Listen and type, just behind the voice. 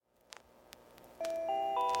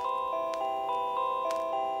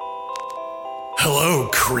Hello,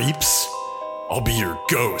 creeps. I'll be your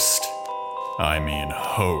ghost. I mean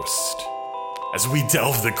host. As we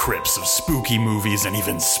delve the crypts of spooky movies and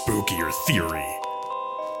even spookier theory.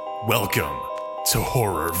 Welcome to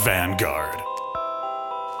Horror Vanguard.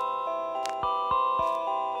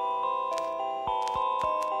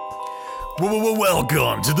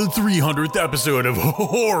 Welcome to the 300th episode of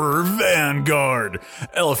Horror Vanguard.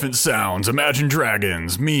 Elephant sounds, Imagine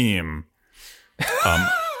Dragons, meme. Go on.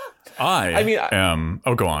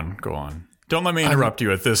 Don't let me interrupt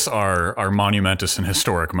you at this, our monumentous and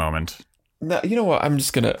historic moment. No, you know what? I'm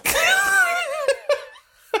just gonna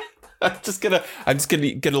let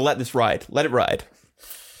this ride. Let it ride.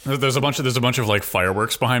 There's a bunch of like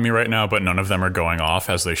fireworks behind me right now, but none of them are going off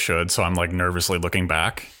as they should, so I'm like nervously looking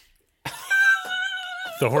back.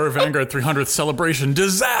 The Horror Vanguard 300th celebration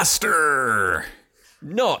disaster!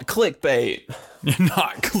 Not clickbait.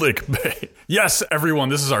 Not clickbait. Yes, everyone,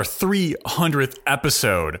 this is our 300th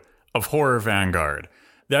episode of Horror Vanguard.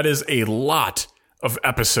 That is a lot of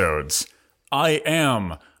episodes. I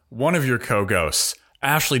am one of your co-ghosts,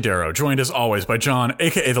 Ashley Darrow, joined as always by John,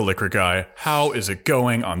 aka the Liquor Guy. How is it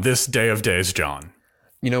going on this day of days, John?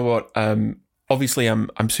 You know what? Obviously, I'm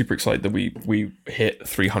super excited that we hit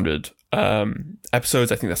 300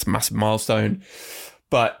 episodes. I think that's a massive milestone.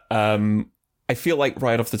 But I feel like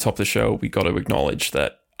right off the top of the show, we got to acknowledge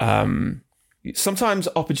that sometimes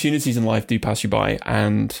opportunities in life do pass you by,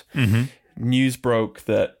 and news broke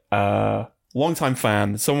that longtime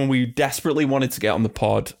fan, someone we desperately wanted to get on the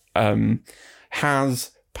pod,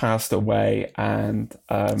 has passed away, and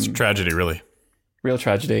it's a tragedy, really. Real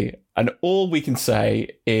tragedy. And all we can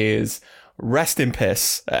say is rest in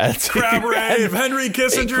piss. Crab rave! Henry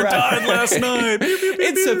Kissinger died last night.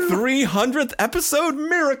 It's a 300th episode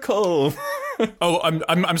miracle. Oh,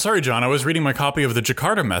 I'm sorry, John. I was reading my copy of the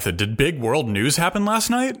Jakarta Method. Did big world news happen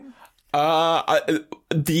last night?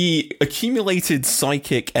 The accumulated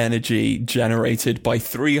psychic energy generated by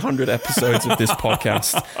 300 episodes of this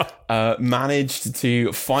podcast managed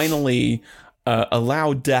to finally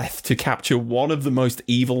allow death to capture one of the most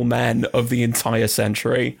evil men of the entire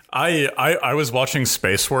century. I was watching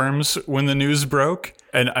Space Worms when the news broke,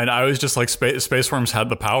 and I was just like, Space Worms had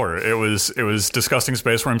the power. It was disgusting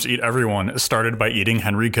Space Worms eat everyone. Started by eating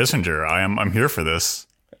Henry Kissinger. I'm here for this.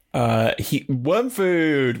 Worm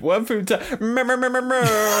food time.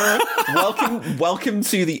 Welcome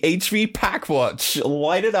to the HV Pack Watch.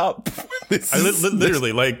 Light it up.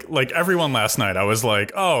 Literally, like everyone last night, I was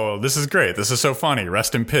like, oh, this is great. This is so funny.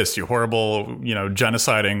 Rest in piss, you horrible,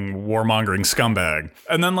 genociding, warmongering scumbag.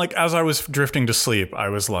 And then, like, as I was drifting to sleep, I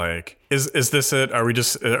was like, is this it? Are we?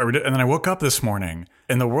 And then I woke up this morning,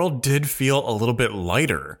 and the world did feel a little bit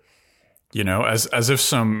lighter, as if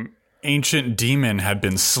some ancient demon had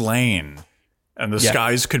been slain and the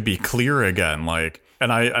skies could be clear again.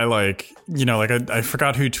 And I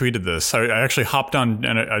forgot who tweeted this. I actually hopped on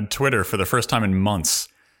Twitter for the first time in months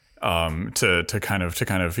to kind of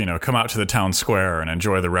come out to the town square and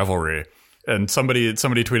enjoy the revelry. And somebody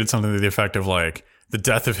tweeted something to the effect of like, the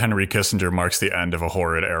death of Henry Kissinger marks the end of a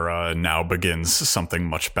horrid era and now begins something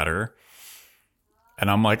much better. And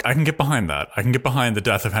I'm like, I can get behind that. I can get behind the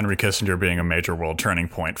death of Henry Kissinger being a major world turning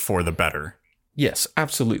point for the better. Yes,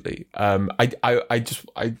 absolutely. I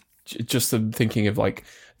just am thinking of like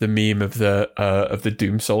the meme of the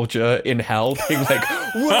Doom Soldier in hell being like,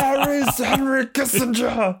 where is Henry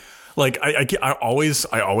Kissinger? Like I always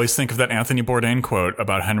think of that Anthony Bourdain quote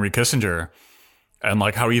about Henry Kissinger, and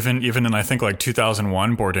like how even in I think like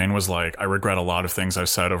 2001, Bourdain was like, I regret a lot of things I've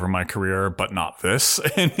said over my career, but not this.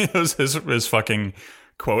 And it was his fucking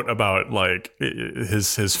quote about like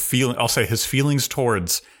his feelings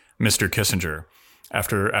towards Mr. Kissinger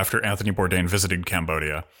after Anthony Bourdain visited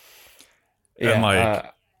Cambodia. Yeah, and like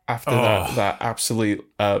after that absolute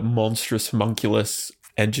monstrous homunculus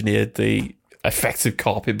engineered the effective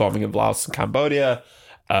carpet bombing of Laos and Cambodia,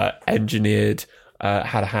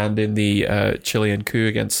 had a hand in the Chilean coup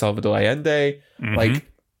against Salvador Allende. Like,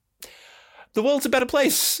 the world's a better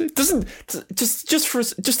place. It doesn't just for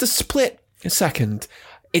just a split second.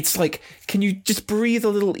 It's like, can you just breathe a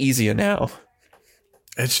little easier now?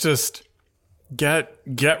 It's just get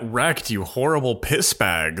wrecked, you horrible piss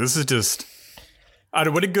bag. This is just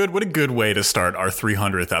what a good way to start our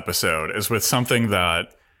 300th episode is with something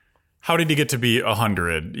that. How did he get to be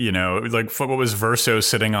 100? Like what was Verso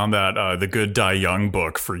sitting on that The Good Die Young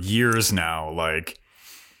book for years now? Like,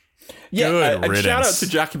 Yeah, Good and shout out riddance. to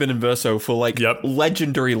Jacobin and Verso for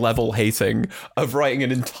legendary level hating of writing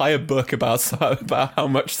an entire book about how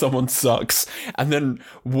much someone sucks, and then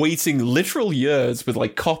waiting literal years with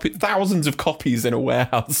thousands of copies in a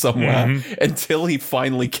warehouse somewhere until he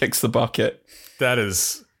finally kicks the bucket. That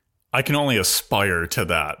is, I can only aspire to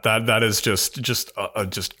that. That is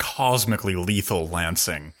just cosmically lethal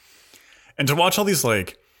lancing, and to watch all these I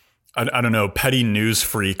don't know, petty news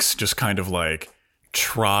freaks just kind of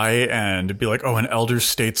try and be like, oh, an elder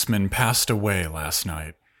statesman passed away last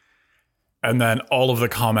night. And then all of the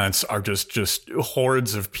comments are just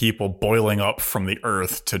hordes of people boiling up from the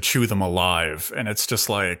earth to chew them alive. And it's just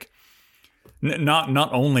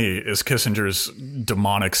not only is Kissinger's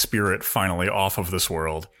demonic spirit finally off of this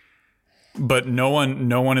world, but no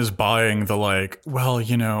one is buying the well,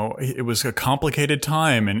 it was a complicated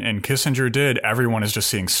time and Kissinger did. Everyone is just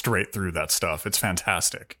seeing straight through that stuff. It's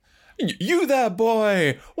fantastic. You there,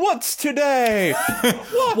 boy? What's today?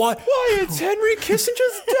 What? Why, it's Henry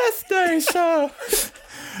Kissinger's death day, sir.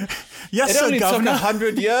 Yes, it only took Governor.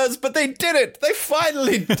 100 years, but they did it. They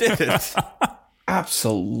finally did it.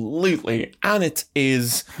 Absolutely. And it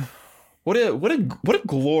is... What a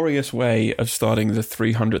glorious way of starting the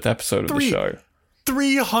 300th episode of the show.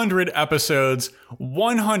 300 episodes,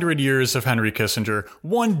 100 years of Henry Kissinger,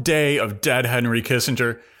 1 day of dead Henry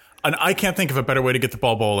Kissinger. And I can't think of a better way to get the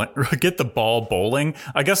ball bowling.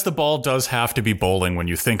 I guess the ball does have to be bowling when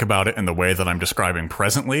you think about it in the way that I'm describing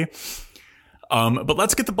presently. But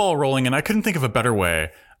let's get the ball rolling. And I couldn't think of a better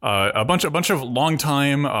way. A bunch of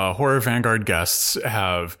longtime Horror Vanguard guests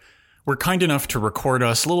were kind enough to record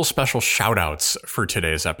us little special shout outs for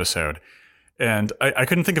today's episode. And I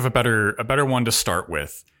couldn't think of a better one to start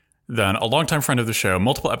with than a longtime friend of the show,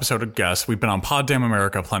 multiple episode guest. We've been on Pod Damn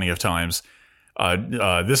America plenty of times.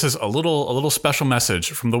 This is a little special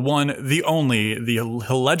message from the one, the only, the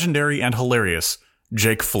legendary and hilarious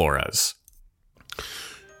Jake Flores.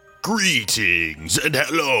 Greetings and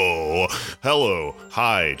hello,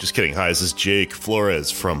 hi, just kidding, hi, this is Jake Flores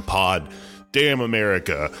from Pod Damn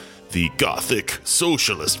America, the Gothic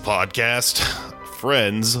Socialist podcast.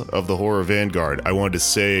 Friends of the Horror Vanguard, I wanted to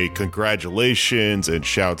say congratulations and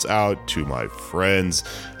shouts out to my friends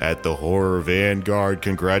at the Horror Vanguard.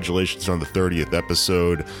 Congratulations on the 30th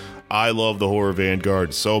episode. I love the Horror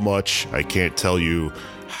Vanguard so much. I can't tell you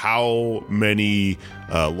how many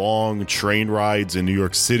long train rides in New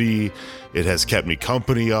York City it has kept me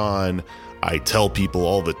company on. I tell people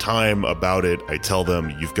all the time about it. I tell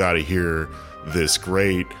them, you've got to hear this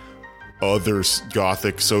great other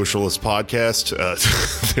Gothic Socialist podcast.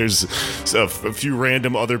 There's a few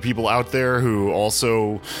random other people out there who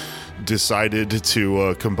also decided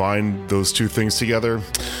to combine those two things together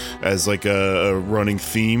as a running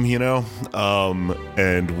theme,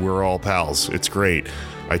 and we're all pals. It's great.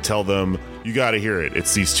 I tell them, you got to hear it.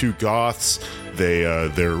 It's these two goths.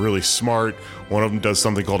 They're really smart. One of them does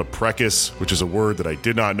something called a precis, which is a word that I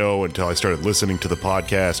did not know until I started listening to the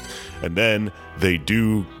podcast. And then they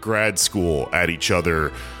do grad school at each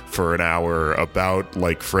other for an hour about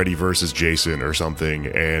Freddy versus Jason or something.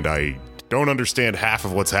 And I don't understand half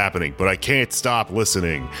of what's happening, but I can't stop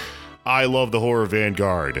listening. I love the Horror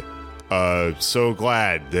Vanguard. So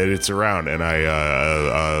glad that it's around, and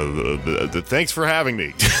thanks for having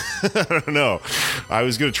me. I don't know. I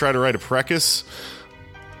was going to try to write a precis.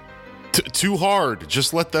 Too hard.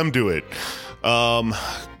 Just let them do it.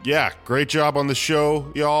 Yeah, great job on the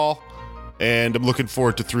show, y'all. And I'm looking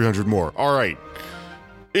forward to 300 more. All right.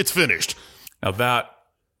 It's finished. Now that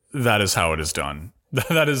is how it is done.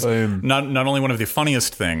 That is not only one of the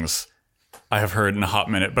funniest things I have heard in a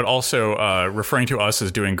hot minute, but also referring to us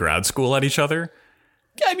as doing grad school at each other.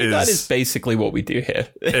 Yeah, I mean, that is basically what we do here.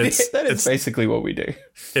 That is basically what we do.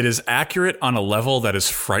 It is accurate on a level that is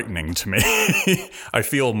frightening to me. I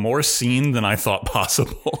feel more seen than I thought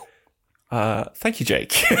possible. Thank you,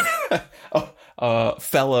 Jake.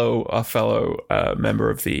 fellow member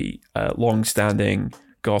of the long-standing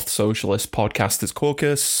Goth Socialist Podcasters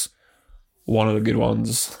Caucus. One of the good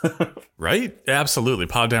ones. Right? Absolutely.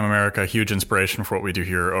 Pod Damn America, huge inspiration for what we do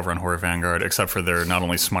here over on Horror Vanguard, except for they're not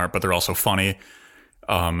only smart, but they're also funny.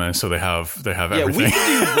 And so they have everything. Yeah, we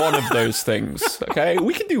can do one of those things, okay?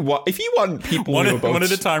 We can do one. If you want people one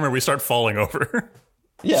at a time, or we start falling over.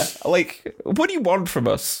 Yeah, what do you want from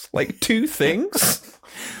us? 2 things?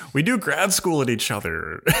 We do grad school at each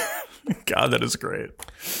other. God, that is great.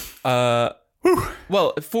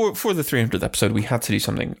 Well, for the 300th episode, we had to do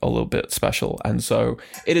something a little bit special, and so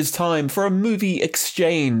it is time for a movie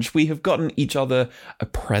exchange. We have gotten each other a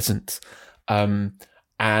present, and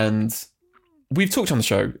we've talked on the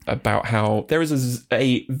show about how there is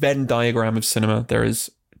a Venn diagram of cinema. There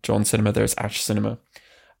is John Cinema, there's Ash Cinema.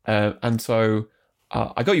 And so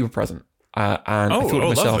I got you a present. And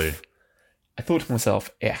lovely. I thought to myself,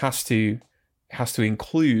 it has to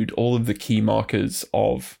include all of the key markers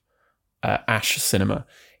of Ash Cinema.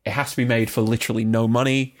 It has to be made for literally no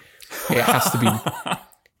money. It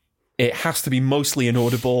has to be mostly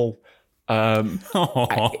inaudible. That's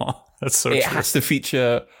so true. It has to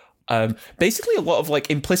feature basically a lot of like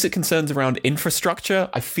implicit concerns around infrastructure.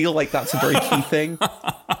 I feel like that's a very key thing.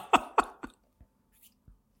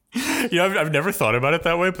 I've never thought about it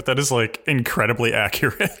that way, but that is like incredibly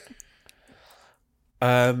accurate.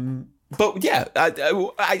 But yeah,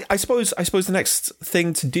 I suppose the next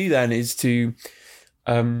thing to do then is to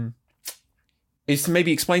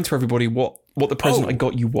maybe explain to everybody what the present I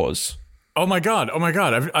got you was. Oh my god!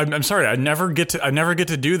 I'm sorry. I never get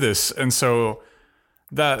to do this, and so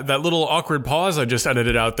that little awkward pause I just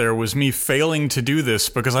edited out there was me failing to do this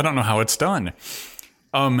because I don't know how it's done.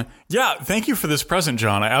 Yeah, thank you for this present,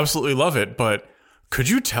 John. I absolutely love it, but could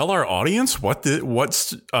you tell our audience what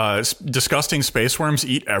Disgusting Space Worms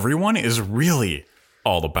Eat Everyone is really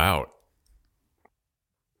all about?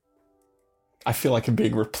 I feel like I'm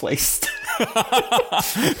being replaced.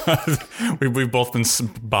 We've both been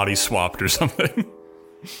body swapped or something.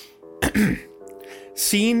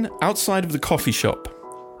 Scene outside of the coffee shop.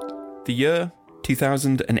 The year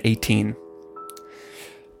 2018.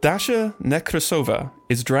 Dasha Nekrasova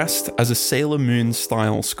is dressed as a Sailor Moon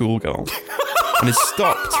style schoolgirl and is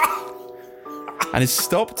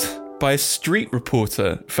stopped by a street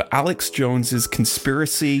reporter for Alex Jones's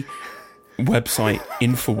conspiracy website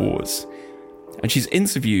InfoWars, and she's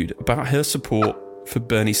interviewed about her support for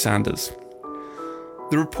Bernie Sanders.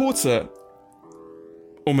 The reporter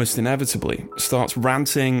almost inevitably starts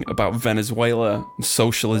ranting about Venezuela,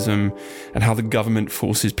 socialism, and how the government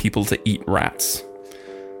forces people to eat rats.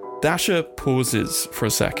 Dasha pauses for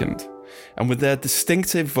a second, and with their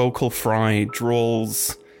distinctive vocal fry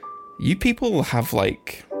drawls, "You people have,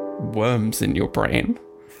 like, worms in your brain."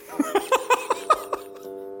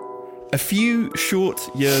 A few short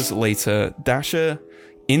years later, Dasha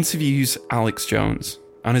interviews Alex Jones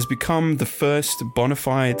and has become the first bona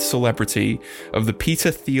fide celebrity of the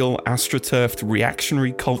Peter Thiel astroturfed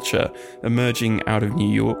reactionary culture emerging out of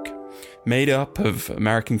New York, made up of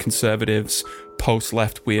American conservatives,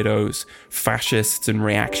 post-left weirdos, fascists, and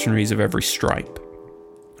reactionaries of every stripe.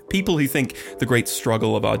 People who think the great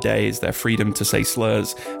struggle of our day is their freedom to say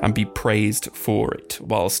slurs and be praised for it,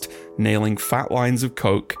 whilst nailing fat lines of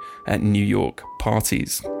coke at New York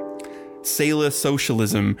parties. Sailor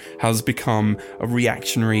socialism has become a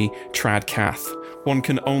reactionary tradcath. One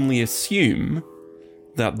can only assume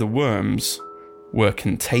that the worms were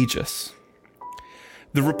contagious.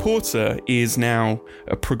 The reporter is now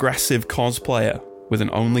a progressive cosplayer with an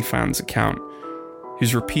OnlyFans account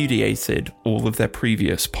who's repudiated all of their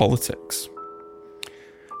previous politics.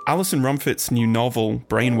 Alison Rumfitt's new novel,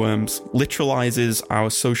 Brainworms, literalizes our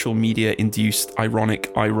social media-induced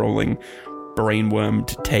ironic eye-rolling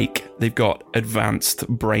brainwormed take. They've got advanced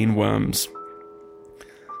brainworms.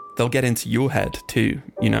 They'll get into your head too,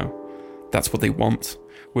 you know. That's what they want.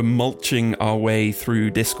 We're mulching our way through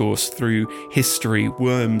discourse, through history,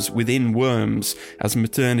 worms within worms, as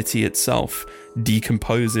modernity itself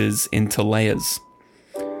decomposes into layers.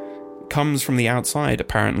 It comes from the outside,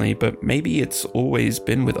 apparently, but maybe it's always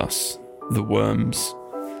been with us. The worms.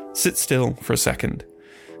 Sit still for a second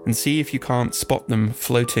and see if you can't spot them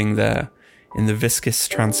floating there in the viscous,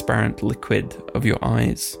 transparent liquid of your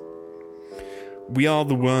eyes. We are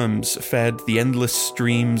the worms fed the endless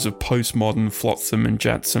streams of postmodern flotsam and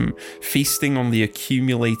jetsam, feasting on the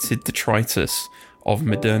accumulated detritus of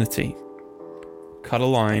modernity. Cut a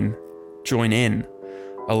line, join in,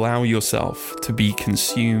 allow yourself to be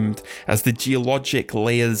consumed as the geologic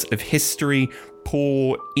layers of history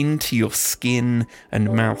pour into your skin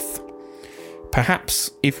and mouth.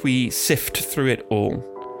 Perhaps if we sift through it all,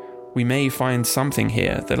 we may find something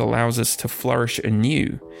here that allows us to flourish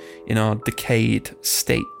anew in our decayed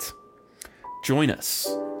state. Join us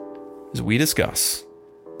as we discuss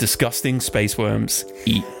Disgusting Space Worms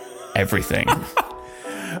Eat Everything.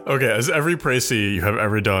 Okay, as every précis you have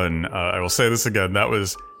ever done, I will say this again, that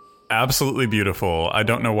was absolutely beautiful. I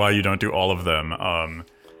don't know why you don't do all of them. I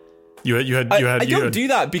don't do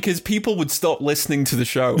that because people would stop listening to the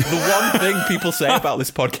show. The one thing people say about this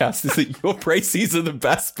podcast is that your précis are the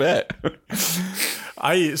best bit.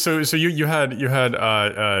 So you had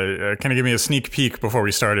kind of give me a sneak peek before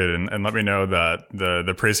we started and let me know that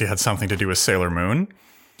the précis had something to do with Sailor Moon.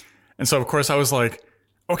 And so of course I was like,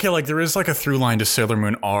 Okay, like there is like a through line to Sailor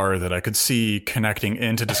Moon R that I could see connecting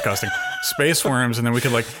into disgusting space worms, and then we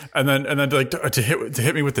could like, and then like to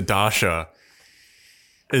hit me with the Dasha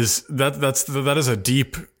is that is a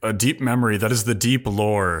deep memory. That is the deep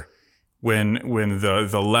lore when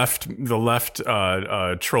the left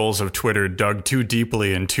trolls of Twitter dug too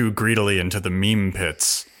deeply and too greedily into the meme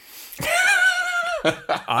pits.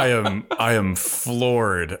 I am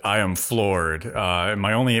floored.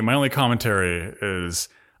 My only commentary is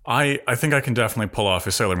I think I can definitely pull off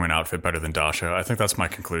a Sailor Moon outfit better than Dasha. I think that's my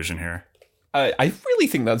conclusion here. I really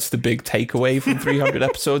think that's the big takeaway from 300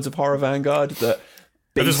 episodes of Horror Vanguard. That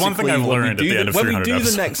there's one thing I've learned at the end of 300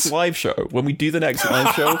 episodes. When we do the next live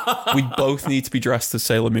show, we both need to be dressed as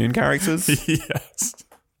Sailor Moon characters. Yes.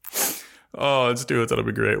 Oh, let's do it. That'll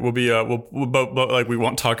be great. We'll be but like we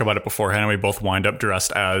won't talk about it beforehand. We both wind up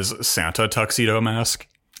dressed as Santa tuxedo mask.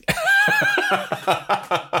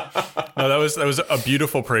 No, that was a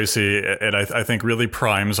beautiful précis, and I think really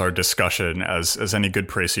primes our discussion as any good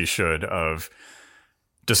précis should of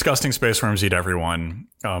disgusting space worms eat everyone.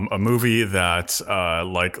 A movie that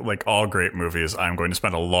like all great movies, I'm going to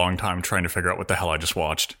spend a long time trying to figure out what the hell I just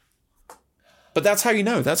watched. But that's how you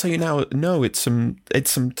know. That's how you now know it's some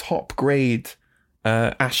top grade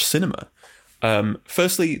Ash cinema.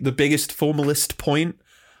 Firstly, the biggest formalist point.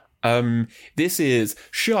 This is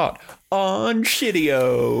shot on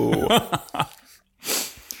Shittio.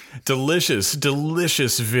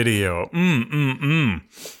 Delicious video.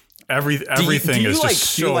 Everything is just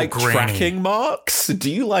so do you like grainy. Tracking marks? Do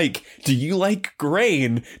you like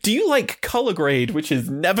grain? Do you like color grade, which is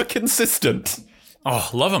never consistent?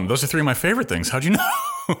 Oh, love them. Those are 3 of my favorite things. How'd you know?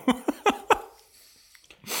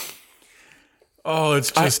 Oh,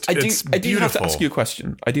 it's just I beautiful. do have to ask you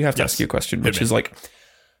a question. Which is like,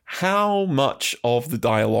 how much of the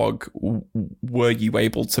dialogue were you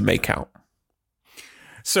able to make out?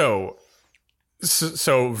 So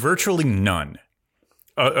virtually none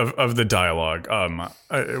of the dialogue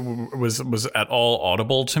was at all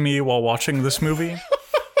audible to me while watching this movie.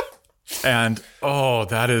 And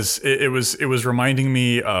it was reminding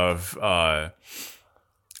me of Dawn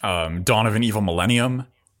of an Evil Millennium.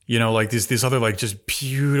 You know, like these other like just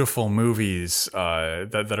beautiful movies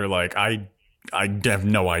that are like I have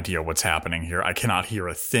no idea what's happening here. I cannot hear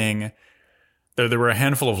a thing. There were a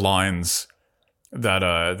handful of lines that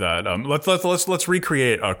let's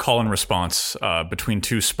recreate a call and response between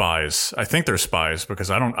 2 spies. I think they're spies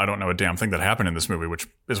because I don't know a damn thing that happened in this movie, which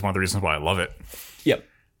is one of the reasons why I love it. Yep.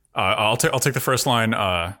 I'll take the first line.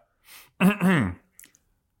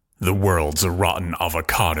 The world's a rotten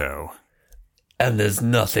avocado, and there's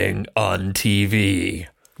nothing on TV.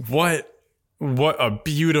 What a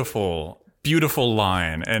beautiful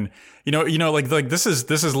line. And you know like this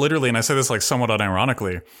is literally, and I say this like somewhat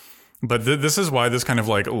unironically, but this is why this kind of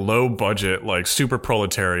like low budget, like super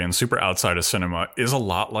proletarian, super outside of cinema is a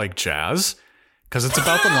lot like jazz, because it's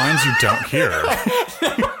about the lines you don't hear.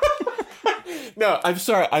 No, I'm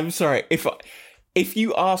sorry. If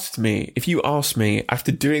you asked me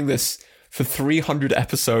after doing this for 300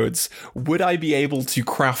 episodes, would I be able to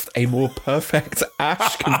craft a more perfect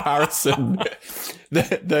Ash comparison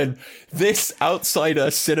than this outsider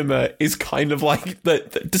cinema is kind of like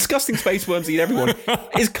the disgusting space worms eat everyone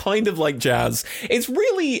is kind of like jazz. It's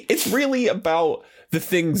really about the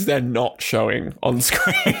things they're not showing on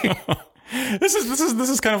screen. This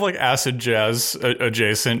is kind of like acid jazz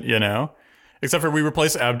adjacent, you know? Except for we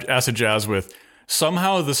replace acid jazz with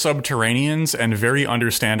somehow the Subterraneans and very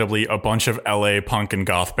understandably a bunch of LA punk and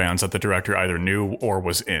goth bands that the director either knew or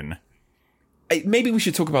was in. Maybe we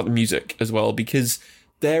should talk about the music as well, because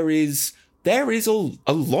there is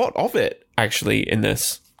a lot of it actually in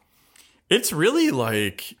this. It's really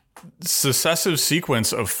like successive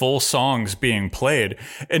sequence of full songs being played,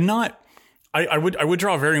 and not. I would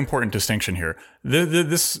draw a very important distinction here.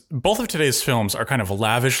 Both of today's films are kind of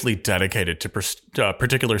lavishly dedicated to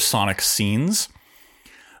particular sonic scenes,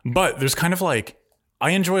 but there's kind of like, I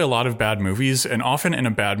enjoy a lot of bad movies, and often in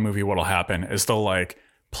a bad movie what'll happen is they'll like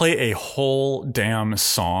play a whole damn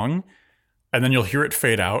song, and then you'll hear it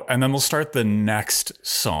fade out, and then they'll start the next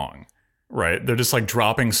song, right? They're just like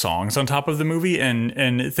dropping songs on top of the movie,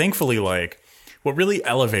 and thankfully, like, what really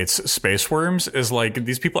elevates Space Worms is like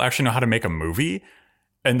these people actually know how to make a movie,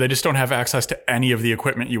 and they just don't have access to any of the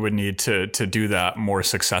equipment you would need to do that more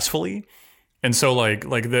successfully. And so like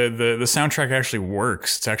the soundtrack actually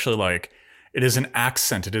works. It's actually like, it is an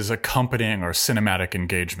accent. It is accompanying our cinematic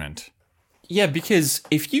engagement. Yeah, because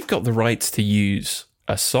if you've got the rights to use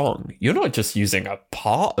a song, you're not just using a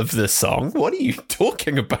part of the song. What are you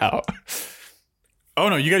talking about? Oh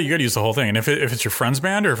no, you got to use the whole thing. And if it's your friend's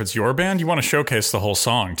band or if it's your band, you want to showcase the whole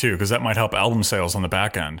song too, because that might help album sales on the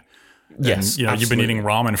back end. Yes, and, you've been eating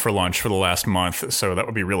ramen for lunch for the last month, so that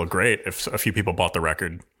would be real great if a few people bought the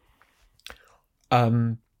record.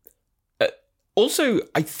 Also,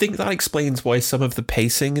 I think that explains why some of the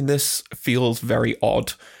pacing in this feels very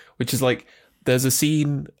odd, which is like there's a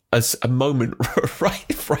scene, a moment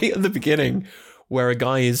right at the beginning where a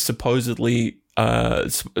guy is supposedly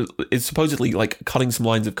like cutting some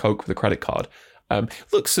lines of coke with a credit card.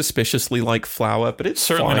 Looks suspiciously like flour, but it's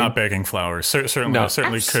certainly fine. not baking flour.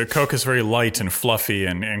 Certainly, Coke is very light and fluffy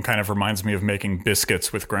and kind of reminds me of making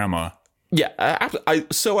biscuits with grandma. Yeah,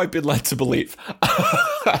 I've been led to believe.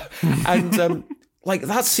 And like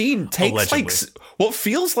that scene takes Allegedly. like what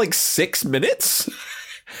feels like 6 minutes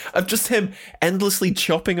of just him endlessly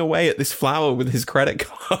chopping away at this flour with his credit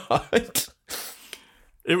card.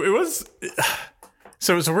 It was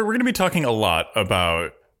so we're going to be talking a lot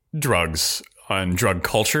about drugs and drug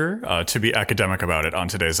culture, to be academic about it on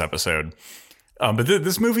today's episode. But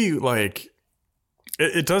this movie, like,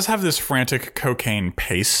 it does have this frantic cocaine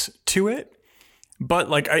pace to it. But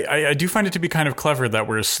like, I do find it to be kind of clever that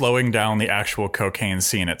we're slowing down the actual cocaine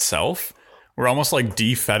scene itself. We're almost like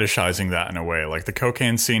de-fetishizing that in a way. Like the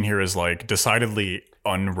cocaine scene here is like decidedly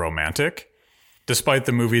unromantic, despite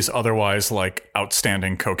the movie's otherwise like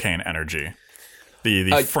outstanding cocaine energy.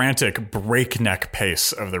 The frantic breakneck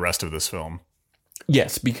pace of the rest of this film.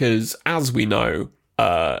 Yes, because as we know,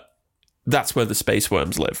 that's where the space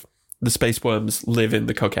worms live. The space worms live in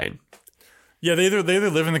the cocaine. Yeah, they either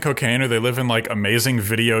live in the cocaine or they live in like amazing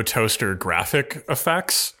video toaster graphic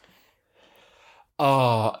effects.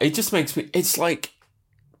 It just makes me. It's like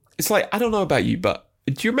I don't know about you, but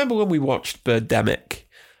do you remember when we watched Birdemic?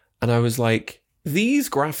 And I was like, these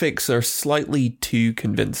graphics are slightly too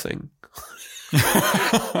convincing.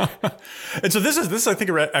 And so this is I think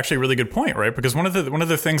actually a really good point, right? Because one of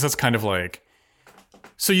the things that's kind of like,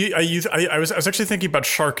 so I was actually thinking about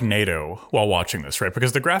Sharknado while watching this, right?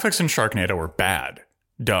 Because the graphics in Sharknado were bad,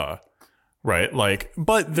 right? Like,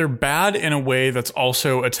 but they're bad in a way that's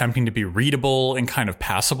also attempting to be readable and kind of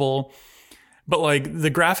passable. But like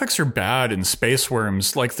the graphics are bad in Space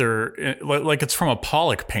Worms, like they're like it's from a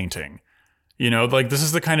Pollock painting. You know, like this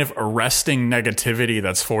is the kind of arresting negativity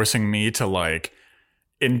that's forcing me to like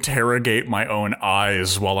interrogate my own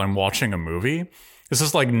eyes while I'm watching a movie. This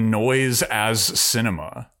is like noise as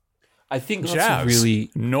cinema. I think that's Jazz,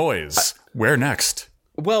 really noise. Where next?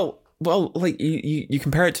 well. Like you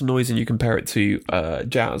compare it to noise and you compare it to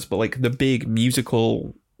jazz, but like the big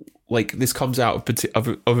musical, like this comes out of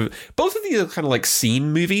both of these are kind of like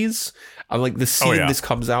scene movies. And like the scene this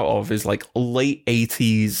comes out of is like late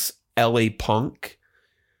 80s LA punk.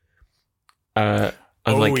 Yeah.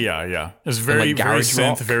 It's very, very synth,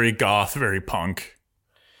 rock. very goth, very punk.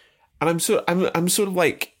 And I'm sort of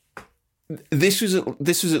like, this was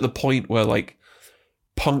at the point where like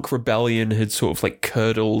punk rebellion had sort of like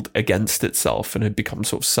curdled against itself and had become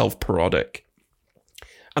sort of self-parodic.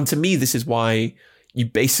 And to me, this is why you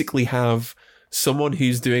basically have someone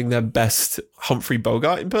who's doing their best Humphrey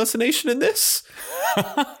Bogart impersonation in this.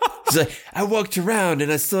 He's like, I walked around and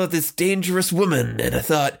I saw this dangerous woman and I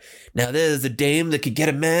thought, now there's a dame that could get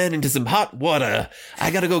a man into some hot water.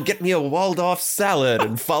 I gotta go get me a Waldorf salad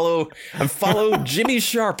and follow Jimmy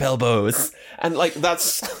Sharp elbows. And like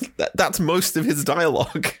that's most of his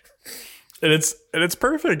dialogue. And it's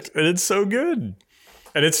perfect. And it's so good.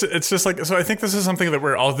 And it's just like, so I think this is something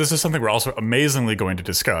we're also amazingly going to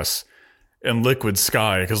discuss in Liquid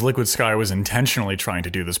Sky, because Liquid Sky was intentionally trying to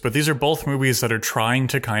do this. But these are both movies that are trying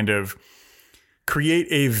to kind of create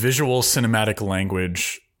a visual cinematic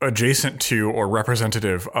language adjacent to or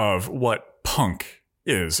representative of what punk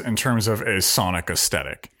is in terms of a sonic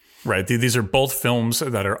aesthetic, right? These are both films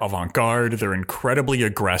that are avant-garde. They're incredibly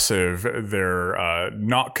aggressive. They're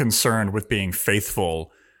not concerned with being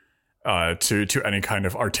faithful to any kind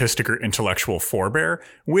of artistic or intellectual forebear,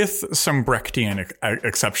 with some Brechtian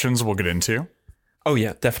exceptions we'll get into. Oh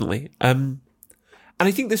yeah, definitely. And I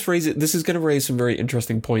think this is going to raise some very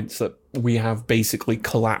interesting points that we have basically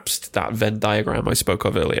collapsed that Venn diagram I spoke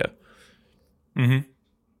of earlier. Mm-hmm.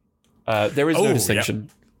 There is no distinction.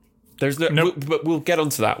 Yeah. There's no, nope. But we'll get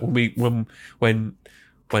onto that when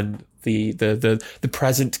the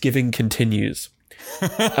present giving continues.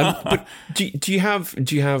 But do you have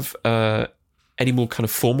any more kind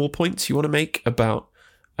of formal points you want to make about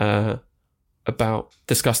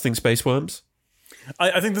disgusting space worms?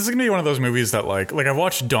 I think this is going to be one of those movies that like I've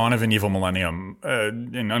watched Dawn of an Evil Millennium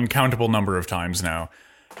an uncountable number of times now,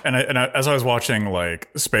 and as I was watching like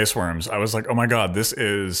Space Worms, I was like, oh my god, this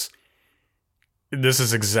is This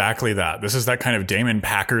is exactly that. This is that kind of Damon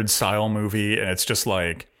Packard style movie, and it's just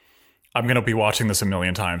like, I'm going to be watching this a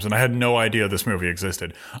million times, and I had no idea this movie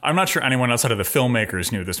existed. I'm not sure anyone outside of the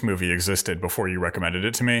filmmakers knew this movie existed before you recommended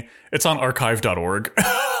it to me. It's on archive.org.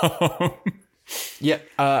 Yeah,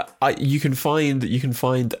 you can find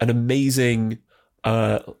an amazing,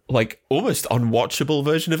 like almost unwatchable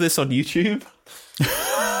version of this on YouTube.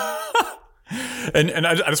 and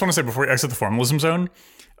I just want to say before we exit the formalism zone,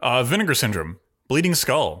 Vinegar Syndrome, Bleeding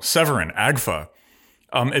Skull, Severin, Agfa.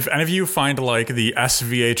 If any of you find like the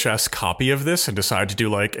SVHS copy of this and decide to do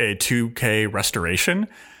like a 2K restoration,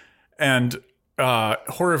 and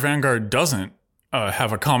Horror Vanguard doesn't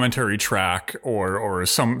have a commentary track or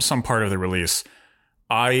some part of the release,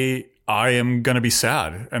 I am gonna be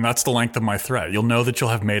sad, and that's the length of my threat. You'll know that you'll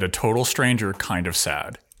have made a total stranger kind of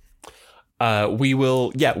sad. We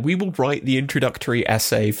will write the introductory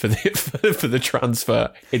essay for the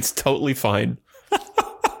transfer. It's totally fine.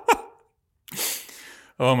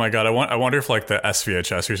 Oh my god, I wonder if like the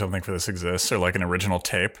SVHS or something for this exists, or like an original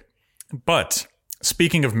tape. But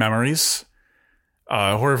speaking of memories,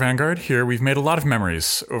 Horror Vanguard, here we've made a lot of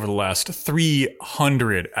memories over the last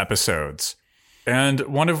 300 episodes. And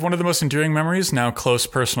one of the most enduring memories, now close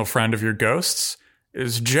personal friend of your ghosts,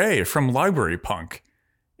 is Jay from Library Punk.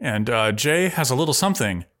 And Jay has a little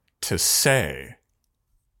something to say.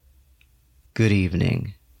 Good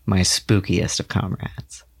evening, my spookiest of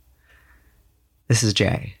comrades. This is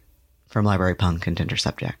Jay from Library Punk and Tender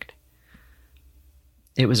Subject.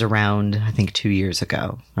 It was around, I think 2 years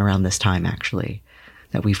ago, around this time actually,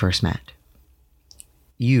 that we first met.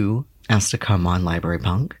 You asked to come on Library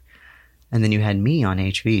Punk, and then you had me on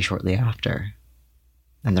HV shortly after.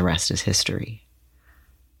 And the rest is history.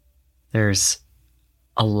 There's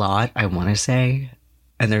a lot I want to say,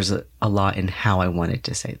 and there's a lot in how I wanted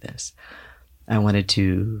to say this. I wanted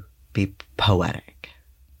to be poetic,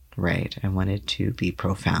 right? I wanted to be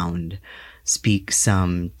profound, speak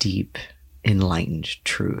some deep, enlightened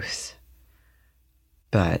truth.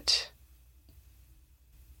 But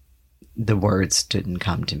the words didn't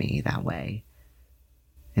come to me that way.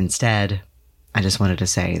 Instead, I just wanted to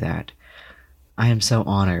say that I am so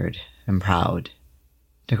honored and proud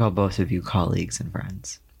to call both of you colleagues and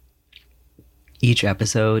friends. Each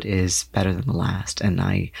episode is better than the last, and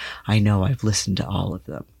I know I've listened to all of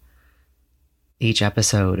them. Each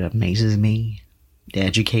episode amazes me,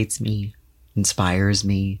 educates me, inspires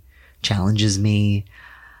me, challenges me.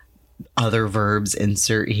 Other verbs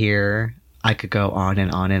insert here. I could go on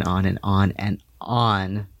and on and on and on and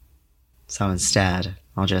on. So instead,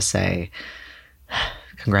 I'll just say,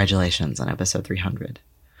 congratulations on episode 300.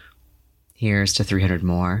 Here's to 300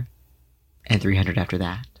 more, and 300 after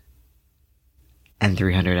that, and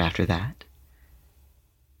 300 after that,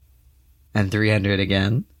 and 300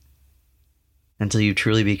 again, until you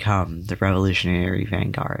truly become the revolutionary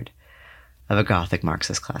vanguard of a Gothic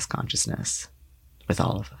Marxist class consciousness with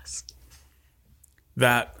all of us.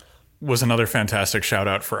 That was another fantastic shout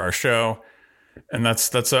out for our show. And that's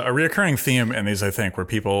a reoccurring theme in these, I think, where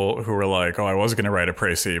people who were like, oh, I was going to write a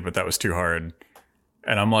précis, but that was too hard.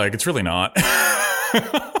 And I'm like, it's really not.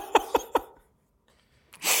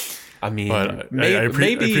 I mean, but I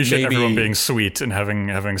appreciate everyone being sweet and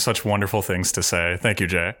having such wonderful things to say. Thank you,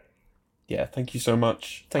 Jay. Yeah, thank you so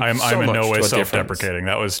much. I'm in no way self-deprecating.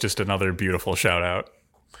 That was just another beautiful shout out.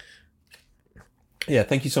 Yeah,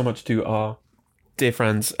 thank you so much to our dear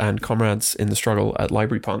friends and comrades in the struggle at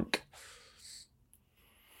Library Punk.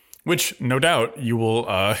 Which, no doubt, you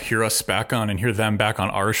will hear us back on and hear them back on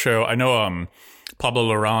our show. I know Pablo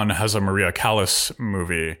Larraín has a Maria Callas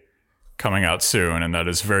movie coming out soon, and that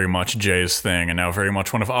is very much Jay's thing, and now very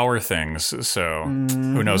much one of our things. So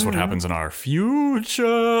who knows what happens in our future?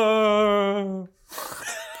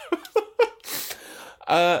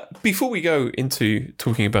 Before we go into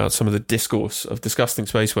talking about some of the discourse of disgusting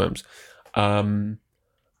space worms,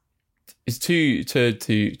 is to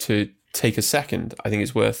take a second. I think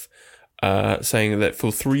it's worth saying that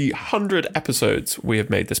for 300 episodes we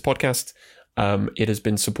have made this podcast. It has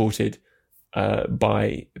been supported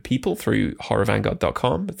by people through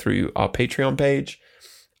horrorvanguard.com, through our Patreon page.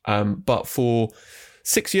 But for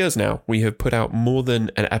 6 years now, we have put out more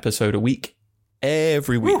than an episode a week,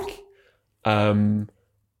 every week,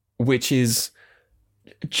 which is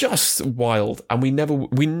just wild. And we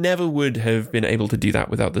never would have been able to do that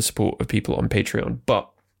without the support of people on Patreon. But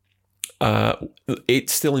it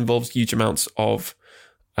still involves huge amounts of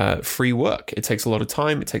free work. It takes a lot of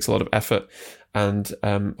time. It takes a lot of effort. And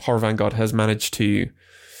Horror Vanguard has managed to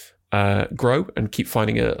grow and keep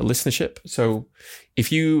finding a listenership. So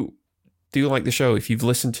if you do like the show, if you've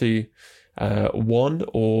listened to 1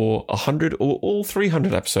 or 100 or all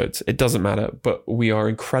 300 episodes. It doesn't matter, but we are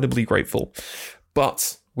incredibly grateful.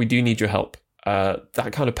 But we do need your help.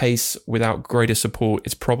 That kind of pace without greater support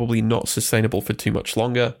is probably not sustainable for too much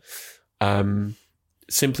longer.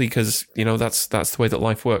 Simply because, that's the way that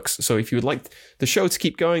life works. So if you would like the show to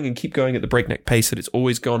keep going and keep going at the breakneck pace that it's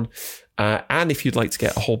always gone, and if you'd like to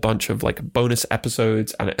get a whole bunch of bonus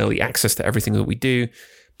episodes and early access to everything that we do,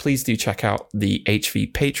 please do check out the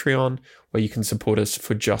HV Patreon, where you can support us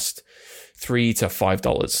for just $3 to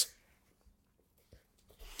 $5.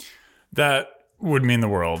 That would mean the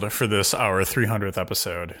world for this our 300th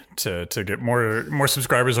episode to get more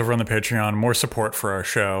subscribers over on the Patreon, more support for our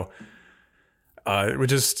show. It would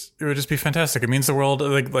just be fantastic. It means the world,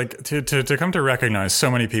 to come to recognize so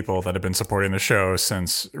many people that have been supporting the show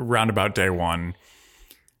since roundabout day one,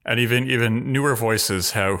 and even newer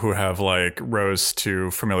voices who have rose to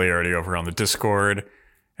familiarity over on the Discord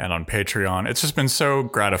and on Patreon. It's just been so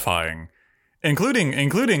gratifying,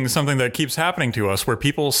 including something that keeps happening to us, where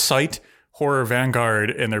people cite Horror Vanguard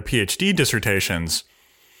in their PhD dissertations.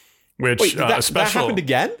 Which Wait, that happened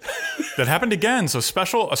again? That happened again. So a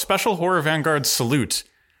special Horror Vanguard salute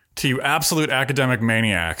to you absolute academic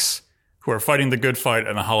maniacs who are fighting the good fight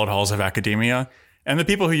in the hallowed halls of academia, and the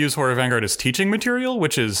people who use Horror Vanguard as teaching material,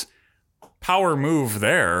 which is power move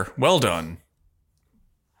there. Well done.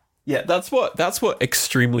 Yeah, that's what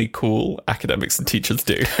extremely cool academics and teachers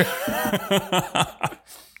do.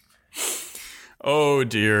 Oh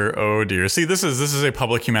dear. See, this is a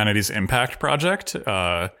public humanities impact project.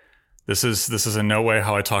 This is in no way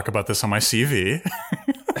how I talk about this on my CV.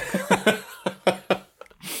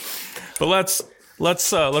 But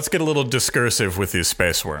let's get a little discursive with these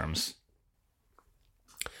space worms.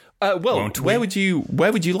 Where would you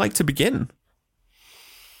like to begin?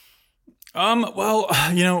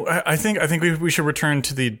 I think we should return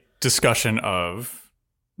to the discussion of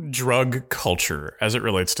drug culture as it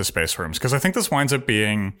relates to space worms, because I think this winds up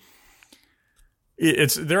being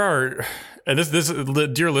dear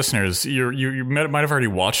listeners, you might have already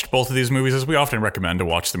watched both of these movies, as we often recommend to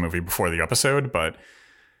watch the movie before the episode, but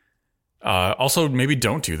also maybe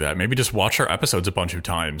don't do that. Maybe just watch our episodes a bunch of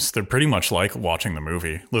times. They're pretty much like watching the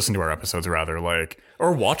movie. Listen to our episodes rather,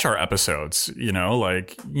 or watch our episodes,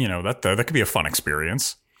 that could be a fun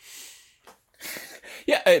experience.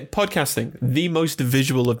 Yeah, podcasting, the most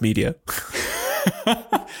visual of media.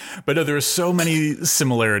 But no, there are so many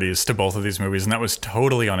similarities to both of these movies, and that was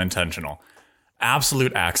totally unintentional.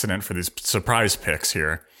 Absolute accident for these surprise picks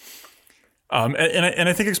here. And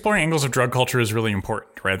I think exploring angles of drug culture is really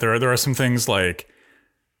important, right? There are some things like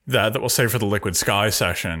that we'll say for the Liquid Sky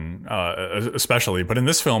session, especially. But in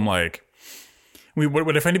this film, what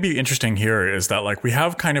I find to be interesting here is that we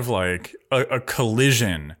have kind of a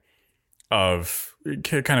collision of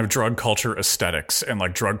kind of drug culture aesthetics and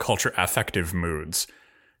drug culture affective moods,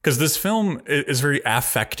 because this film is very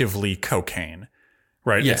affectively cocaine,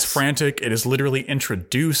 right? Yes. It's frantic. It is literally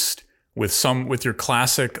introduced with your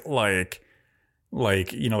classic 80s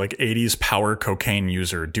power cocaine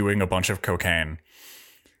user doing a bunch of cocaine.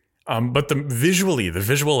 But the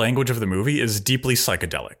visual language of the movie is deeply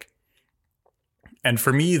psychedelic. And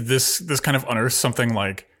for me, this kind of unearths something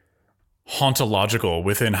hauntological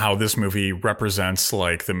within how this movie represents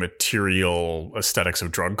the material aesthetics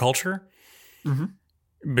of drug culture. Mm-hmm.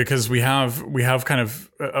 Because we have kind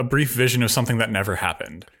of a brief vision of something that never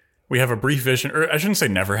happened. We have a brief vision, or I shouldn't say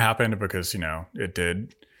never happened, because it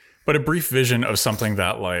did, but a brief vision of something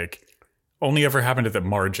that only ever happened at the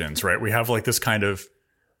margins, right? We have this kind of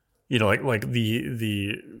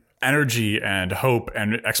the energy and hope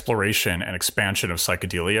and exploration and expansion of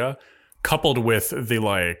psychedelia, coupled with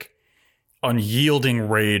the unyielding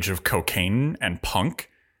rage of cocaine and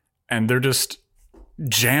punk, and they're just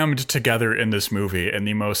jammed together in this movie in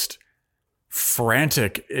the most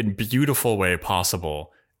frantic and beautiful way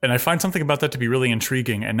possible. And I find something about that to be really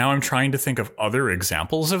intriguing. And now I'm trying to think of other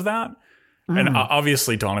examples of that. And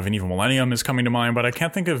obviously Dawn of an Evil Millennium is coming to mind, but I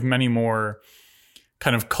can't think of many more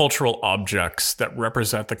kind of cultural objects that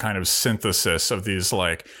represent the kind of synthesis of these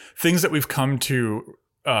things that we've come to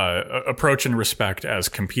approach and respect as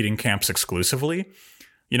competing camps exclusively.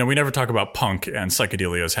 We never talk about punk and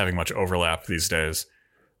psychedelia as having much overlap these days,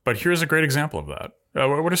 but here's a great example of that.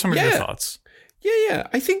 What are some of your thoughts? Yeah.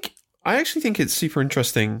 I actually think it's super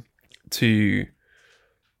interesting to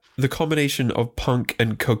the combination of punk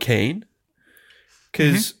and cocaine,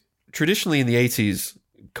 because traditionally in the 80s,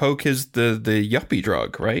 coke is the yuppie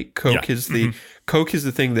drug, right? Coke is the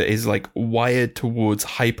thing that is wired towards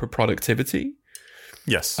hyper productivity.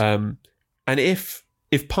 Yes. And if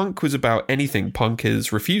punk was about anything, punk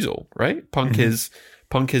is refusal, right? Punk is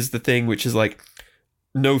Punk is the thing which is like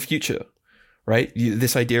no future, right?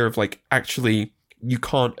 This idea of like, actually, you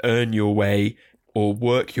can't earn your way or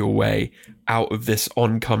work your way out of this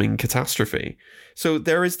oncoming catastrophe. So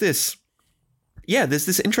there is this, there's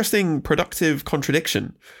this interesting productive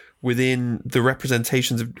contradiction within the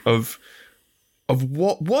representations of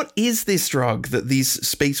what is this drug that these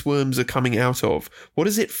space worms are coming out of? What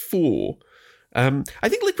is it for? I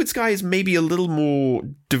think Liquid Sky is maybe a little more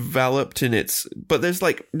developed in its, but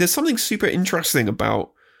there's something super interesting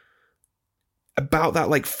about that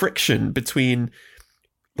like friction between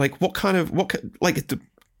like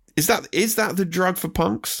is that the drug for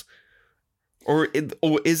punks, or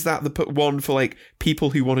is that the one for like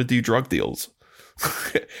people who want to do drug deals?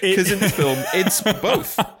 Because in the film it's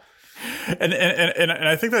both. And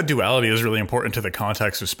I think that duality is really important to the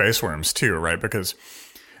context of Space Worms too, right? Because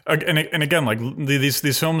and again, like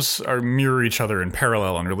these films mirror each other in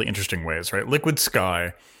parallel in really interesting ways, right? Liquid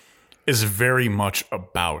Sky is very much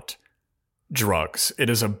about drugs. It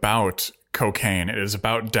is about cocaine. It is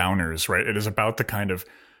about downers, right? It is about the kind of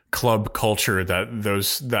club culture that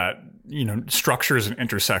structures and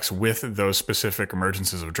intersects with those specific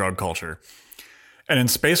emergences of drug culture. And in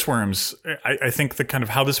Space Worms, I think the kind of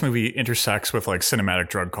how this movie intersects with like cinematic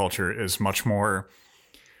drug culture is much more.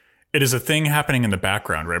 It is a thing happening in the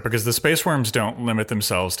background, right? Because the Space Worms don't limit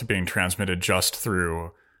themselves to being transmitted just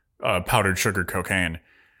through powdered sugar cocaine.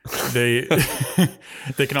 They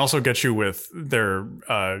they can also get you with their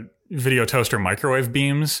video toaster microwave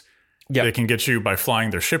beams. Yep. They can get you by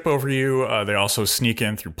flying their ship over you. They also sneak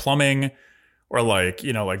in through plumbing, or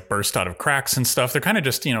like burst out of cracks and stuff. They're kind of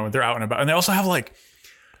just they're out and about, and they also have like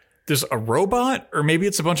there's a robot, or maybe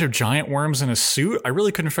it's a bunch of giant worms in a suit. I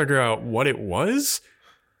really couldn't figure out what it was.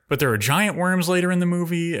 But there are giant worms later in the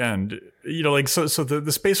movie, and so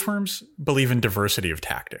the space worms believe in diversity of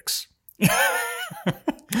tactics,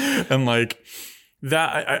 and like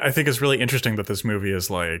that I think is really interesting that this movie is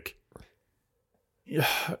like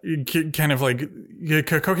kind of like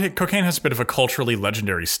cocaine has a bit of a culturally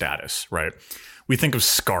legendary status, right? We think of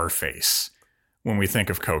Scarface when we think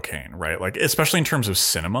of cocaine, right? Like especially in terms of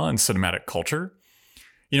cinema and cinematic culture,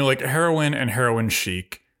 like heroin and heroin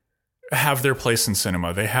chic have their place in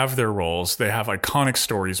cinema. They have their roles. They have iconic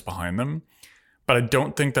stories behind them. But I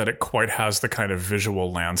don't think that it quite has the kind of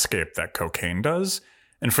visual landscape that cocaine does.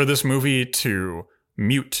 And for this movie to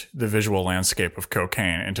mute the visual landscape of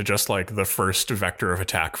cocaine into just like the first vector of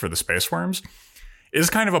attack for the space worms is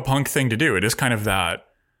kind of a punk thing to do. It is kind of that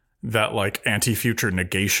like anti-future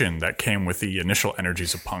negation that came with the initial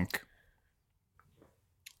energies of punk.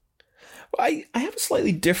 I have a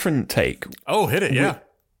slightly different take. Oh, hit it, yeah.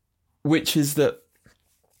 Which is that,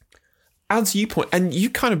 as you point, and you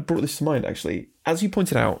kind of brought this to mind actually, as you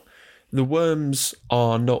pointed out, the worms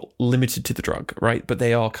are not limited to the drug, right? But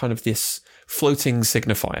they are kind of this floating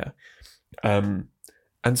signifier. And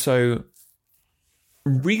so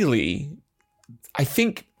really, I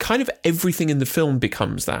think kind of everything in the film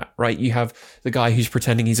becomes that, right? You have the guy who's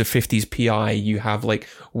pretending he's a 50s PI. You have like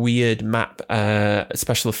weird map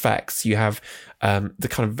special effects. You have the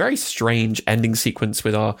kind of very strange ending sequence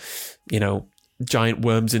with our, giant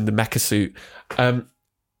worms in the mecha suit.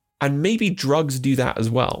 And maybe drugs do that as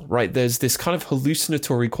well, right? There's this kind of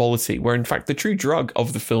hallucinatory quality where, in fact, the true drug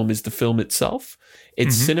of the film is the film itself.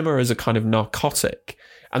 It's cinema as a kind of narcotic.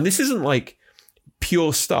 And this isn't like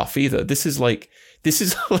pure stuff either. This is like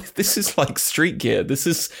Street Gear. This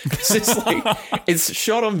is like it's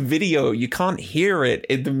shot on video. You can't hear it.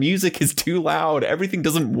 The music is too loud. Everything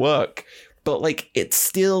doesn't work. But like it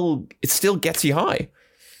still gets you high.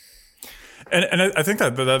 And I think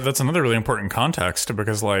that's another really important context,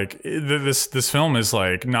 because like this film is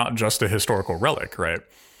like not just a historical relic, right?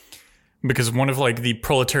 Because one of like the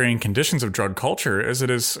proletarian conditions of drug culture is it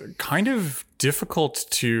is kind of difficult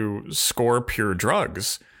to score pure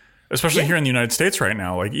drugs, especially here in the United States right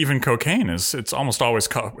now. Like even cocaine it's almost always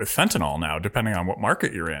cut with fentanyl now, depending on what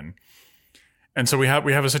market you're in. And so we have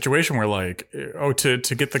a situation where like, to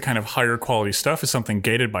get the kind of higher quality stuff is something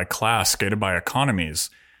gated by class, gated by economies.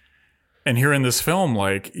 And here in this film,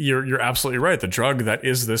 like you're absolutely right. The drug that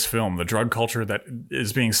is this film, the drug culture that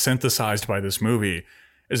is being synthesized by this movie,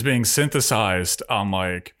 is being synthesized on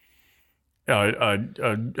like a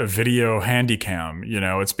video handycam.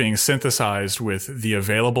 It's being synthesized with the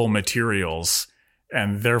available materials,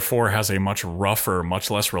 and therefore has a much rougher,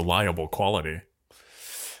 much less reliable quality.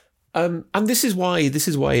 And this is why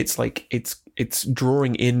it's like it's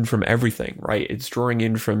drawing in from everything, right? It's drawing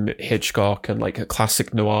in from Hitchcock and like a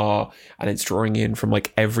classic noir, and it's drawing in from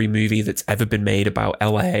like every movie that's ever been made about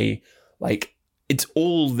LA. Like it's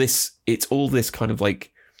all this kind of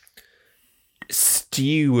like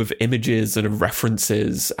stew of images and of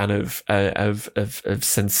references and of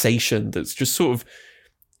sensation that's just sort of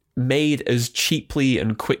made as cheaply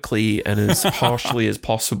and quickly and as harshly as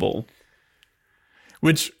possible.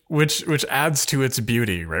 Which adds to its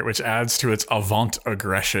beauty, right? Which adds to its avant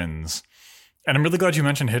aggressions. And I'm really glad you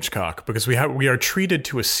mentioned Hitchcock, because we are treated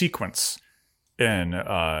to a sequence in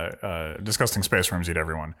Disgusting Space Worms Eat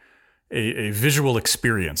Everyone, a visual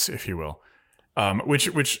experience, if you will,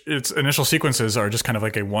 which its initial sequences are just kind of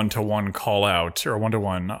like a one-to-one call out or a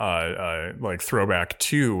one-to-one like throwback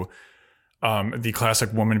to the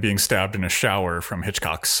classic woman being stabbed in a shower from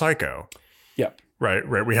Hitchcock's Psycho. Yeah. Right.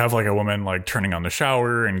 We have like a woman like turning on the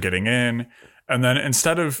shower and getting in. And then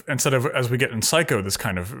instead of as we get in Psycho, this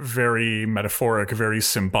kind of very metaphoric, very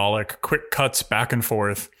symbolic, quick cuts back and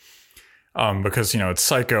forth, because, it's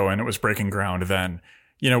Psycho and it was breaking ground then.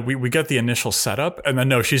 We get the initial setup, and then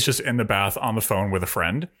no, she's just in the bath on the phone with a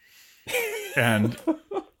friend. And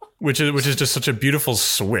which is just such a beautiful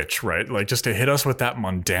switch, right? Like, just to hit us with that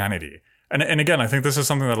mundanity. And again, I think this is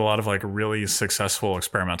something that a lot of like really successful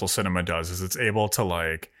experimental cinema does, is it's able to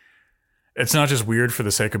like, it's not just weird for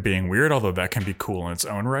the sake of being weird, although that can be cool in its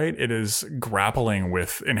own right. It is grappling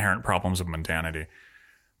with inherent problems of mundanity.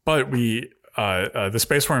 But the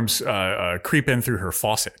space worms creep in through her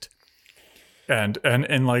faucet. And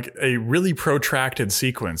in like a really protracted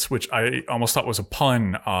sequence, which I almost thought was a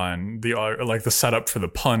pun on the setup for the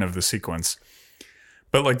pun of the sequence.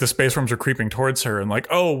 But like the space worms are creeping towards her, and like,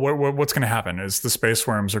 oh, what's going to happen is the space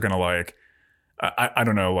worms are going to like, I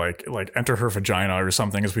don't know, like enter her vagina or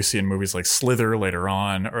something, as we see in movies like Slither later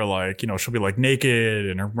on, or like, she'll be like naked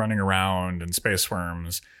and running around and space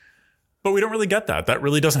worms. But we don't really get that. That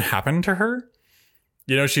really doesn't happen to her.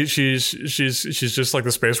 She's just like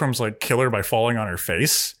the space worms like kill her by falling on her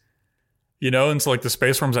face. And so like the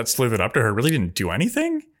space worms that slithered up to her really didn't do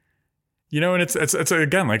anything. And it's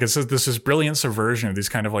again, like this is brilliant subversion of these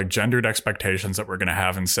kind of like gendered expectations that we're going to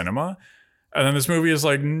have in cinema. And then this movie is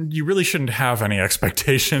like, you really shouldn't have any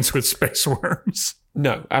expectations with space worms.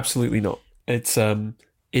 No, absolutely not. It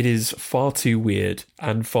is far too weird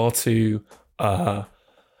and far too,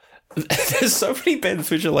 there's so many bits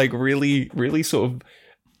which are like really, really sort of,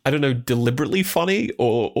 I don't know, deliberately funny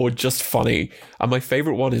or just funny. And my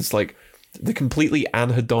favorite one is like the completely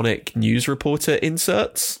anhedonic news reporter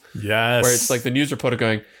inserts. Yes. Where it's like the news reporter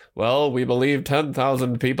going, well, we believe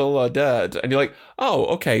 10,000 people are dead. And you're like, oh,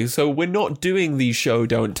 okay, so we're not doing the show,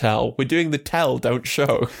 don't tell. We're doing the tell, don't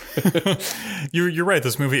show. You're right.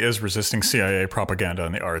 This movie is resisting CIA propaganda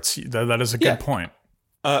in the arts. That is a good point.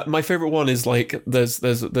 My favorite one is like there's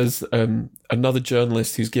another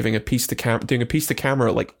journalist who's giving doing a piece to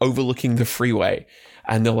camera like overlooking the freeway,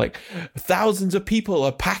 and they're like, thousands of people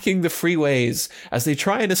are packing the freeways as they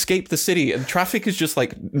try and escape the city, and traffic is just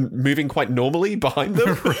like moving quite normally behind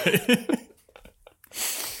them. Right.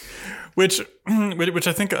 Which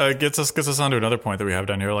I think gets us onto another point that we have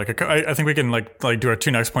down here. Like I think we can like do our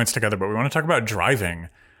two next points together, but we want to talk about driving.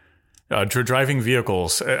 Driving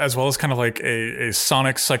vehicles, as well as kind of like a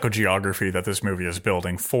sonic psychogeography that this movie is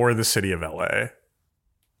building for the city of LA.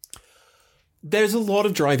 There's a lot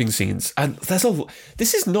of driving scenes, and this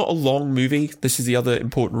is not a long movie. This is the other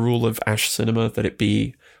important rule of Ash cinema, that it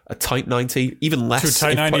be a tight 90, even less. To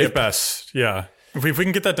tight 90 at best, yeah. If we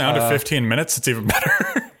can get that down to 15 minutes, it's even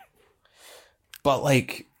better. But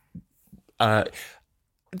like,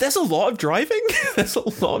 there's a lot of driving. There's a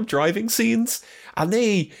lot of driving scenes, and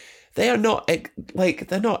they are not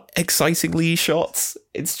they're not excitingly shots.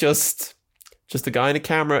 It's just a guy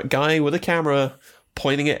with a camera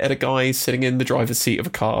pointing it at a guy sitting in the driver's seat of a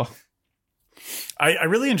car. I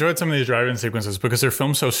really enjoyed some of these driving sequences because they're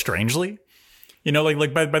filmed so strangely.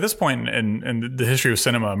 Like by this point in the history of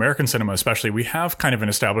cinema, American cinema especially, we have kind of an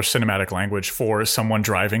established cinematic language for someone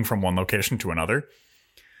driving from one location to another.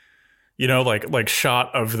 Like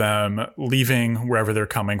shot of them leaving wherever they're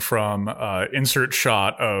coming from, insert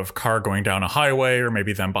shot of car going down a highway or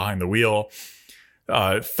maybe them behind the wheel,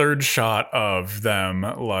 third shot of them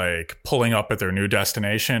like pulling up at their new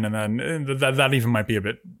destination. And then that even might be a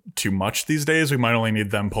bit too much these days. We might only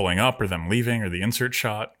need them pulling up or them leaving or the insert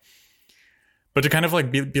shot. But to kind of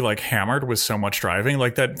like be like hammered with so much driving,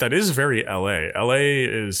 like that is very LA. LA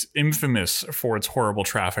is infamous for its horrible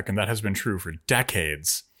traffic, and that has been true for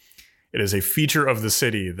decades. It is a feature of the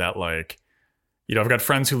city that like, I've got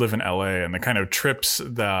friends who live in LA, and the kind of trips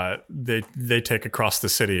that they take across the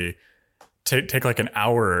city take like an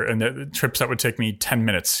hour, and the trips that would take me 10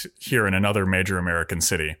 minutes here in another major American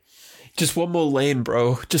city. Just one more lane,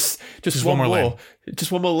 bro. Just one more lane.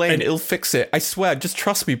 Just one more lane. It'll fix it. I swear. Just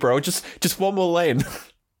trust me, bro. Just one more lane.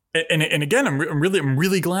 And again, I'm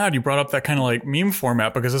really glad you brought up that kind of like meme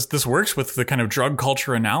format, because this works with the kind of drug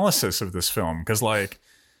culture analysis of this film. Because like,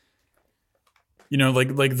 you know,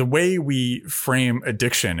 like the way we frame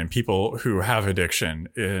addiction and people who have addiction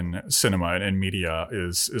in cinema and in media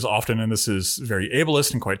is often, and this is very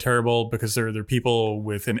ableist and quite terrible, because they're people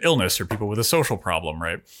with an illness or people with a social problem,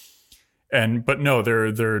 right? But no,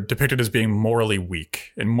 they're depicted as being morally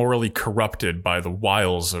weak and morally corrupted by the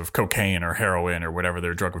wiles of cocaine or heroin or whatever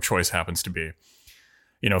their drug of choice happens to be.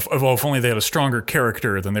 You know, if only they had a stronger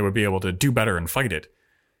character, then they would be able to do better and fight it.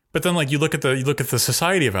 But then, like, you look at the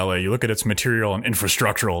society of LA, you look at its material and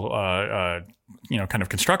infrastructural, kind of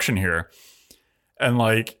construction here, and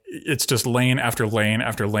like it's just lane after lane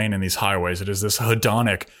after lane in these highways. It is this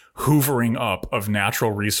hedonic hoovering up of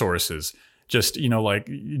natural resources. Just, you know,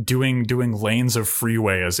 like doing lanes of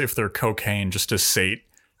freeway as if they're cocaine, just to sate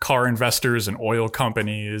car investors and oil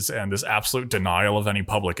companies, and this absolute denial of any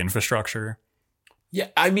public infrastructure. Yeah,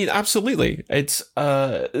 I mean, absolutely. It's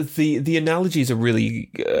the analogies are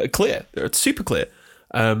really clear. It's super clear.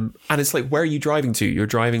 And it's like, where are you driving to? You're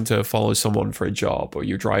driving to follow someone for a job, or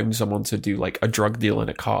you're driving someone to do like a drug deal in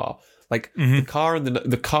a car. Like the car and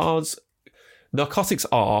the cars, narcotics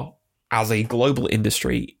are, as a global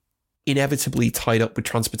industry, inevitably tied up with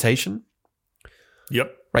transportation.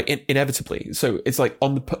 Yep. Right. Inevitably. So it's like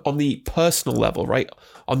on the personal level, right?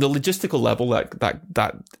 On the logistical level,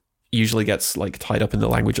 that usually gets like tied up in the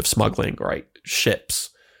language of smuggling, right? Ships,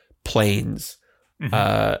 planes,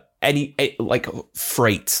 any like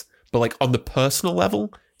freight. But like on the personal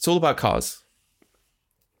level, it's all about cars.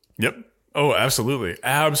 Yep. Oh, absolutely.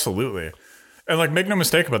 Absolutely. And like, make no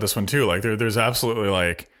mistake about this one too. Like there's absolutely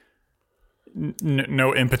like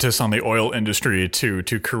no impetus on the oil industry to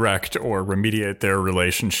correct or remediate their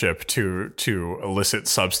relationship to illicit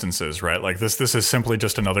substances, right? Like this is simply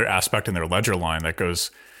just another aspect in their ledger line that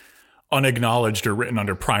goes unacknowledged or written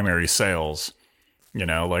under primary sales. You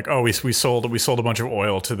know, like, oh, we sold a bunch of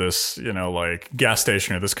oil to this, you know, like gas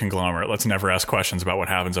station or this conglomerate. Let's never ask questions about what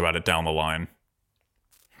happens about it down the line.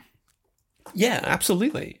 Yeah,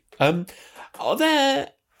 absolutely. Are there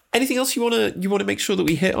anything else you want to make sure that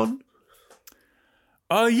we hit on?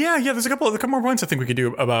 Yeah. There's a couple more points I think we could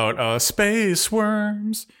do about space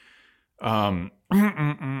worms. So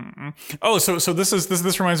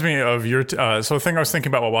this reminds me of your. So the thing I was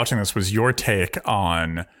thinking about while watching this was your take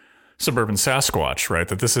on Suburban Sasquatch, right?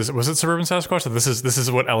 That was it Suburban Sasquatch? That this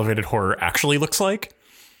is what elevated horror actually looks like.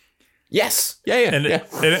 Yes. Yeah.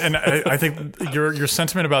 And I think your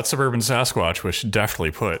sentiment about Suburban Sasquatch, which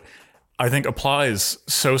deftly put, I think applies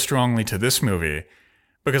so strongly to this movie.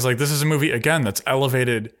 Because like this is a movie, again, that's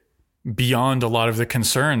elevated beyond a lot of the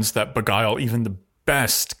concerns that beguile even the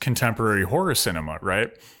best contemporary horror cinema,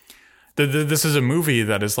 right? This is a movie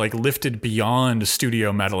that is like lifted beyond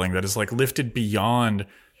studio meddling, that is like lifted beyond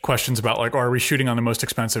questions about like, oh, are we shooting on the most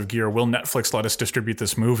expensive gear? Will Netflix let us distribute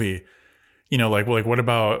this movie? You know, like what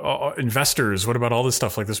about investors? What about all this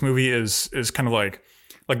stuff? Like this movie is kind of like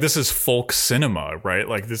this is folk cinema, right?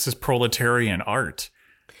 Like this is proletarian art.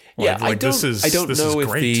 Yeah, I don't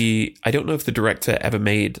know if the director ever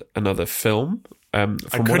made another film. I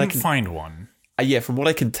couldn't find one. From what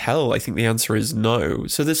I can tell, I think the answer is no.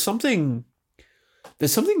 So there's something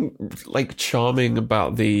like charming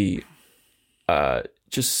about the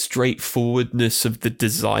just straightforwardness of the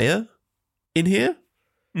desire in here.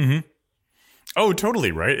 Mm-hmm. Oh,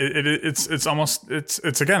 totally, right. It's almost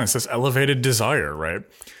again, it's this elevated desire, right?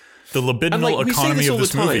 The libidinal economy of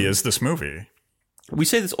this movie is this movie. We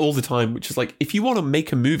say this all the time, which is like, if you want to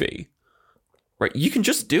make a movie, right, you can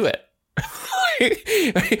just do it.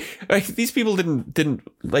 Like, these people didn't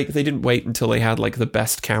wait until they had like the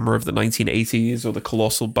best camera of the 1980s or the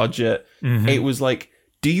colossal budget. Mm-hmm. It was like,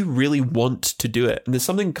 do you really want to do it? And there's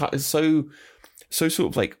something so sort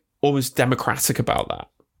of like almost democratic about that.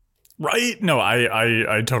 Right? No,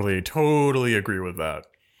 I totally agree with that.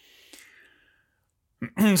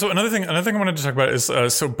 So another thing I wanted to talk about is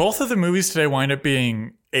so both of the movies today wind up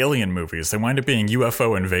being alien movies. They wind up being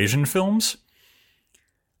UFO invasion films.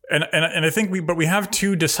 And I think we have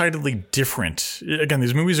two decidedly different. Again,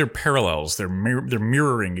 these movies are parallels. They're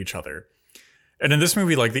mirroring each other. And in this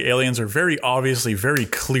movie, like the aliens are very obviously, very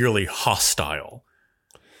clearly hostile.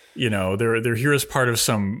 You know, they're here as part of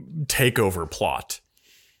some takeover plot.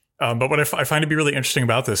 But what I find to be really interesting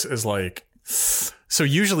about this is like, so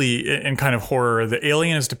usually in kind of horror, the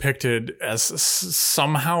alien is depicted as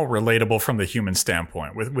somehow relatable from the human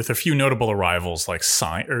standpoint, with a few notable arrivals like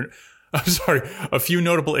a few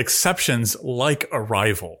notable exceptions like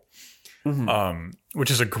Arrival, which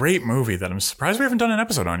is a great movie that I'm surprised we haven't done an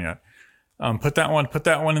episode on yet. Put that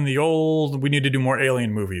one in the old. We need to do more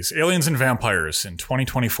alien movies. Aliens and Vampires in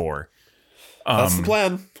 2024. That's the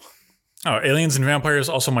plan. Aliens and Vampires,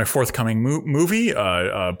 also my forthcoming movie.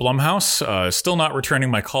 Blumhouse, still not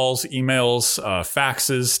returning my calls, emails,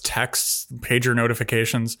 faxes, texts, pager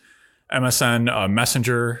notifications, MSN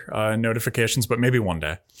Messenger notifications, but maybe one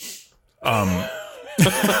day.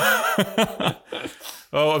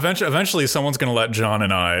 Eventually someone's going to let John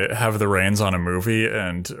and I have the reins on a movie,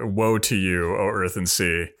 and woe to you, O Earth and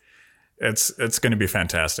Sea. It's going to be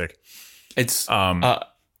fantastic. It's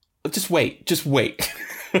just wait.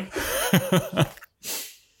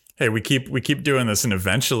 Hey, we keep doing this, and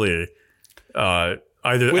eventually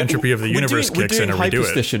either entropy of the universe kicks in, or we do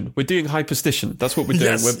it. We're doing hyperstition. That's what we're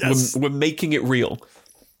doing. Yes. We're making it real.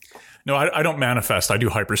 No, I don't manifest. I do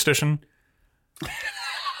hyperstition.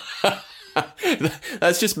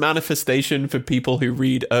 That's just manifestation for people who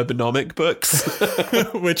read urbanomic books.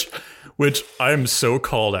 which I'm so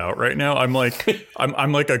called out right now. I'm like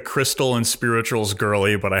a crystal and spirituals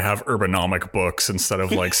girly, but I have urbanomic books instead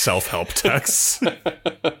of like self-help texts.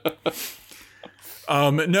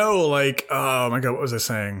 No, like, oh my God, what was I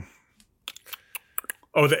saying?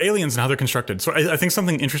 Oh, the aliens and how they're constructed. So I think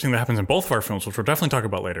something interesting that happens in both of our films, which we'll definitely talk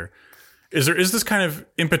about later, is there is this kind of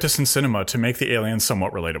impetus in cinema to make the aliens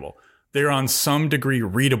somewhat relatable. They're on some degree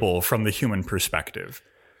readable from the human perspective,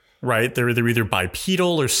 right? They're either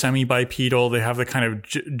bipedal or semi-bipedal. They have the kind of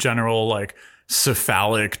general like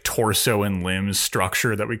cephalic torso and limbs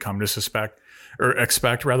structure that we come to suspect or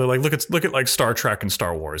expect. Rather, like look at like Star Trek and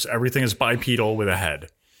Star Wars. Everything is bipedal with a head.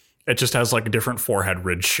 It just has like different forehead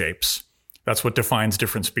ridge shapes. That's what defines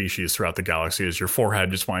different species throughout the galaxy. Is your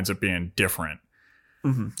forehead just winds up being different.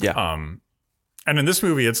 Mm-hmm. Yeah. And in this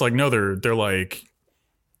movie, it's like no, they're like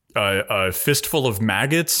a fistful of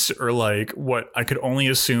maggots, or like what I could only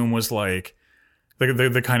assume was like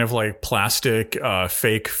the kind of like plastic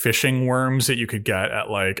fake fishing worms that you could get at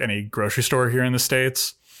like any grocery store here in the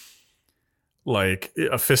States. Like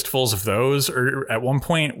fistfuls of those, or at one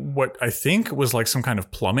point what I think was like some kind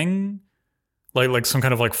of plumbing, like some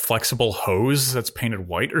kind of like flexible hose that's painted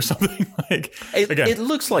white or something. Like it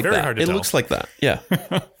looks like very that. Hard to it tell. Looks like that. Yeah.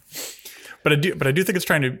 But I do think it's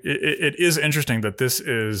trying to. It is interesting that this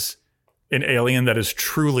is an alien that is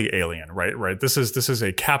truly alien, right? Right. This is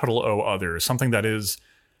a capital O other, something that is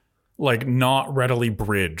like not readily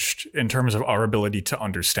bridged in terms of our ability to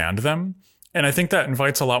understand them. And I think that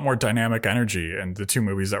invites a lot more dynamic energy in the two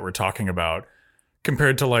movies that we're talking about,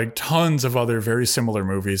 compared to like tons of other very similar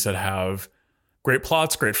movies that have great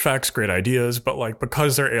plots, great effects, great ideas, but like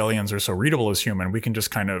because their aliens are so readable as human, we can just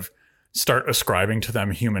kind of start ascribing to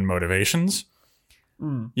them human motivations.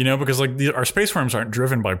 You know, because like our space worms aren't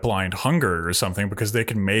driven by blind hunger or something, because they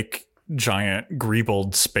can make giant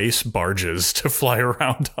greebled space barges to fly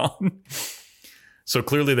around on. So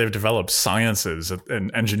clearly they've developed sciences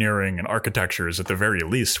and engineering and architectures at the very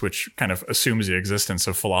least, which kind of assumes the existence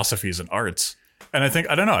of philosophies and arts. And I think,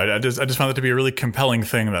 I don't know, I just found it to be a really compelling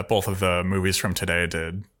thing that both of the movies from today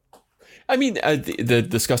did. I mean, the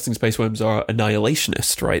disgusting space worms are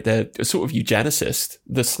annihilationist, right? They're sort of eugenicist.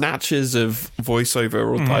 The snatches of voiceover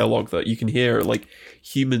or dialogue that you can hear, like,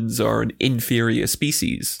 humans are an inferior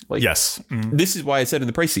species. Like, yes. This is why I said in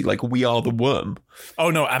the précis, like, we are the worm.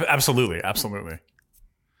 Oh, no, absolutely. Absolutely.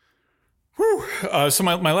 Whew. So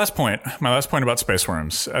my last point about space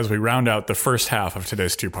worms, as we round out the first half of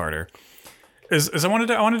today's two-parter, is I wanted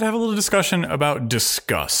to have a little discussion about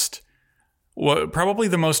disgust. Probably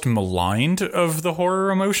the most maligned of the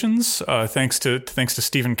horror emotions, thanks to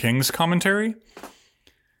Stephen King's commentary.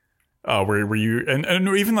 Where you and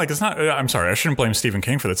even like it's not. I'm sorry, I shouldn't blame Stephen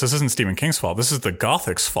King for this. This isn't Stephen King's fault. This is the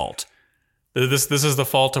Gothic's fault. This is the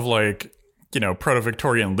fault of like, you know,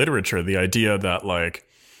 proto-Victorian literature. The idea that like,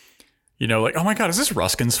 you know, like, oh my God, is this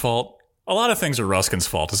Ruskin's fault? A lot of things are Ruskin's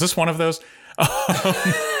fault. Is this one of those?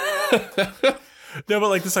 No, but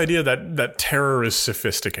like this idea that terror is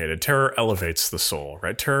sophisticated. Terror elevates the soul,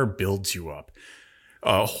 right? Terror builds you up.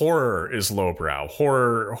 Horror is lowbrow.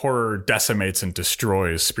 Horror decimates and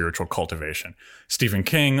destroys spiritual cultivation. Stephen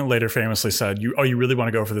King later famously said, you really want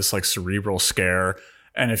to go for this like cerebral scare,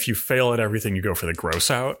 and if you fail at everything, you go for the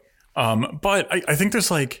gross out. But I think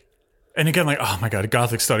there's like, and again, like, oh my God,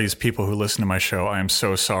 Gothic studies people who listen to my show, I am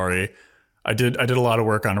so sorry. I did a lot of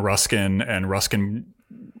work on Ruskin, and Ruskin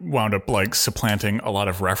wound up like supplanting a lot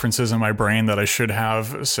of references in my brain that I should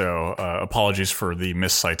have. So apologies for the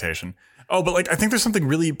miscitation. Oh, but like I think there's something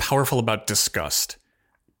really powerful about disgust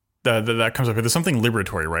that comes up here. There's something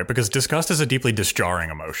liberatory, right? Because disgust is a deeply disjarring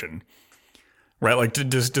emotion, right? Like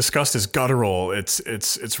disgust is guttural.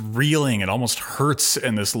 It's reeling. It almost hurts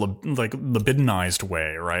in this like libidinized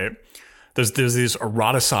way, right? there's these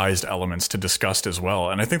eroticized elements to disgust as well.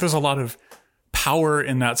 And I think there's a lot of power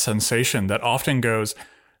in that sensation that often goes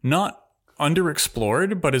not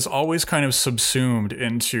underexplored, but is always kind of subsumed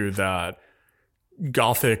into that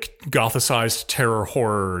gothicized terror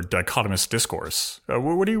horror dichotomous discourse.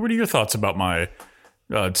 What are your thoughts about my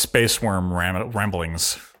space worm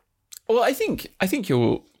ramblings? Well, I think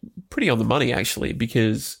you're pretty on the money, actually,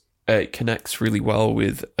 because it connects really well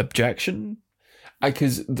with objection.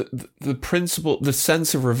 Because the principle, the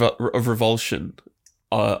sense of revulsion,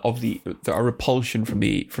 of the repulsion from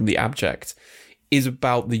the abject, is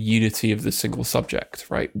about the unity of the single subject,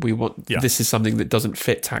 right? We want This is something that doesn't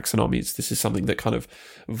fit taxonomies. This is something that kind of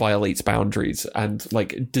violates boundaries and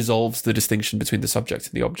like dissolves the distinction between the subject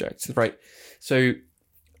and the object, right? So,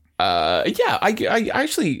 I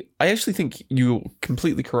actually think you're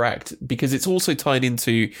completely correct, because it's also tied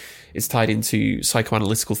into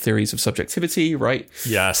psychoanalytical theories of subjectivity, right?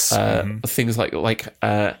 Yes. Things like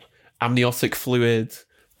amniotic fluid,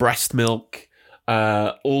 breast milk,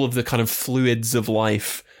 all of the kind of fluids of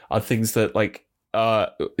life are things that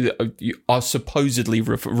are supposedly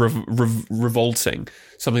revolting,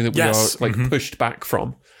 something that we are pushed back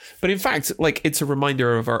from. But in fact, it's a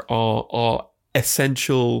reminder of our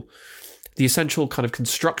essential kind of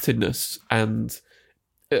constructedness and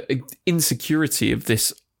insecurity of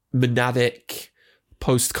this monadic,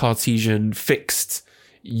 post-Cartesian, fixed,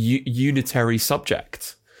 unitary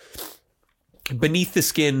subject. Beneath the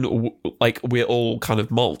skin, we're all kind of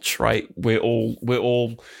mulch, right? We're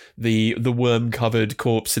all the worm-covered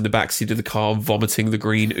corpse in the backseat of the car vomiting the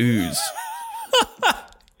green ooze.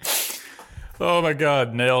 Oh my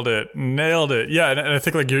God, nailed it. Yeah, and I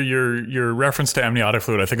think your reference to amniotic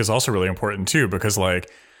fluid I think is also really important too, because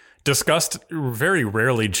disgust very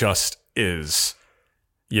rarely just is.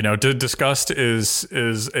 Disgust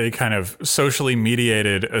is a kind of socially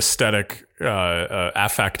mediated aesthetic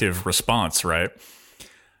affective response, right?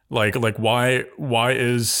 Why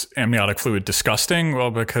is amniotic fluid disgusting?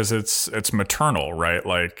 Well, because it's maternal, right?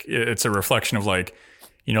 It's a reflection of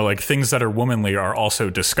things that are womanly are also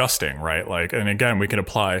disgusting, right? And again, we can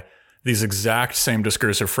apply these exact same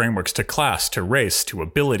discursive frameworks to class, to race, to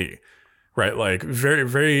ability, right? Very,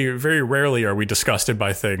 very, very rarely are we disgusted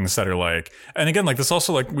by things that are and again, this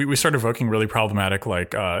also we start evoking really problematic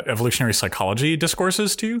evolutionary psychology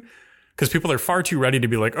discourses too, because people are far too ready to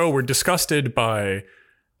be oh, we're disgusted by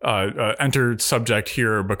enter subject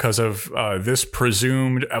here because of this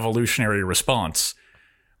presumed evolutionary response,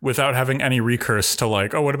 without having any recurse to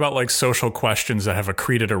oh, what about social questions that have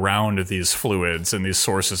accreted around these fluids and these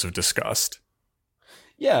sources of disgust?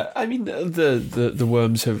 Yeah, I mean, the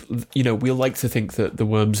worms have, we like to think that the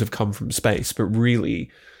worms have come from space, but really,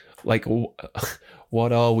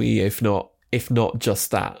 what are we if not just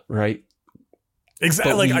that, right?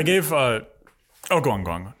 Exactly. I gave, go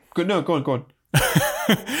on. No, go on.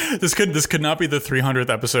 This could not be the 300th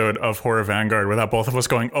episode of Horror Vanguard without both of us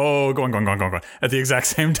going at the exact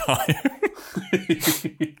same time.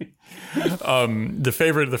 The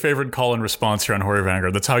favorite call and response here on Horror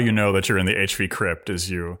Vanguard. That's how you know that you're in the HV crypt.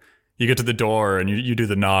 Is you get to the door and you do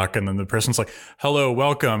the knock, and then the person's like, "Hello,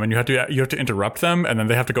 welcome," and you have to interrupt them, and then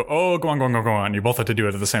they have to go, "Oh, go on," and you both have to do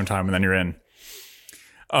it at the same time, and then you're in.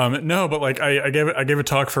 No, but I gave a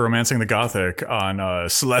talk for Romancing the Gothic on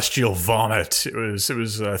celestial vomit. It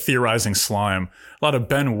was theorizing slime. A lot of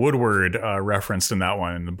Ben Woodward referenced in that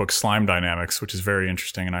one in the book Slime Dynamics, which is very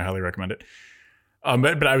interesting, and I highly recommend it.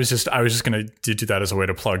 But I was just going to do that as a way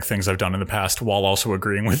to plug things I've done in the past while also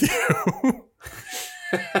agreeing with you.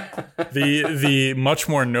 The much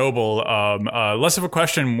more noble, less of a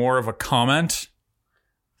question, more of a comment.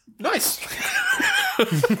 Nice.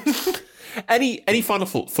 Any final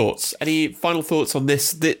thoughts? Any final thoughts on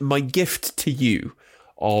this? My gift to you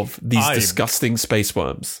of these disgusting space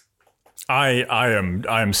worms. I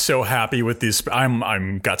am so happy with these.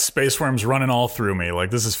 I'm got space worms running all through me.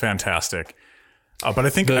 This is fantastic. But I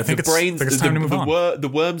think it's time to move on. The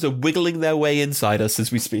worms are wiggling their way inside us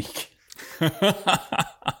as we speak.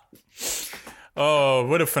 Oh,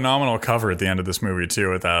 what a phenomenal cover at the end of this movie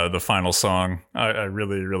too, with the final song. I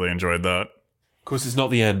really, really enjoyed that. Of course, it's not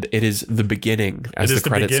the end. It is the beginning, as the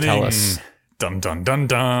credits tell us. Dun dun dun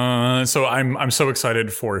dun. So I'm so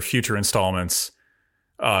excited for future installments.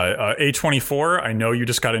 A24. I know you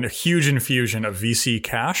just got a huge infusion of VC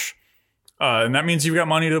cash, and that means you've got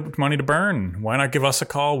money to burn. Why not give us a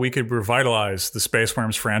call? We could revitalize the Space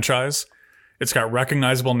Worms franchise. It's got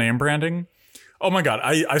recognizable name branding. Oh my God!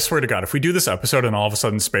 I swear to God, if we do this episode and all of a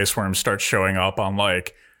sudden Space Worms start showing up on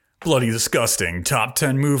bloody disgusting top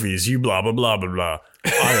 10 movies, you blah blah blah blah blah,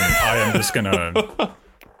 I am just gonna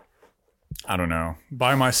I don't know,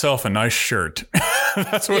 buy myself a nice shirt.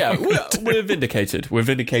 That's what we're vindicated. We're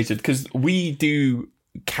vindicated because we do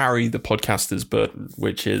carry the podcaster's burden,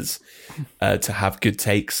 which is to have good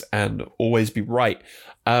takes and always be right.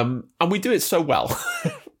 And we do it so well.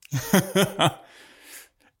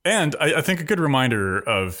 And I think a good reminder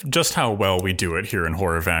of just how well we do it here in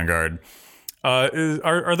Horror Vanguard are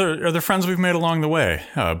the friends we've made along the way.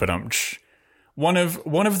 One of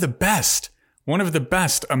the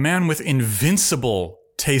best, a man with invincible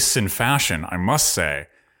tastes in fashion, I must say.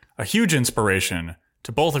 A huge inspiration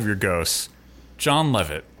to both of your ghosts, John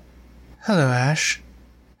Levitt. Hello, Ash.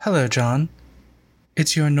 Hello, John.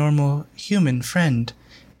 It's your normal human friend,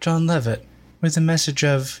 John Levitt, with a message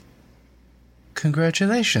of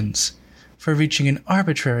congratulations for reaching an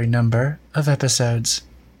arbitrary number of episodes.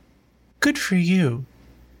 Good for you.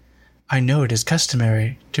 I know it is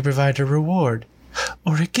customary to provide a reward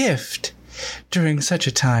or a gift during such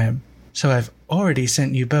a time, so I've already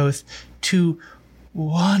sent you both 2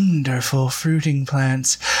 wonderful fruiting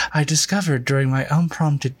plants I discovered during my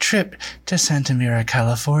unprompted trip to Santa Mira,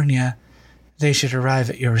 California. They should arrive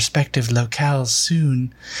at your respective locales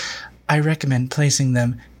soon. I recommend placing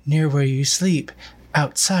them near where you sleep,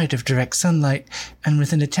 outside of direct sunlight, and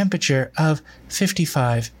within a temperature of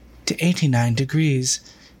 55 to 89 degrees.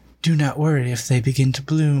 Do not worry if they begin to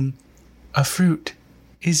bloom. A fruit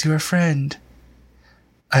is your friend.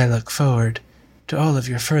 I look forward to all of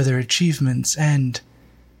your further achievements and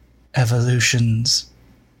evolutions.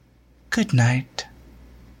 Good night.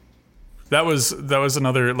 That was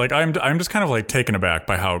another, like, I'm just kind of like taken aback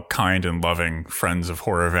by how kind and loving friends of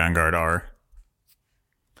Horror Vanguard are.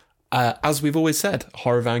 As we've always said,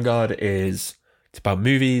 Horror Vanguard it's about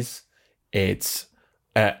movies. It's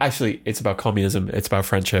about communism. It's about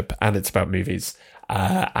friendship, and it's about movies.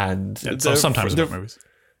 Sometimes about movies.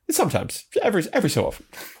 Sometimes, every so often.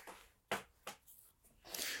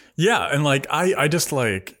 Yeah, and like I just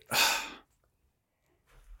like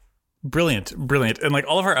brilliant, and like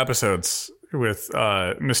all of our episodes with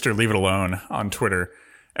Mr. Leave It Alone on Twitter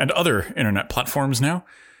and other internet platforms now.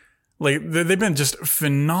 Like, they've been just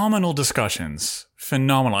phenomenal discussions.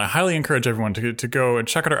 Phenomenal. I highly encourage everyone to go and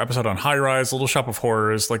check out our episode on High Rise, Little Shop of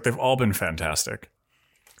Horrors. Like, they've all been fantastic.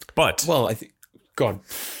 But... well, I think... go on.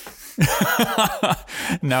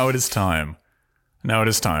 Now it is time.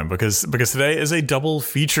 Because today is a double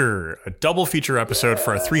feature episode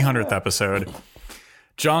for our 300th episode.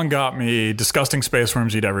 John got me Disgusting Space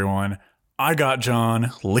Worms Eat Everyone. I got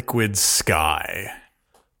John Liquid Sky.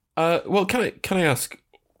 Well, can I ask...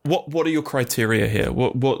 What are your criteria here?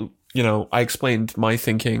 What I explained my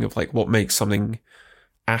thinking of like what makes something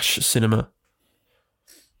Ash cinema.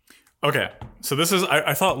 Okay, so this is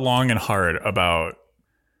I thought long and hard about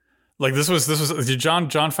like this was John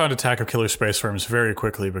found Attack of Killer Space Worms very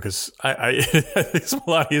quickly because I it's a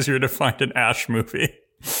lot easier to find an Ash movie.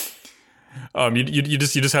 You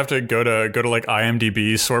just have to go to like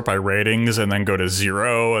IMDb, sort by ratings, and then go to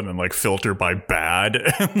 0 and then like filter by bad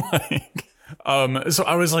and like. So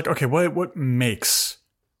I was like, okay, what makes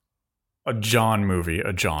a John movie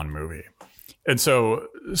a John movie? And so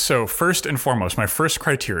first and foremost, my first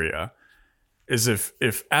criteria is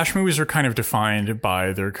if Ash movies are kind of defined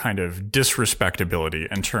by their kind of disrespectability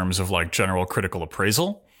in terms of like general critical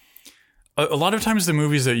appraisal. A lot of times the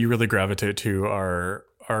movies that you really gravitate to are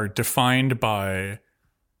defined by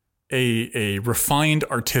a refined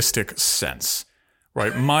artistic sense,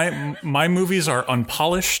 right? My movies are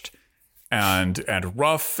unpolished and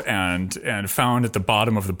rough and found at the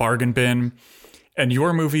bottom of the bargain bin. And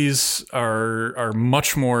your movies are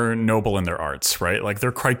much more noble in their arts, right? Like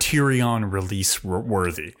they're Criterion release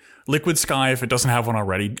worthy. Liquid Sky, if it doesn't have one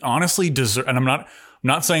already, honestly deserve. And I'm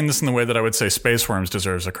not saying this in the way that I would say Space Worms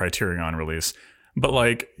deserves a Criterion release, but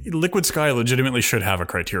like Liquid Sky legitimately should have a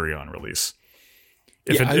Criterion release.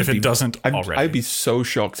 If it doesn't already, I'd be so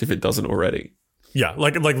shocked if it doesn't already. Yeah,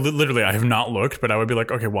 like literally, I have not looked, but I would be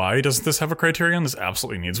like, okay, why doesn't this have a Criterion? This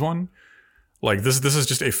absolutely needs one. Like this is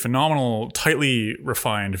just a phenomenal, tightly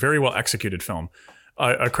refined, very well executed film.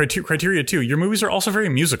 Criteria 2, your movies are also very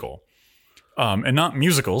musical, and not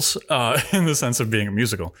musicals in the sense of being a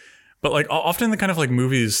musical, but like often the kind of like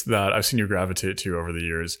movies that I've seen you gravitate to over the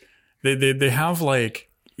years, they have like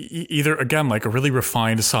either again like a really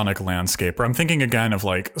refined sonic landscape, or I'm thinking again of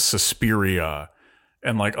like Suspiria.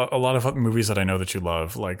 And like a lot of movies that I know that you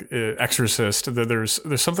love, like Exorcist, there's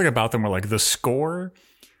something about them where like the score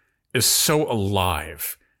is so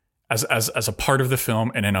alive as a part of the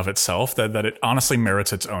film in and of itself that it honestly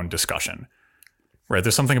merits its own discussion. Right?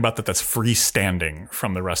 There's something about that's freestanding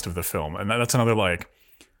from the rest of the film, and that's another like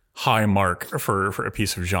high mark for a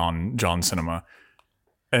piece of John cinema.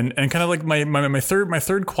 and kind of like my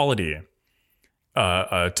third quality.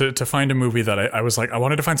 To find a movie that I was like, I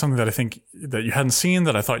wanted to find something that I think that you hadn't seen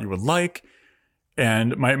that I thought you would like.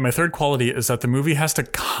 And my third quality is that the movie has to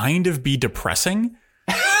kind of be depressing,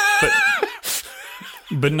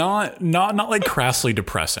 but not like crassly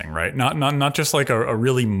depressing, right? Not just like a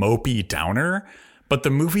really mopey downer, but the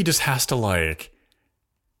movie just has to like,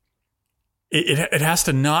 it has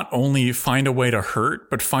to not only find a way to hurt,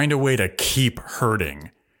 but find a way to keep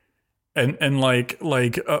hurting. And like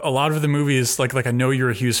a lot of the movies, like I know you're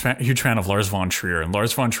a huge fan of Lars von Trier, and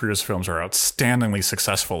Lars von Trier's films are outstandingly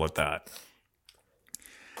successful at that.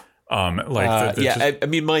 I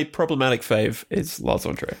mean, my problematic fave is Lars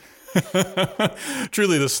von Trier.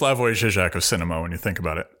 Truly the Slavoj Žižek of cinema when you think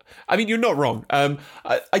about it. I mean, you're not wrong.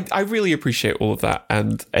 I really appreciate all of that,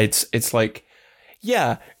 and it's like,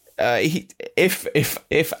 yeah.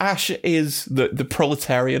 If Ash is the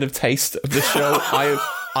proletarian of taste of the show,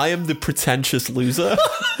 I am the pretentious loser,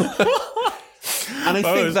 and I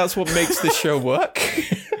think that's what makes this show work.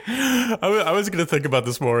 I was going to think about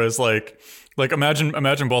this more as like imagine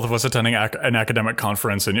both of us attending an academic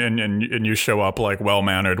conference and you show up like well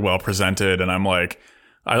mannered, well presented, and I'm like.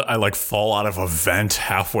 I like fall out of a vent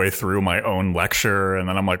halfway through my own lecture, and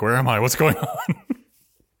then I'm like, where am I? What's going on?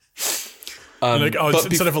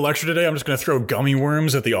 Instead of a lecture today, I'm just going to throw gummy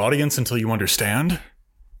worms at the audience until you understand.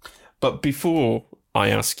 But before I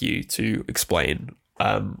ask you to explain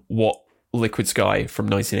what Liquid Sky from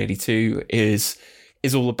 1982 is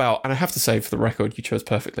all about, and I have to say, for the record, you chose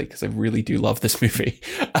perfectly because I really do love this movie.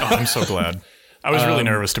 I'm so glad. I was really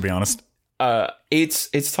nervous, to be honest.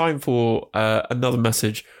 It's time for another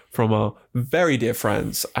message from our very dear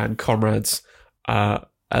friends and comrades at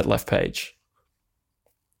Left Page.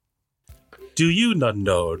 Do you not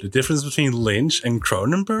know the difference between Lynch and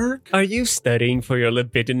Cronenberg? Are you studying for your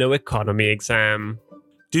libidino economy exam?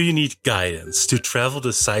 Do you need guidance to travel the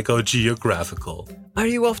psychogeographical? Are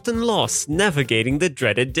you often lost navigating the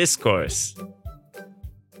dreaded discourse?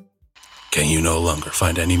 Can you no longer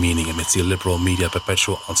find any meaning amidst the liberal media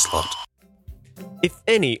perpetual onslaught? If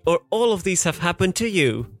any or all of these have happened to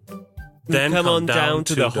you, then come on down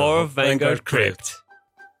to the Horror Vanguard Crypt.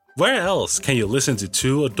 Where else can you listen to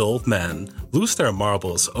two adult men lose their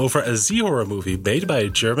marbles over a Z-horror movie made by a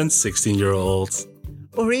German 16-year-old?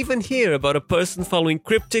 Or even hear about a person following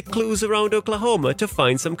cryptic clues around Oklahoma to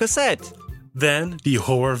find some cassette? Then the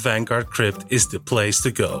Horror Vanguard Crypt is the place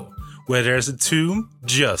to go, where there's a tomb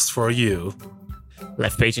just for you.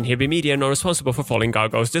 Left Page and Here Be Media are not responsible for following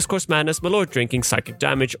gargoyles, discourse madness, malort drinking, psychic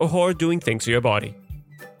damage, or horror doing things to your body.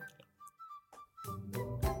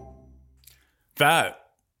 That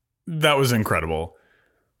was incredible.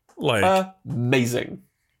 Like amazing.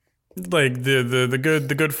 Like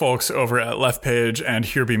the good folks over at Left Page and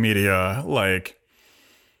Here Be Media like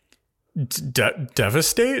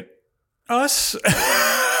devastate us.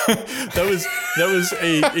 that was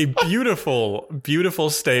a beautiful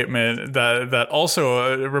statement that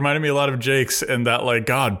also reminded me a lot of Jake's, and that like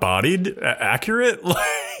God bodied accurate.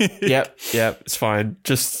 Like, yep, it's fine.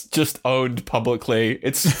 Just owned publicly.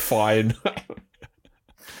 It's fine.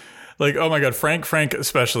 Like, oh my God, Frank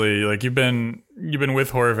especially, like you've been with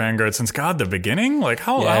Horror Vanguard since the beginning. Like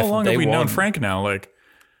how long have we known Frank now? Like,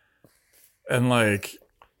 and like,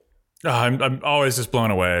 I'm always just blown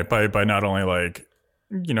away by not only like,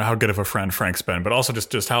 you know, how good of a friend Frank's been, but also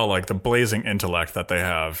just how like the blazing intellect that they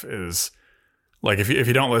have is like, if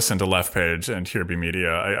you don't listen to Left Page and Here Be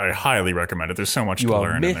Media, I highly recommend it. There's so much to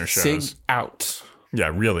learn in their shows. You are missing out. Yeah,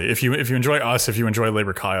 really. If you enjoy us, if you enjoy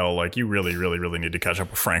Labor Kyle, like you really, really, really need to catch up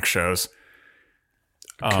with Frank's shows.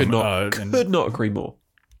 Could not agree more.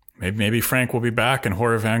 Maybe Frank will be back in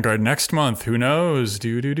Horror Vanguard next month. Who knows?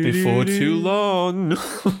 Before too long.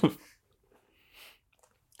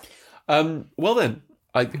 Well then,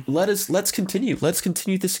 let's continue. Let's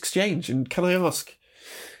continue this exchange. And can I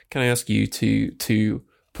ask you to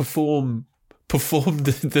perform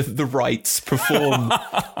the rites, perform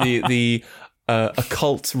the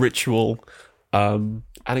occult ritual, and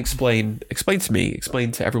explain to me,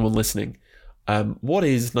 explain to everyone listening, what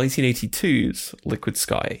is 1982's Liquid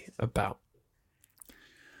Sky about?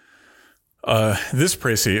 This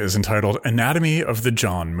précis is entitled Anatomy of the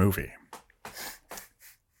John Movie.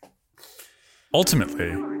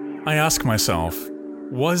 Ultimately, I ask myself,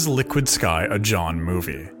 was Liquid Sky a John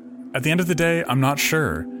movie? At the end of the day, I'm not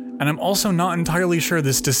sure. And I'm also not entirely sure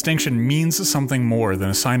this distinction means something more than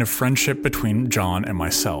a sign of friendship between John and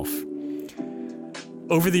myself.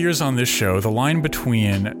 Over the years on this show, the line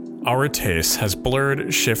between our tastes has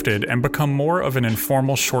blurred, shifted, and become more of an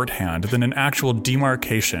informal shorthand than an actual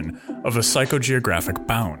demarcation of a psychogeographic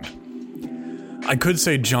bound. I could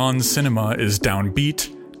say John's cinema is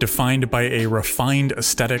downbeat, defined by a refined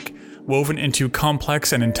aesthetic, woven into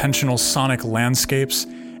complex and intentional sonic landscapes,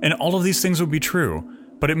 and all of these things would be true,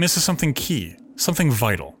 but it misses something key, something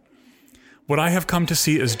vital. What I have come to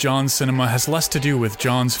see as John's cinema has less to do with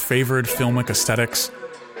John's favored filmic aesthetics,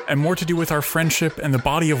 and more to do with our friendship and the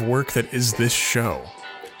body of work that is this show.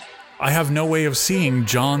 I have no way of seeing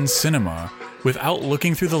John's cinema without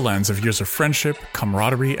looking through the lens of years of friendship,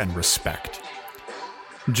 camaraderie, and respect.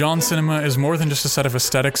 John's cinema is more than just a set of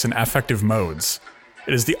aesthetics and affective modes.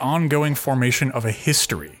 It is the ongoing formation of a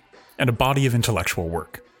history and a body of intellectual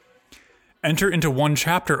work. Enter into one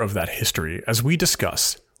chapter of that history as we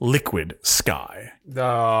discuss Liquid Sky.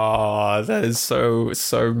 Oh, that is so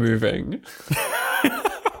moving.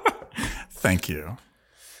 Thank you.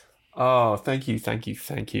 Oh, thank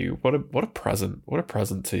you. What a present! What a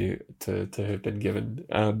present to have been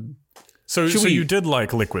given. So you did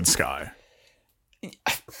like Liquid Sky?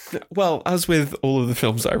 Well, as with all of the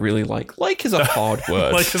films that I really like is a hard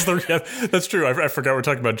word. That's true. I forgot we're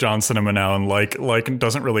talking about John cinema now, and like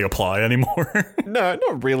doesn't really apply anymore. No,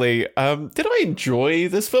 not really. Did I enjoy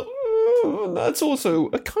this film? That's also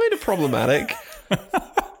a kind of problematic.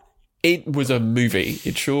 It was a movie.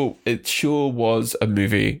 It sure was a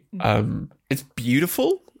movie. It's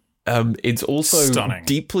beautiful. It's also stunning,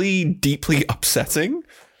 deeply upsetting.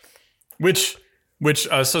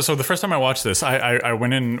 So the first time I watched this, I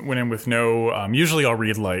went in with no. Usually I'll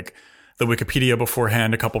read like the Wikipedia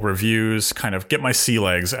beforehand, a couple reviews, kind of get my sea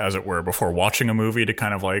legs, as it were, before watching a movie to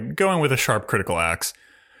kind of like go in with a sharp critical axe.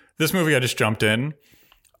 This movie, I just jumped in.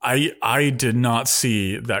 I did not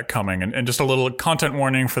see that coming, and just a little content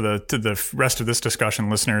warning for the rest of this discussion,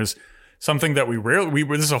 listeners. Something that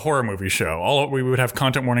this is a horror movie show. We would have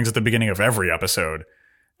content warnings at the beginning of every episode,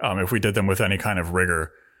 if we did them with any kind of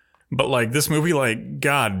rigor. But like this movie, like,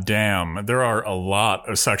 god damn, there are a lot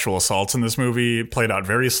of sexual assaults in this movie, played out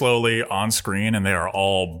very slowly on screen, and they are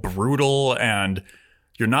all brutal, and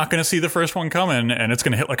you're not going to see the first one coming, and it's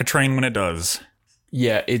going to hit like a train when it does.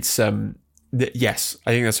 Yeah, it's yes,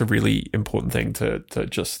 I think that's a really important thing to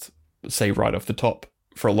just say right off the top.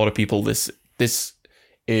 For a lot of people, this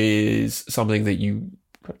is something that you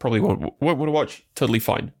probably won't want to watch. Totally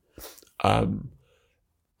fine.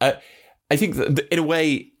 I think that in a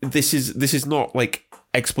way, this is not like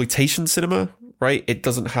exploitation cinema, right? It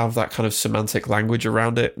doesn't have that kind of semantic language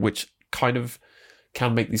around it, which kind of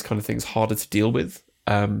can make these kind of things harder to deal with.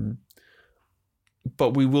 But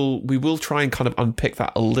we will try and kind of unpick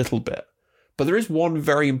that a little bit. But there is one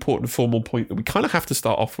very important formal point that we kind of have to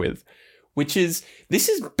start off with, which is this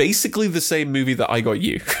is basically the same movie that I got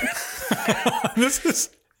you. This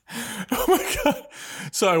is, oh my god!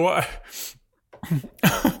 So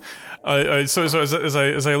as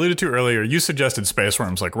I alluded to earlier, you suggested Space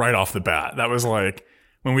Worms like right off the bat. That was like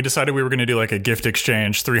when we decided we were going to do like a gift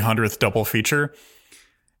exchange 300th double feature.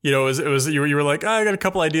 You know, it was you were like, I got a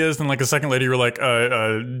couple ideas. Then like a second later, you were like,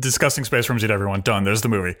 discussing Space Worms, you'd everyone done. There's the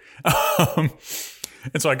movie. And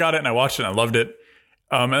so I got it and I watched it and I loved it.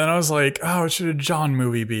 And then I was like, oh, what should a John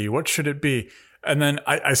movie be? What should it be? And then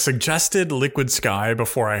I suggested Liquid Sky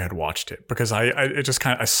before I had watched it because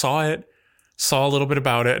I saw it, saw a little bit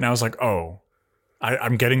about it, and I was like, oh,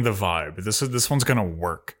 I'm getting the vibe. This one's gonna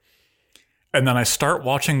work. And then I start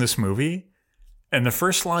watching this movie. And the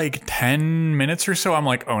first like 10 minutes or so, I'm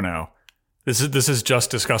like, oh no, this is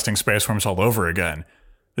just disgusting Space Worms all over again.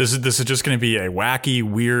 This is just going to be a wacky,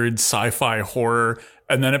 weird sci-fi horror,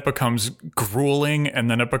 and then it becomes grueling,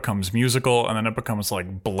 and then it becomes musical, and then it becomes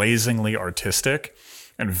like blazingly artistic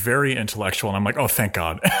and very intellectual. And I'm like, oh, thank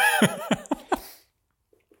God.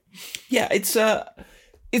 Yeah, it's the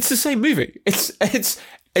same movie.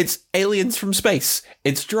 It's aliens from space.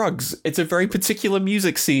 It's drugs. It's a very particular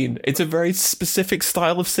music scene. It's a very specific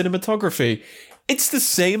style of cinematography. It's the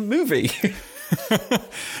same movie.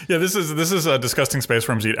 Yeah, this is a disgusting Space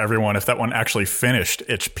Worms Eat Everyone if that one actually finished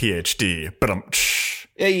its PhD. But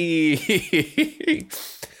hey.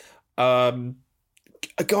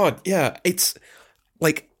 God, yeah, it's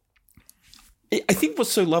like I think what's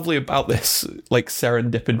so lovely about this, like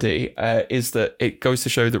serendipity, is that it goes to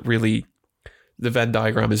show that really the Venn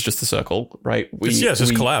diagram is just a circle, right? It's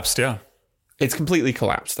just collapsed, yeah. It's completely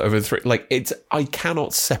collapsed over the three. Like I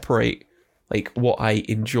cannot separate like what I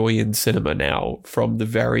enjoy in cinema now from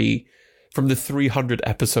the 300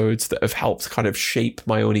 episodes that have helped kind of shape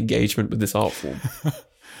my own engagement with this art form.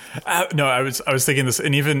 No, I was thinking this,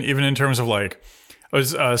 and even in terms of like,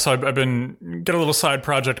 I've been got a little side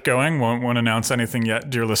project going. Won't announce anything yet,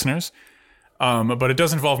 dear listeners. But it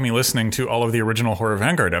does involve me listening to all of the original Horror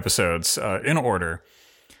Vanguard episodes in order.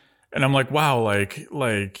 And I'm like, wow, like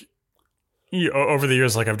over the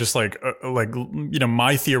years, like I've just like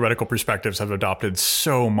my theoretical perspectives have adopted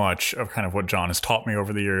so much of kind of what John has taught me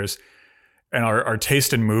over the years, and our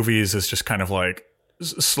taste in movies is just kind of like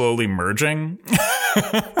slowly merging.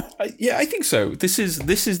 Yeah, I think so. This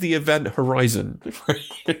is the event horizon.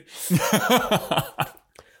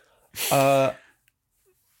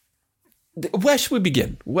 Where should we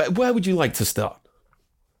begin? Where would you like to start?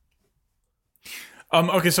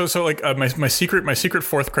 Okay, so like my secret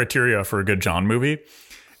fourth criteria for a good John movie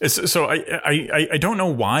is, so I don't know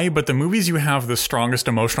why, but the movies you have the strongest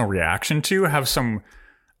emotional reaction to have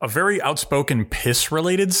a very outspoken piss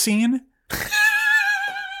related scene.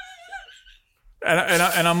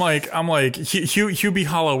 and I'm like Hubie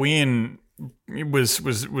Halloween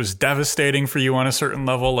was devastating for you on a certain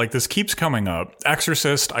level. Like, this keeps coming up.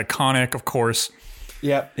 Exorcist, iconic, of course.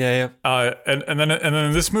 Yeah. And then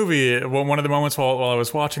in this movie, one of the moments while I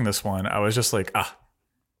was watching this one, I was just like, I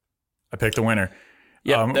picked the winner.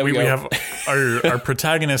 Yeah, we have our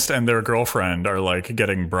protagonist and their girlfriend are like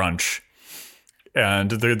getting brunch, and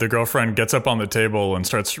the girlfriend gets up on the table and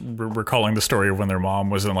starts recalling the story of when their mom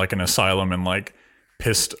was in like an asylum and like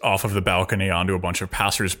pissed off of the balcony onto a bunch of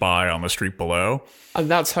passersby on the street below. And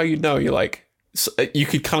that's how you're like, you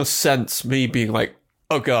could kind of sense me being like,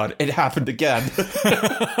 oh God, it happened again.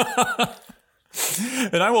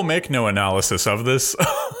 And I will make no analysis of this.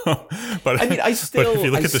 But I mean, I still, if you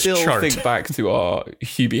look at this chart, think back to our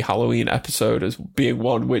Hubie Halloween episode as being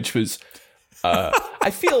one which was, I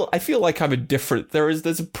feel like I'm a different.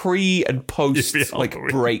 There's a pre and post like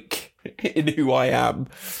break in who I am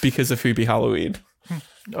because of Hubie Halloween.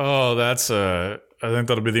 Oh, I think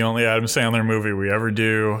that'll be the only Adam Sandler movie we ever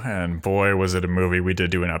do, and boy, was it a movie we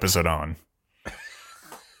did do an episode on.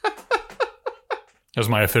 That was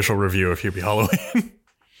my official review of Hubie Halloween.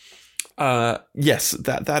 Yes,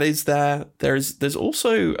 that is there. There's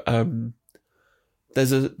also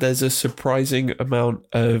there's a surprising amount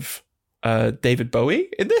of David Bowie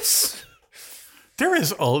in this. There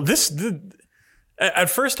is at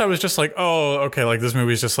first I was just like, oh, okay, like this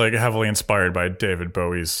movie is just like heavily inspired by David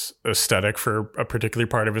Bowie's aesthetic for a particular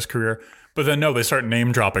part of his career. But then no, they start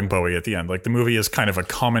name dropping Bowie at the end. Like the movie is kind of a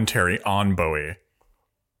commentary on Bowie.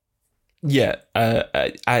 Yeah,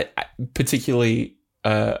 I particularly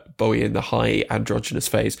Bowie in the high androgynous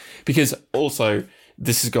phase, because also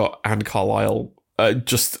this has got Anne Carlisle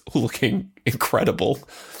just looking incredible.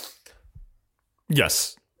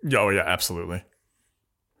 Yes. Oh yeah, absolutely.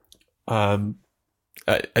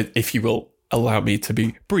 If you will allow me to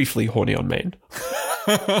be briefly horny on main.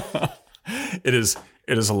 It is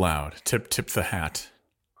allowed. Tip the hat.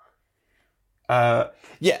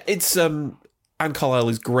 Yeah, it's Anne Carlisle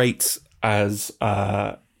is great as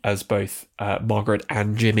both Margaret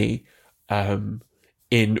and Jimmy,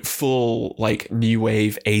 in full like new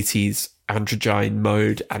wave 80s androgyne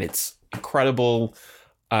mode, and it's incredible.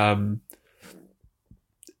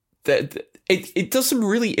 It does some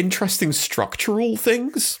really interesting structural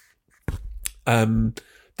things. There's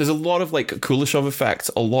a lot of like Kuleshov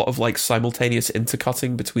effects, a lot of like simultaneous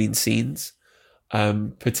intercutting between scenes,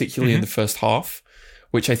 particularly in the first half,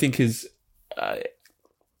 which I think is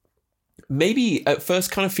maybe at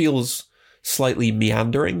first kind of feels slightly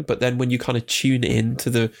meandering, but then when you kind of tune into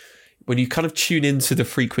the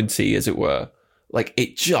frequency, as it were, like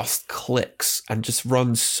it just clicks and just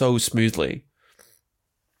runs so smoothly.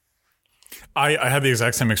 I had the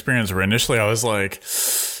exact same experience where initially I was like,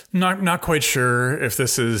 not quite sure if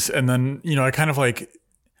this is, and then, you know, I kind of like,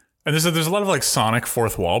 and there's a lot of like sonic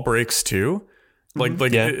fourth wall breaks too.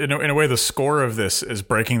 In a way, the score of this is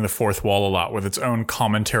breaking the fourth wall a lot with its own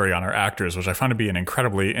commentary on our actors, which I found to be an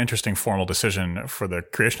incredibly interesting formal decision for the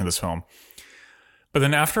creation of this film. But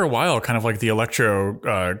then after a while, kind of like the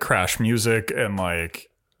electro crash music and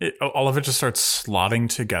like all of it just starts slotting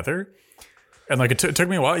together. And like it took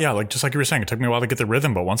me a while, yeah, like just like you were saying, it took me a while to get the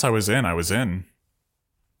rhythm, but once I was in, I was in.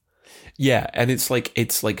 Yeah, and it's like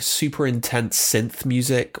super intense synth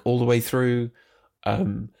music all the way through,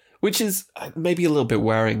 which is maybe a little bit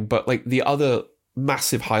wearing, but like the other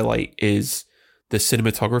massive highlight is the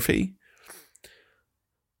cinematography.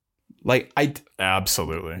 Like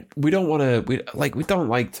absolutely, we don't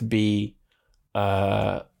like to be,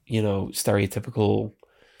 stereotypical.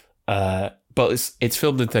 But it's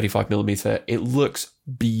filmed in 35mm. It looks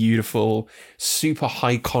beautiful, super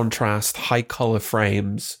high contrast, high color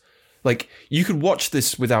frames. Like you could watch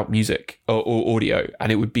this without music or audio,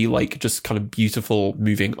 and it would be like just kind of beautiful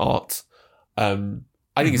moving art. I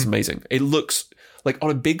think it's amazing. It looks like on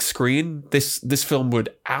a big screen, this film would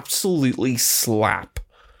absolutely slap.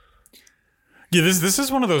 Yeah, this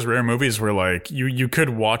is one of those rare movies where like you could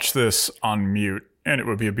watch this on mute and it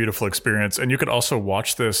would be a beautiful experience. And you could also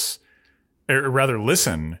watch this, or rather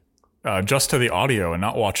listen, just to the audio and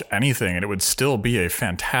not watch anything, and it would still be a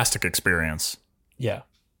fantastic experience. Yeah.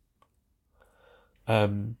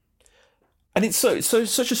 And it's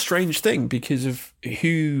such a strange thing because of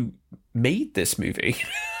who made this movie.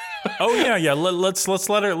 Oh yeah. Let's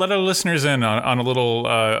let our listeners in on a little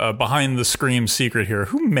behind the screen secret here.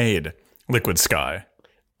 Who made Liquid Sky?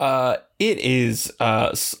 It is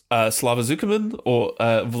Slava Zuckerman, or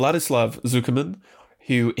Vladislav Zuckerman,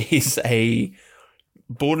 who is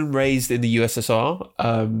born and raised in the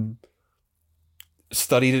USSR.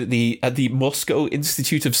 Studied at the Moscow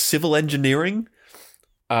Institute of Civil Engineering.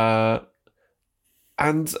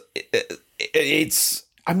 And it's,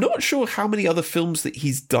 I'm not sure how many other films that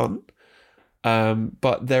he's done,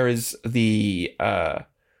 but there is the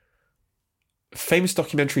famous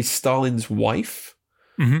documentary Stalin's Wife,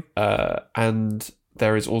 and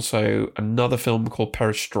there is also another film called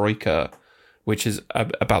Perestroika, which is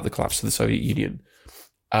about the collapse of the Soviet Union.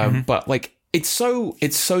 But like, it's so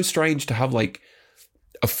strange to have like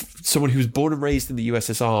someone who was born and raised in the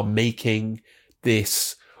USSR making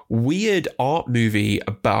this weird art movie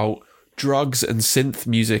about drugs and synth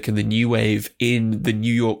music and the new wave in the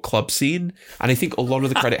New York club scene. And I think a lot of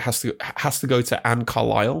the credit has to go to Anne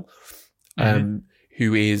Carlisle,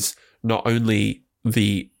 who is not only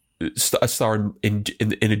a star in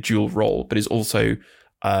a dual role, but is also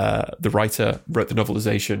the writer, wrote the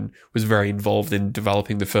novelization, was very involved in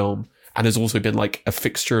developing the film, and has also been like a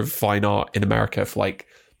fixture of fine art in America for like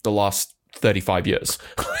the last 35 years.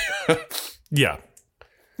 Yeah.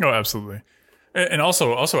 Oh, absolutely. And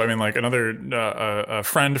also, I mean, like another a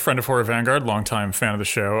friend of Horror Vanguard, longtime fan of the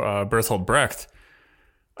show, Berthold Brecht,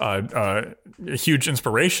 a huge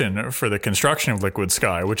inspiration for the construction of Liquid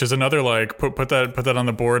Sky, which is another like put that on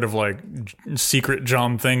the board of like secret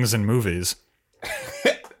John things in movies.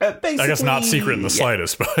 I guess not secret in the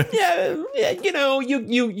slightest, but yeah, you know,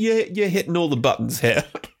 you're hitting all the buttons here.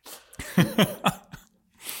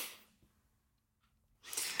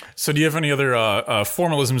 So do you have any other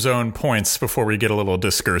formalism zone points before we get a little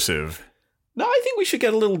discursive? No, I think we should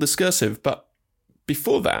get a little discursive, but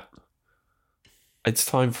before that, it's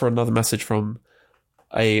time for another message from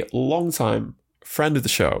a longtime friend of the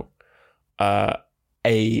show,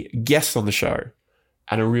 a guest on the show,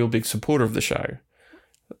 and a real big supporter of the show.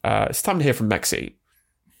 It's time to hear from Mexi.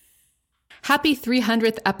 Happy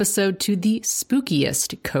 300th episode to the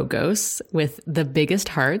spookiest Kogos with the biggest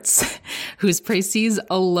hearts, whose précis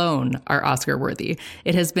alone are Oscar worthy.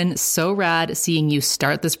 It has been so rad seeing you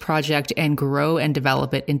start this project and grow and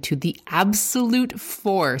develop it into the absolute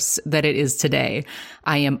force that it is today.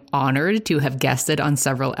 I am honored to have guested on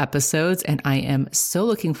several episodes, and I am so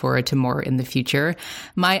looking forward to more in the future.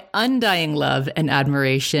 My undying love and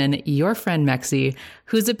admiration, your friend Mexi,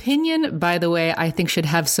 whose opinion, by the way, I think should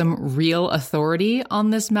have some real authority on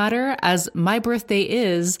this matter, as my birthday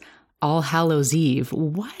is All Hallows Eve.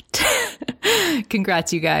 What?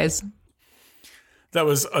 Congrats, you guys. That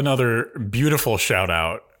was another beautiful shout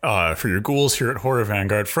out for your ghouls here at Horror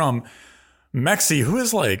Vanguard from Mexi, who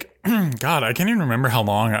is like, God, I can't even remember how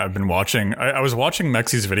long I've been watching. I was watching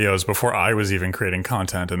Mexi's videos before I was even creating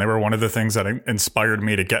content, and they were one of the things that inspired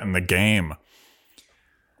me to get in the game.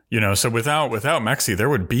 You know, so without Mexi, there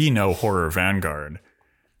would be no Horror Vanguard.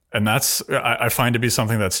 And that's, I find to be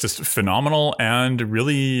something that's just phenomenal and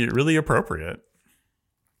really, really appropriate.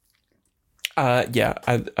 One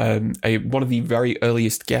of the very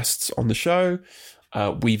earliest guests on the show.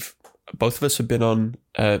 Both of us have been on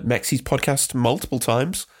Mexi's podcast multiple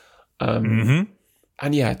times. And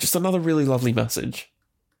yeah, just another really lovely message.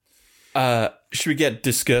 Should we get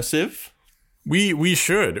discursive? We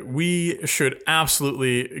should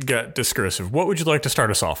absolutely get discursive. What would you like to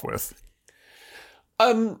start us off with?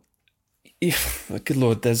 Yeah, good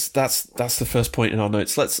Lord, that's the first point in our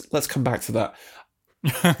notes. Let's come back to that.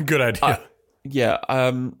 Good idea.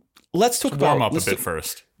 Let's talk about warm up a bit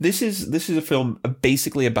first. This is a film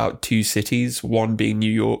basically about two cities, one being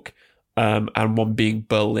New York, and one being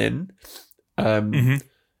Berlin. And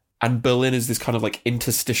Berlin is this kind of like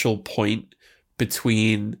interstitial point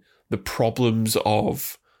between the problems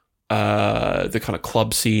of the kind of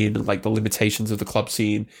club scene, like the limitations of the club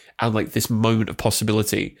scene, and like this moment of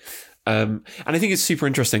possibility. And I think it's super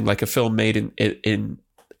interesting. Like a film made in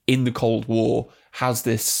the Cold War has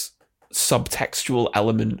this subtextual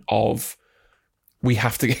element of we've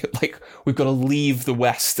got to leave the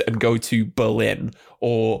West and go to Berlin,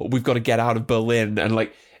 or we've got to get out of Berlin, and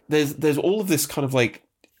like there's all of this kind of like,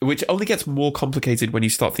 which only gets more complicated when you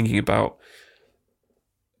start thinking about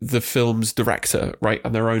the film's director, right,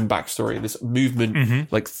 and their own backstory, this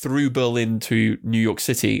movement like through Berlin to New York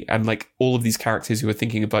City, and like all of these characters who are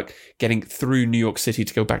thinking about getting through New York City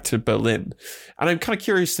to go back to Berlin. And I'm kind of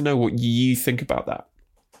curious to know what you think about that.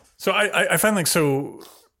 So I find like, so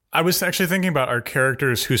I was actually thinking about our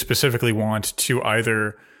characters who specifically want to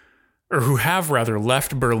either, or who have rather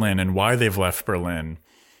left Berlin and why they've left Berlin,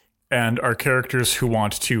 and our characters who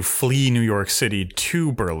want to flee New York City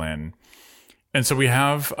to Berlin. And so we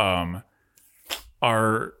have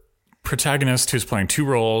our protagonist who's playing two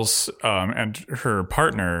roles, and her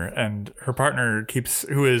partner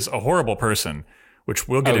who is a horrible person, which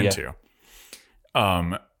we'll get into.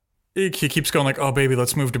 He keeps going like, oh, baby,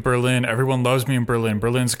 let's move to Berlin. Everyone loves me in Berlin.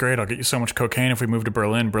 Berlin's great. I'll get you so much cocaine if we move to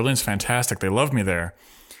Berlin. Berlin's fantastic. They love me there.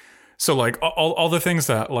 So like all the things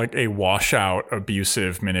that like a washout,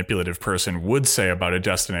 abusive, manipulative person would say about a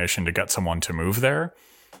destination to get someone to move there.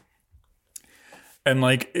 And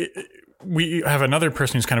like we have another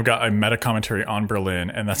person who's kind of got a meta commentary on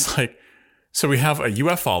Berlin, and that's like, so we have a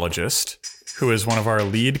ufologist who is one of our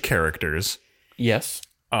lead characters. Yes.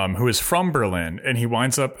 Who is from Berlin, and he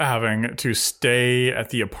winds up having to stay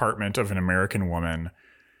at the apartment of an American woman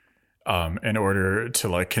in order to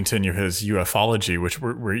like continue his ufology, which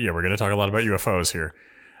we're going to talk a lot about UFOs here.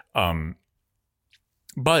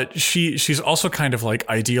 But she's also kind of like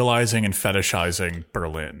idealizing and fetishizing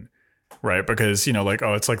Berlin. Right, because, you know, like,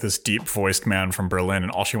 oh, it's like this deep-voiced man from Berlin,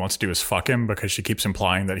 and all she wants to do is fuck him because she keeps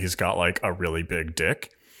implying that he's got, like, a really big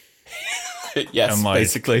dick. Yes, and, like,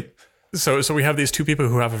 basically. So we have these two people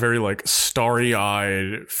who have a very, like,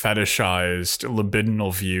 starry-eyed, fetishized,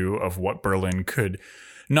 libidinal view of what Berlin could...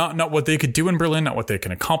 Not what they could do in Berlin, not what they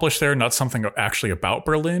can accomplish there, not something actually about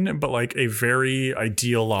Berlin, but, like, a very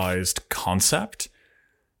idealized concept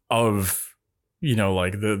of, you know,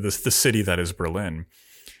 like, the city that is Berlin.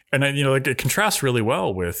 And, you know, like it contrasts really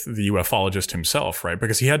well with the ufologist himself, right?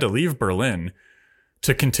 Because he had to leave Berlin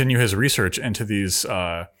to continue his research into these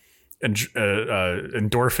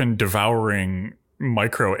endorphin devouring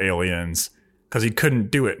micro aliens, because he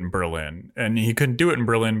couldn't do it in Berlin. And he couldn't do it in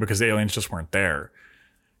Berlin because the aliens just weren't there.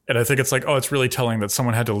 And I think it's like, oh, it's really telling that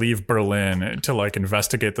someone had to leave Berlin to like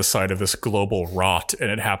investigate the site of this global rot.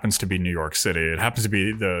 And it happens to be New York City. It happens to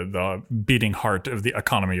be the beating heart of the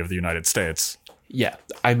economy of the United States. Yeah,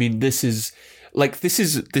 I mean, this is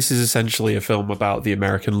essentially a film about the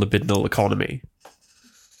American libidinal economy.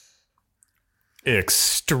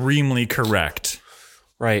 Extremely correct.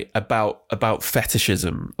 Right, about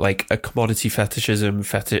fetishism, like a commodity fetishism,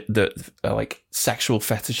 like sexual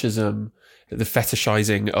fetishism, the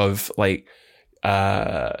fetishizing of like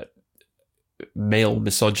male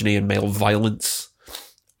misogyny and male violence.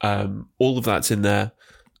 All of that's in there.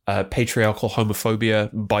 Patriarchal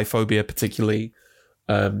homophobia, biphobia particularly.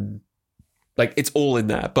 Like it's all in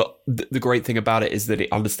there, but the great thing about it is that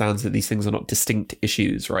it understands that these things are not distinct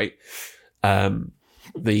issues, right?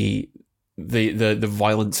 The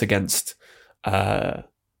violence against that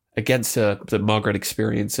Margaret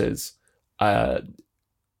experiences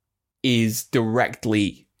is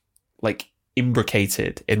directly like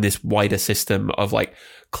imbricated in this wider system of like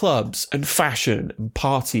clubs and fashion and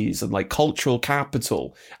parties and like cultural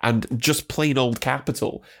capital and just plain old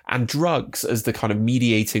capital and drugs as the kind of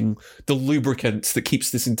mediating, the lubricant that keeps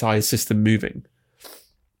this entire system moving.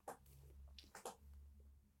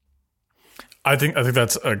 I think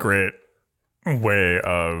that's a great way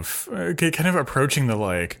of kind of approaching the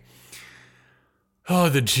like,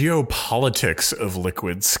 the geopolitics of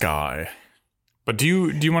Liquid Sky. But do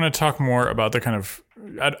you want to talk more about the kind of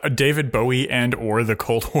David Bowie and or the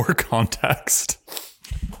Cold War context?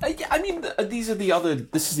 I mean, this is the other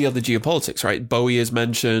geopolitics, right? Bowie is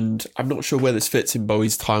mentioned. I'm not sure where this fits in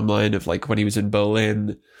Bowie's timeline of like when he was in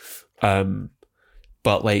Berlin,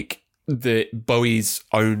 but like the Bowie's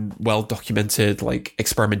own well-documented like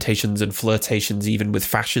experimentations and flirtations, even with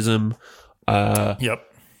fascism. Yep.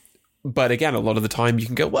 But again, a lot of the time you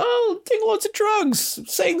can go, well, doing lots of drugs,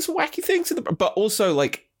 saying some wacky things, but also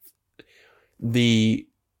like the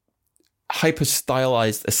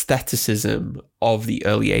hyper-stylized aestheticism of the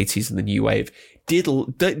early 80s and the new wave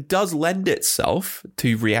does lend itself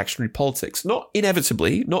to reactionary politics. Not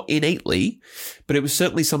inevitably, not innately, but it was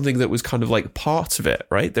certainly something that was kind of like part of it,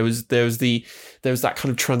 right? There was that kind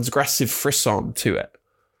of transgressive frisson to it.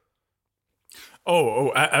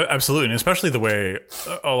 Absolutely. And especially the way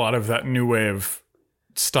a lot of that new wave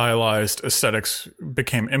stylized aesthetics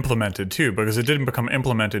became implemented too, because it didn't become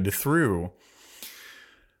implemented through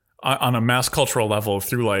on a mass cultural level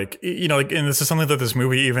through like, you know, like, and this is something that this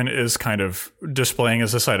movie even is kind of displaying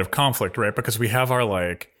as a site of conflict, right? Because we have our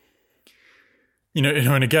like,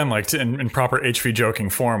 And again, like in proper HV joking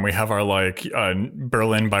form, we have our like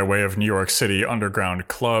Berlin by way of New York City underground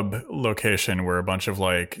club location where a bunch of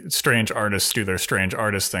like strange artists do their strange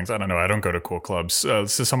artist things. I don't know. I don't go to cool clubs. So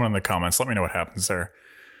someone in the comments, let me know what happens there.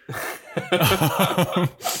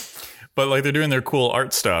 But like they're doing their cool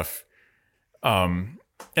art stuff. And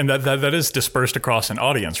that is dispersed across an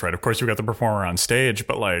audience, right? Of course, you've got the performer on stage,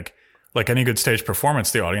 but like any good stage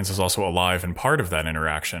performance, the audience is also alive and part of that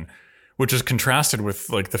interaction, which is contrasted with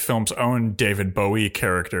like the film's own David Bowie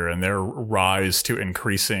character and their rise to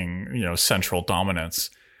increasing, central dominance.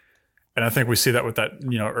 And I think we see that with that,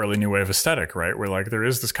 early new wave aesthetic, right? Where like there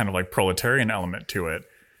is this kind of like proletarian element to it,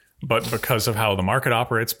 but because of how the market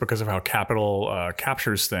operates, because of how capital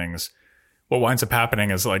captures things, what winds up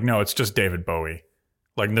happening is like, no, it's just David Bowie.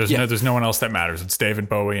 Like there's no one else that matters. It's David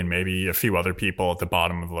Bowie and maybe a few other people at the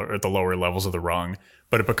bottom or at the lower levels of the rung,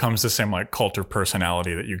 but it becomes the same like cult of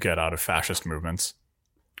personality that you get out of fascist movements.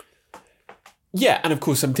 Yeah, and of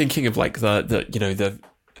course I'm thinking of like the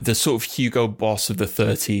sort of Hugo Boss of the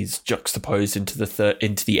 30s juxtaposed into the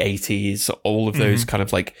 80s, all of those kind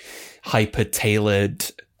of like hyper tailored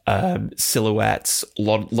silhouettes,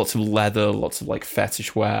 lots of leather, lots of like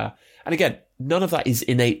fetish wear. And again, none of that is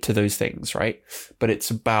innate to those things, right? But it's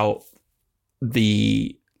about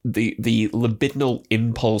the libidinal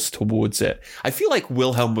impulse towards it. I feel like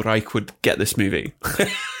Wilhelm Reich would get this movie.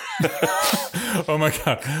 Oh my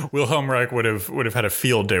God. Wilhelm Reich would have had a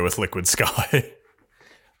field day with Liquid Sky.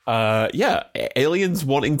 Yeah. Aliens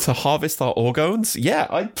wanting to harvest our organs.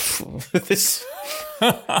 Yeah. This.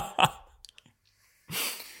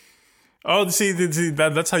 Oh, see,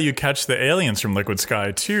 that's how you catch the aliens from Liquid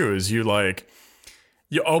Sky too. Is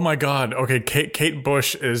oh my God. Okay, Kate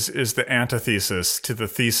Bush is the antithesis to the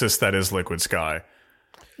thesis that is Liquid Sky.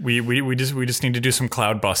 We just need to do some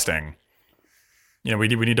cloud busting. We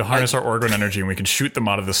need to harness our organ energy and we can shoot them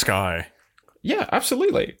out of the sky. Yeah,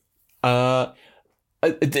 absolutely.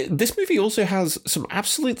 This movie also has some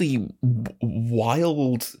absolutely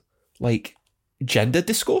wild like gender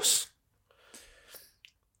discourse.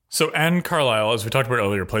 So Anne Carlisle, as we talked about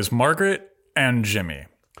earlier, plays Margaret and Jimmy.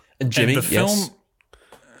 And Jimmy, and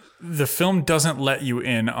the film doesn't let you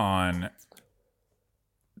in on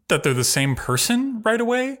that they're the same person right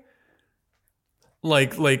away.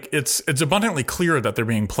 Like it's abundantly clear that they're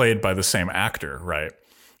being played by the same actor, right?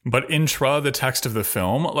 But intra the text of the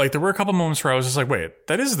film, like there were a couple moments where I was just like, wait,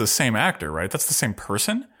 that is the same actor, right? That's the same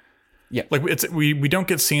person? Yeah. Like we don't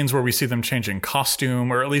get scenes where we see them changing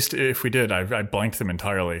costume, or at least if we did, I blanked them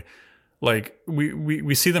entirely. Like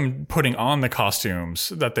we see them putting on the costumes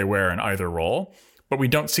that they wear in either role, but we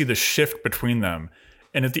don't see the shift between them.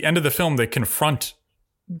 And at the end of the film, they confront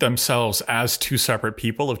themselves as two separate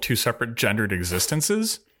people of two separate gendered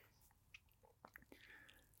existences.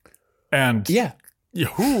 And yeah.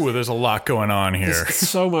 There's a lot going on here. There's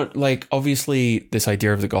so much, like, obviously this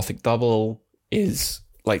idea of the gothic double is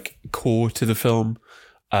like core to the film,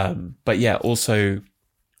 but yeah, also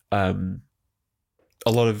a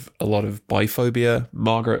lot of biphobia.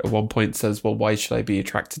 Margaret at one point says, well, why should I be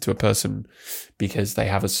attracted to a person because they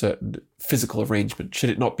have a certain physical arrangement?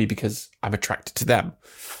 Should it not be because I'm attracted to them?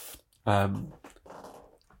 And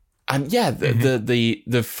yeah,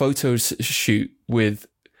 the photo shoot with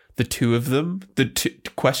the two of them, the two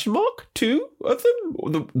of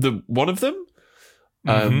them, the one of them,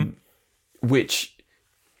 which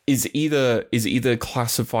is either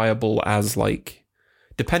classifiable as like,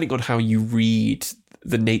 depending on how you read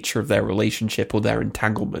the nature of their relationship or their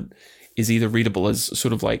entanglement, is either readable as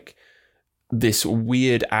sort of like this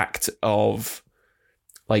weird act of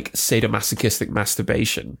like sadomasochistic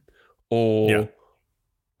masturbation, or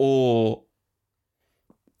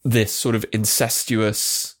this sort of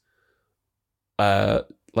incestuous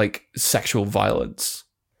like sexual violence.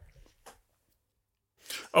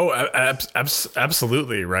 Oh,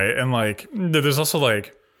 absolutely, right. And like there's also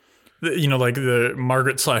like, like the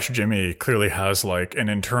Margaret / Jimmy clearly has like an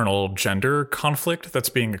internal gender conflict that's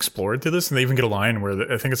being explored through this. And they even get a line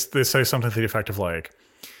where I think they say something to the effect of like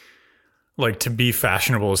to be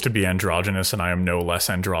fashionable is to be androgynous, and I am no less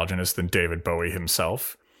androgynous than David Bowie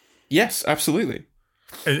himself. Yes, absolutely.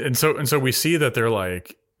 And so we see that they're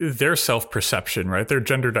like, their self-perception, right? Their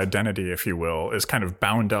gendered identity, if you will, is kind of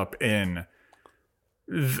bound up in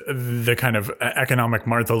the kind of economic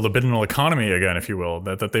the libidinal economy again, if you will,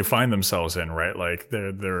 that they find themselves in, right? Like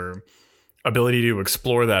their ability to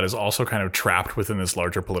explore that is also kind of trapped within this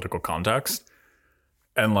larger political context.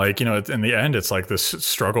 And like, in the end, it's like this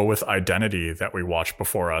struggle with identity that we watch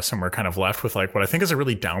before us. And we're kind of left with like what I think is a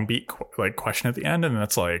really downbeat like question at the end. And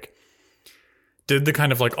that's like, did the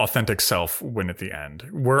kind of like authentic self win at the end?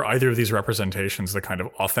 Were either of these representations the kind of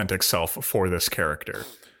authentic self for this character?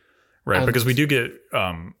 Right. Because we do get,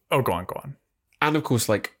 go on. And of course,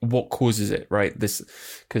 like, what causes it, right? This,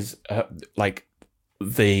 because,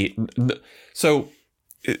 so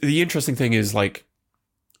the interesting thing is, like,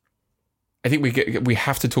 I think we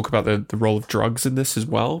have to talk about the role of drugs in this as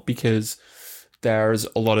well, because there's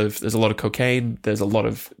a lot of cocaine, there's a lot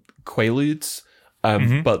of quaaludes,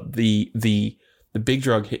 but the big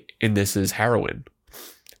drug in this is heroin,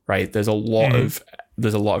 right? There's a lot of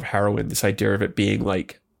heroin. This idea of it being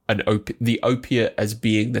like the opiate as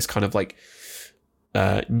being this kind of like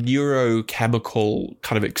neurochemical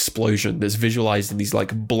kind of explosion that's visualized in these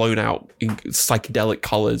like blown out psychedelic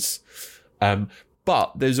colors.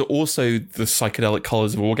 But there's also the psychedelic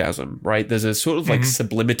colors of orgasm, right? There's a sort of like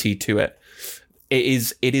sublimity to it. It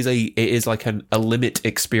is like a limit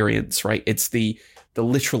experience, right? It's the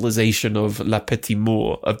literalization of la petite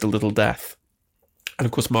mort, of the little death. And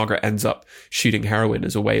of course, Margaret ends up shooting heroin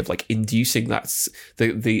as a way of like inducing that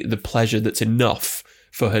the pleasure that's enough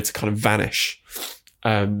for her to kind of vanish.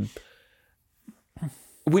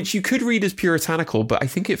 Which you could read as puritanical, but I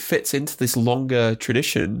think it fits into this longer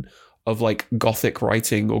tradition of like Gothic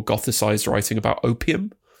writing or Gothicized writing about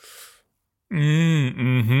opium.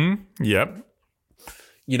 Yep.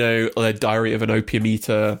 You know, a Diary of an Opium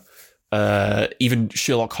Eater, even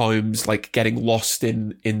Sherlock Holmes, like getting lost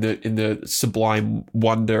in the sublime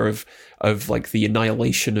wonder of like the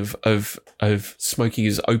annihilation of smoking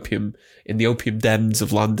his opium in the opium dens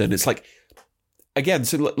of London. It's like, again,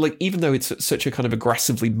 so like, even though it's such a kind of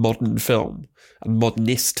aggressively modern film, a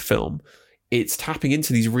modernist film, it's tapping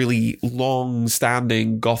into these really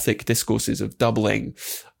long-standing Gothic discourses of doubling,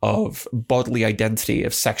 of bodily identity,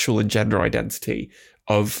 of sexual and gender identity,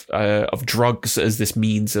 of drugs as this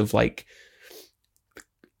means of like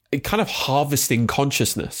kind of harvesting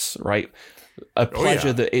consciousness, right? A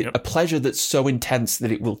pleasure a pleasure that's so intense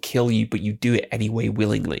that it will kill you, but you do it anyway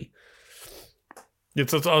willingly.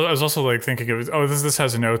 I was also like thinking of this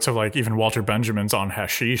has notes of like even Walter Benjamin's On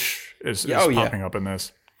Hashish is popping up in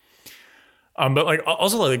this. But like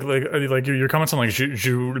also like your comments on like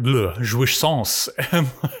jouissance and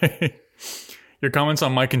like your comments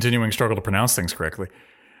on my continuing struggle to pronounce things correctly.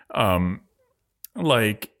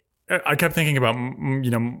 Like I kept thinking about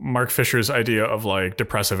Mark Fisher's idea of like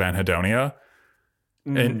depressive anhedonia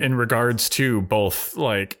in regards to both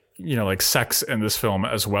like like sex in this film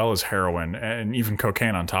as well as heroin and even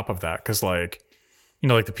cocaine on top of that, because like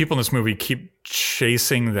like the people in this movie keep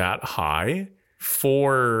chasing that high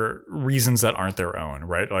for reasons that aren't their own,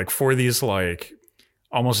 right? Like for these like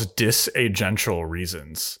almost disagential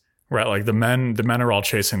reasons, right? Like the men are all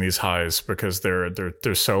chasing these highs because they're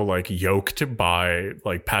so like yoked by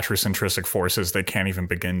like patrocentristic forces they can't even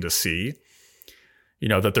begin to see.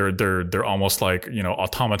 That they're almost like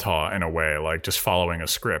automata in a way, like just following a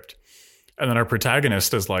script. And then our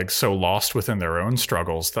protagonist is like so lost within their own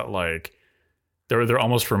struggles that like they're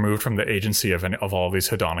almost removed from the agency of all of these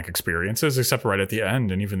hedonic experiences, except right at the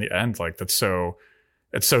end. And even the end, like it's so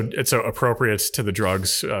appropriate to the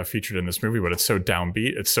drugs featured in this movie, but it's so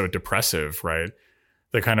downbeat, it's so depressive, right?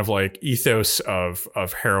 The kind of like ethos of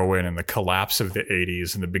heroin and the collapse of the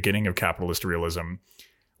 80s and the beginning of capitalist realism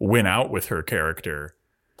win out with her character.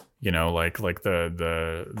 Like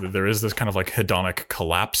there is this kind of like hedonic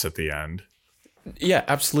collapse at the end. Yeah,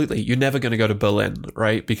 absolutely. You're never going to go to Berlin,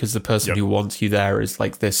 right? Because the person who wants you there is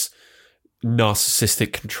like this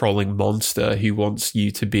narcissistic, controlling monster who wants you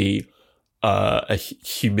to be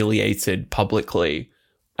humiliated publicly.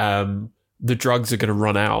 The drugs are going to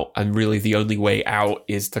run out, and really the only way out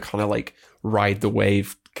is to kind of like ride the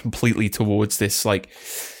wave completely towards this like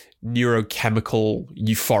neurochemical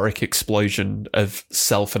euphoric explosion of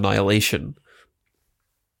self-annihilation.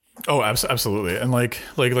 Oh, absolutely. And like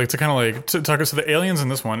to kind of like to talk to the aliens in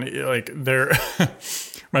this one, like they're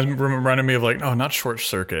reminded me of like, not Short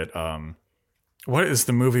Circuit. What is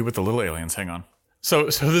the movie with the little aliens? Hang on. So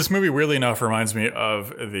this movie weirdly enough reminds me of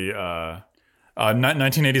the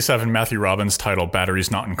 1987 Matthew Robbins title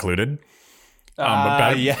Batteries Not Included.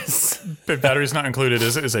 Yes. Batteries Not Included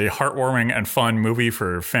is a heartwarming and fun movie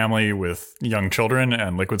for family with young children,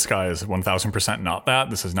 and Liquid Sky is 1000% not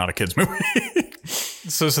that. This is not a kid's movie.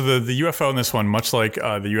 So the UFO in this one, much like the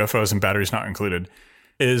UFOs in Batteries Not Included,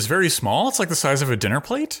 is very small. It's like the size of a dinner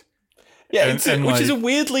plate. Yeah, which is a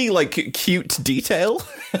weirdly like cute detail.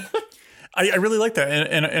 I really like that.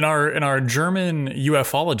 And our German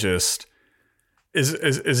ufologist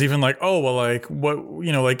is even like, oh, well, like what,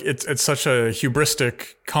 like it's such a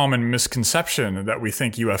hubristic common misconception that we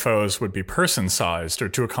think UFOs would be person-sized or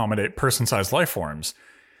to accommodate person-sized life forms.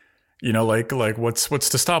 You know, like what's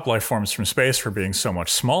to stop life forms from space from being so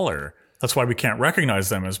much smaller? That's why we can't recognize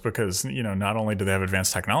them, is because, you know, not only do they have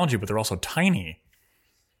advanced technology, but they're also tiny.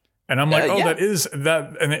 And I'm like, that is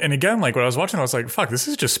that. And again, like when I was watching, I was like, fuck, this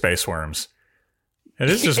is just space worms. It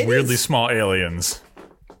is just weirdly small aliens.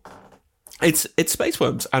 It's space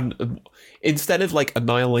worms. And instead of like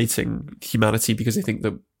annihilating humanity because they think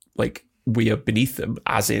that like we are beneath them,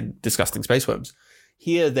 as in disgusting space worms,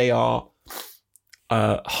 here they are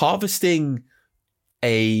harvesting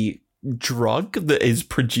a drug that is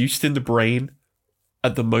produced in the brain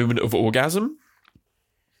at the moment of orgasm.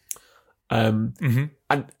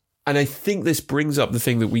 And I think this brings up the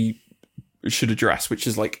thing that we should address, which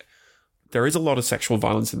is like there is a lot of sexual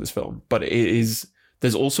violence in this film, but there's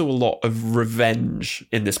also a lot of revenge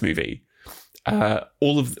in this movie.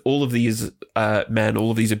 All of these men,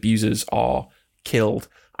 all of these abusers are killed,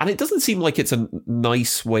 and it doesn't seem like it's a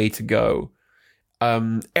nice way to go.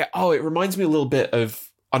 It reminds me a little bit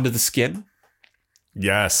of Under the Skin.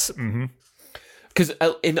 Yes, because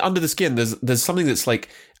in Under the Skin, there's something that's like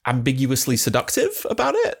ambiguously seductive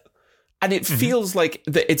about it. And it feels like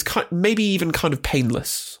that it's maybe even kind of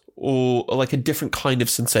painless or like a different kind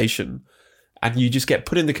of sensation. And you just get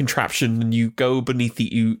put in the contraption and you go beneath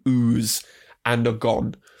the ooze and are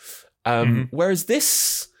gone. Whereas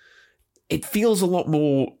this, it feels a lot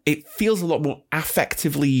more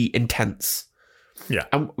affectively intense. Yeah.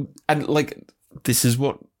 And like, this is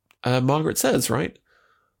what Margaret says, right?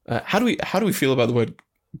 How do we feel about the word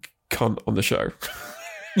cunt on the show?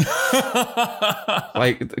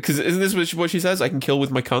 Like, because isn't this what she says? I can kill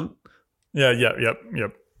with my cunt. Yep.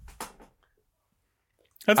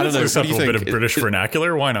 I think it's an acceptable bit of British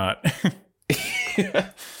vernacular. Why not?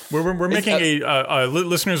 We're making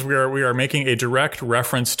listeners. We are making a direct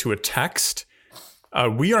reference to a text.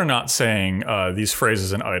 We are not saying these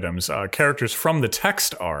phrases and items. Characters from the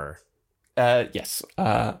text are. Yes.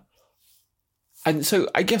 And so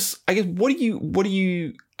I guess what do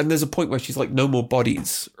you and there's a point where she's like, no more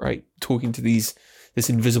bodies, right? Talking to this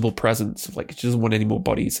invisible presence of like, she doesn't want any more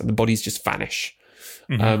bodies, and the bodies just vanish.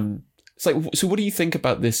 It's like, so what do you think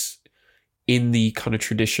about this in the kind of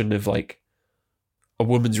tradition of like a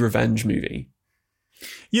woman's revenge movie?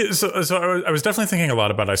 Yeah, so I was definitely thinking a lot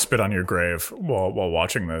about I Spit on Your Grave while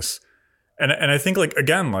watching this. And I think like,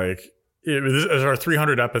 again, like, this is our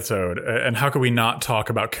 300 episode, and how could we not talk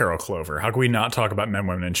about Carol Clover? How could we not talk about Men,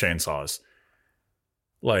 Women, and Chainsaws?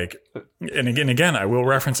 Like, and again, I will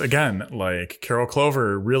reference again, like Carol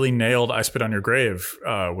Clover really nailed I Spit on Your Grave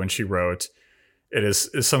when she wrote, it is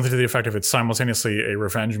something to the effect of it's simultaneously a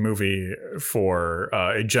revenge movie for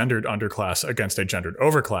a gendered underclass against a gendered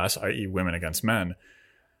overclass, i.e. women against men.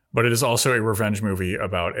 But it is also a revenge movie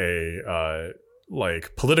about a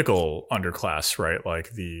like political underclass, right?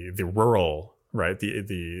 Like the rural, right?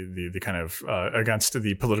 The kind of against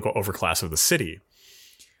the political overclass of the city.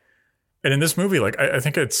 And in this movie, like I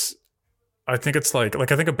think it's like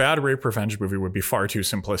I think a bad rape revenge movie would be far too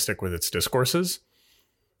simplistic with its discourses,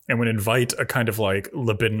 and would invite a kind of like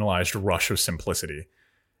libidinalized rush of simplicity.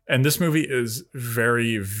 And this movie is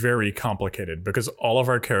very, very complicated because all of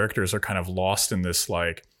our characters are kind of lost in this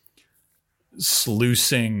like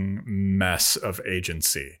sluicing mess of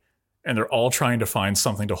agency, and they're all trying to find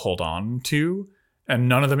something to hold on to, and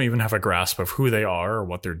none of them even have a grasp of who they are or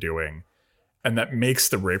what they're doing. And that makes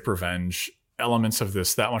the rape revenge elements of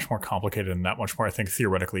this that much more complicated and that much more, I think,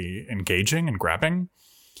 theoretically engaging and grabbing.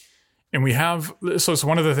 And we have, so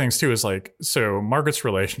one of the things too is like, so Margaret's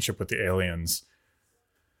relationship with the aliens,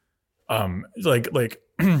 like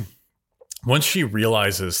once she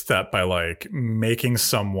realizes that by like making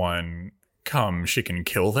someone come, she can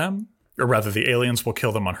kill them, or rather the aliens will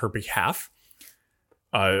kill them on her behalf.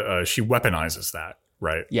 She weaponizes that,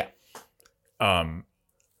 right? Yeah.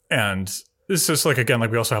 And this is like, again,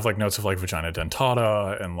 like we also have like notes of like vagina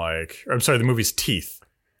dentata and like, or, I'm sorry, the movie's Teeth.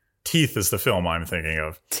 Teeth is the film I'm thinking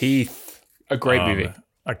of. Teeth, a great movie,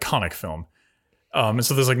 iconic film. And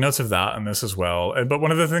so there's like notes of that in this as well. But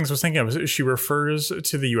one of the things I was thinking of is she refers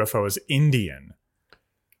to the UFO as Indian,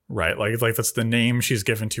 right? Like that's the name she's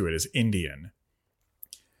given to it, is Indian.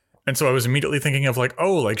 And so I was immediately thinking of like,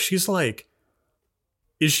 oh, like she's like,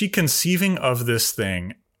 is she conceiving of this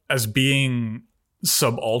thing as being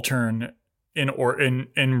subaltern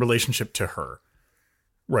in relationship to her,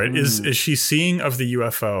 right? Is she seeing of the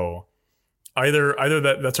UFO either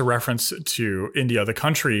that's a reference to India, the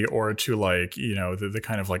country, or to like, you know, the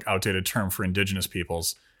kind of like outdated term for indigenous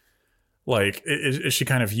peoples? Like, is she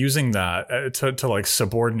kind of using that to like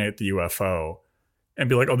subordinate the UFO and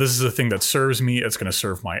be like, oh, this is a thing that serves me. It's going to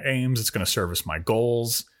serve my aims. It's going to service my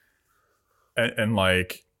goals. And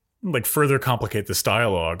like, like further complicate this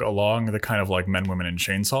dialogue along the kind of like men, women, and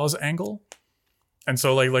chainsaws angle. And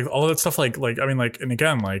so like all of that stuff, like I mean, like, and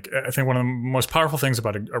again, like I think one of the most powerful things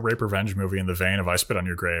about a rape revenge movie in the vein of I Spit on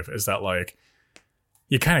Your Grave is that like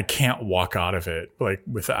you kind of can't walk out of it like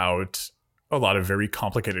without a lot of very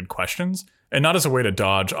complicated questions, and not as a way to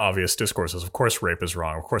dodge obvious discourses. Of course, rape is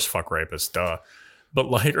wrong. Of course, fuck rape is duh.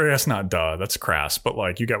 But like, or that's not duh. That's crass. But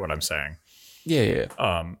like, you get what I'm saying. Yeah.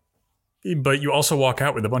 But you also walk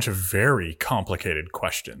out with a bunch of very complicated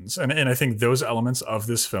questions. And I think those elements of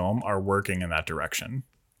this film are working in that direction.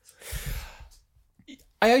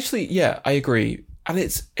 I agree.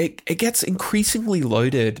 And it gets increasingly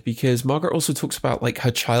loaded because Margaret also talks about like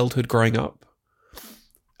her childhood growing up.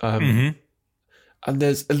 And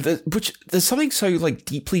there's something so like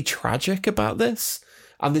deeply tragic about this.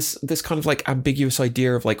 And this kind of like ambiguous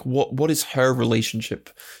idea of like what is her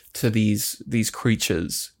relationship to these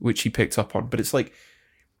creatures, which she picked up on. But it's like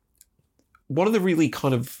one of the really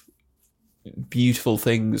kind of beautiful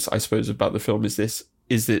things, I suppose, about the film is this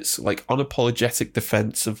like unapologetic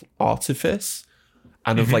defense of artifice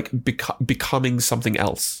and of like becoming something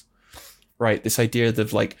else. Right? This idea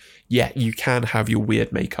that like, yeah, you can have your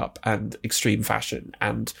weird makeup and extreme fashion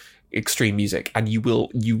and extreme music, and you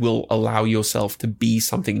will allow yourself to be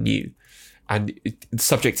something new. And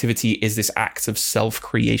subjectivity is this act of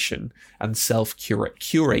self-creation and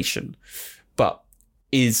self-curation, but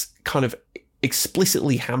is kind of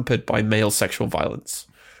explicitly hampered by male sexual violence,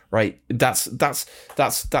 right? That's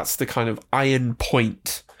the kind of iron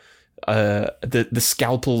point, the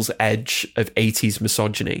scalpel's edge of 80s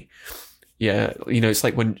misogyny. Yeah, it's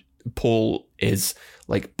like when Paul is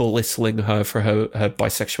like belittling her for her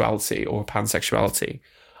bisexuality or pansexuality,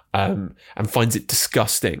 and finds it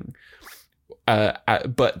disgusting.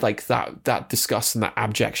 But like that disgust and that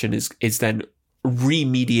abjection is then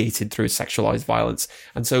remediated through sexualized violence,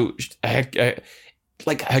 and so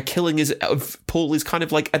like her killing of Paul is kind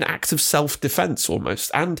of like an act of self-defense almost,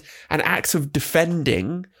 and an act of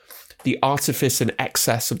defending the artifice and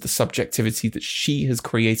excess of the subjectivity that she has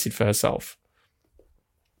created for herself.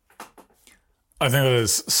 I think that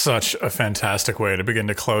is such a fantastic way to begin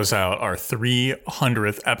to close out our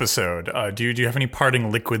 300th episode. Do you have any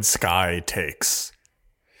parting Liquid Sky takes?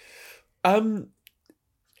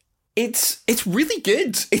 It's really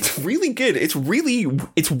good. It's really good. It's weird.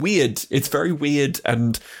 It's very weird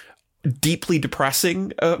and deeply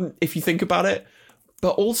depressing, if you think about it,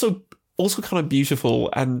 but also kind of beautiful.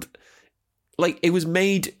 And like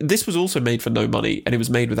this was also made for no money, and it was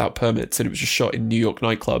made without permits, and it was just shot in New York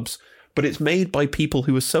nightclubs. But it's made by people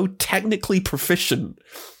who are so technically proficient,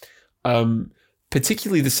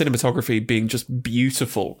 particularly the cinematography being just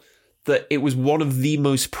beautiful, that it was one of the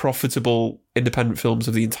most profitable independent films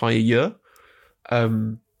of the entire year.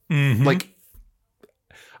 Like,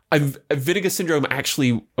 Vinegar Syndrome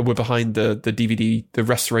actually were behind the DVD, the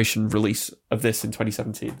restoration release of this in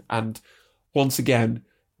 2017. And once again,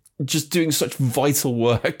 just doing such vital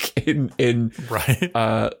work in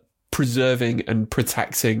right. Preserving and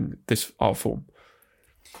protecting this art form.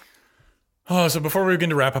 So before we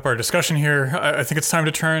begin to wrap up our discussion here, I think it's time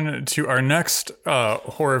to turn to our next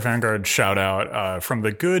Horror Vanguard shout out from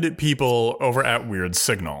the good people over at Weird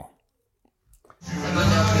Signal.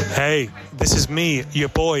 Hey, this is me, your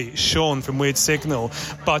boy, Sean from Weird Signal.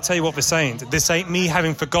 But I'll tell you what this ain't. This ain't me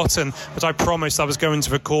having forgotten that I promised I was going to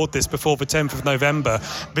record this before the 10th of November.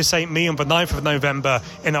 This ain't me on the 9th of November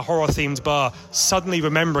in a horror-themed bar suddenly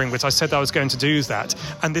remembering that I said I was going to do that.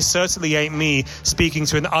 And this certainly ain't me speaking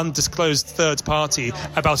to an undisclosed third party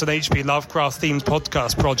about an H.P. Lovecraft-themed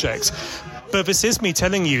podcast project. But this is me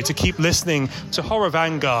telling you to keep listening to Horror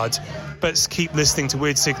Vanguard, but keep listening to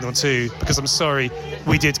Weird Signal too, because I'm sorry,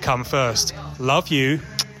 we did come first. Love you.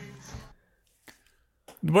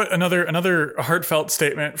 What another heartfelt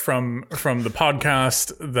statement from the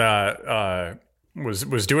podcast that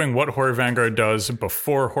was doing what Horror Vanguard does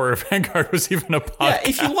before Horror Vanguard was even a podcast. Yeah,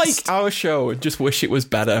 if you like our show and just wish it was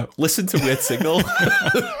better, listen to Weird Signal.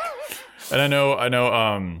 And I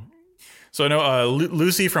know. So I know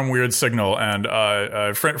Lucy from Weird Signal and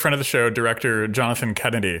a friend of the show, director Jonathan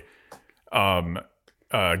Kennedy,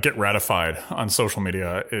 get ratified on social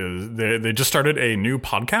media. They just started a new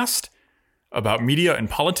podcast about media and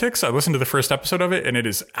politics. I listened to the first episode of it, and it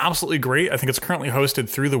is absolutely great. I think it's currently hosted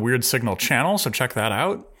through the Weird Signal channel, so check that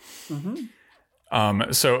out.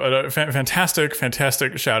 Mm-hmm. So a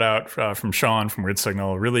fantastic shout out from Sean from Weird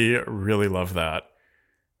Signal. Really, really love that.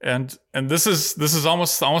 And this is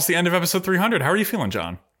almost the end of episode 300. How are you feeling,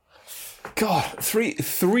 John? God,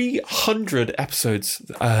 300 episodes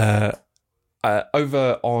over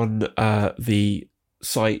on the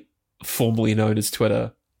site formerly known as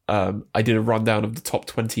Twitter. I did a rundown of the top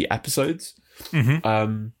 20 episodes,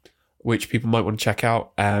 which people might want to check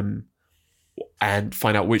out and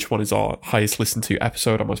find out which one is our highest listened to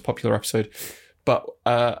episode, our most popular episode. But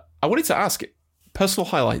I wanted to ask, personal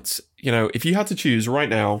highlights, if you had to choose right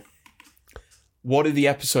now, what are the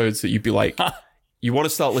episodes that you'd be like, you want to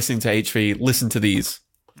start listening to HV, listen to these?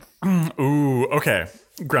 Ooh, okay.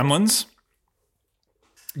 Gremlins.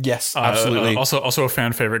 Yes, absolutely. Also a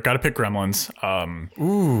fan favorite. Got to pick Gremlins.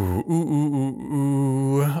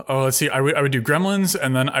 Oh, let's see. I would do Gremlins,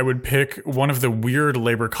 and then I would pick one of the weird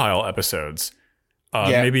Labor Kyle episodes.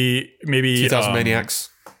 Maybe 2000 Maniacs.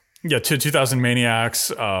 Yeah, 2000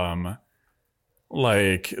 Maniacs.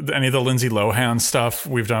 Like any of the Lindsay Lohan stuff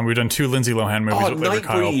we've done. We've done 2 Lindsay Lohan movies with Labor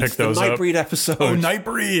Kyle. Pick those up. Nightbreed episode. Oh,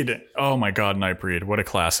 Nightbreed. Oh my God, Nightbreed. What a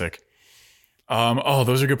classic.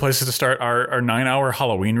 Those are good places to start. Our 9-hour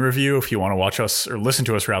Halloween review, if you want to watch us or listen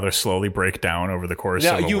to us rather slowly break down over the course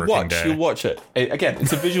of a working day. You'll watch it. Again,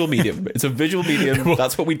 it's a visual medium. It's a visual medium.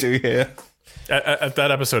 That's what we do here. At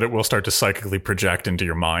that episode, it will start to psychically project into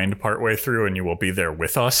your mind partway through, and you will be there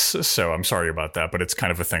with us. So I'm sorry about that, but it's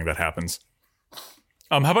kind of a thing that happens.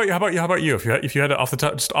 How about you? If you had off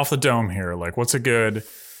the dome here, like what's a good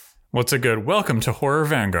welcome to Horror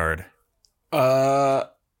Vanguard? I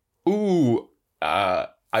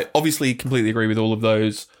obviously completely agree with all of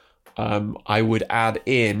those. I would add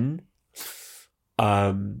in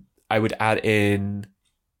the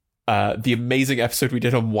amazing episode we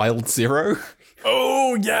did on Wild Zero.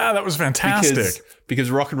 Oh yeah, that was fantastic.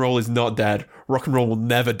 Because rock and roll is not dead. Rock and roll will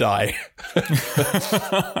never die.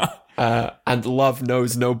 And love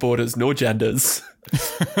knows no borders, no genders.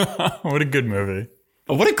 What a good movie.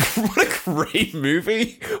 What a great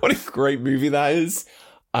movie. What a great movie that is.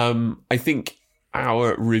 I think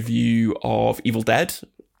our review of Evil Dead,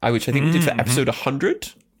 which I think we did for episode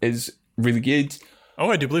 100, is really good. Oh,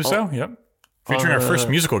 I do believe so. Yep. Featuring our first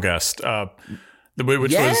musical guest, which that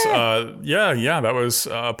was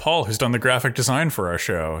Paul, who's done the graphic design for our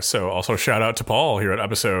show. So also shout out to Paul here at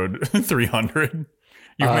episode 300.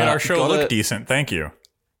 You've made our show look decent. Thank you.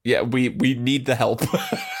 Yeah, we need the help.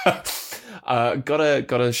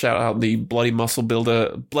 Gotta shout out the Bloody Muscle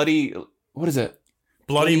Builder. What is it?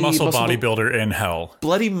 Bloody muscle bodybuilder in hell.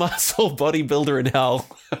 Bloody muscle bodybuilder in hell.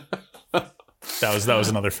 That was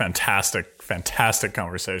another fantastic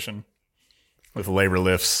conversation with labor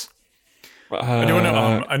lifts. I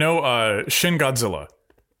know Shin Godzilla.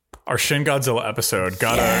 Our Shin Godzilla episode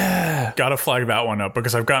gotta flag that one up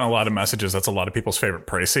because I've gotten a lot of messages. That's a lot of people's favorite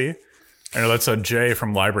Pricey. I know that's a Jay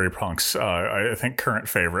from Library Punks. I think current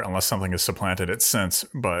favorite, unless something has supplanted it since.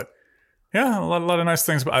 But yeah, a lot of nice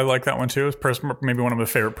things. But I like that one too. It's maybe one of my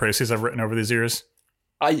favorite Pricey's I've written over these years.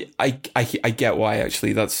 I get why,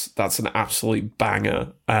 actually. That's an absolute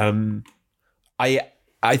banger.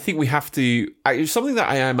 I think we have to. Something that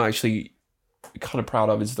I am actually kind of proud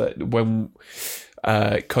of is that when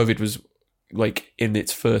COVID was like in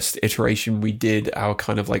its first iteration, we did our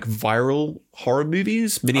kind of like viral horror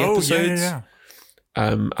movies, mini episodes. Yeah.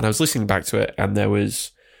 And I was listening back to it, and there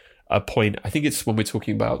was a point, I think it's when we're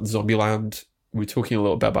talking about Zombieland, we're talking a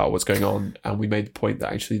little bit about what's going on, and we made the point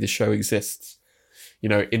that actually the show exists.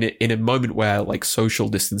 In a moment where like social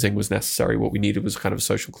distancing was necessary, what we needed was kind of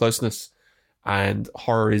social closeness, and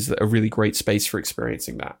horror is a really great space for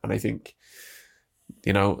experiencing that. And I think,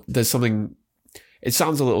 there's something. It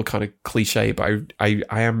sounds a little kind of cliche, but I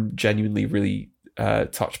am genuinely really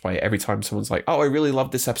touched by it every time someone's like, "Oh, I really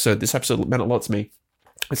loved this episode. This episode meant a lot to me."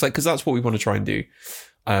 It's like, because that's what we want to try and do.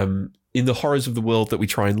 In the horrors of the world that we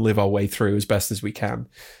try and live our way through as best as we can,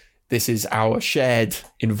 this is our shared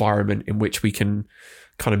environment in which we can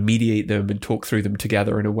kind of mediate them and talk through them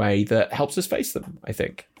together in a way that helps us face them, I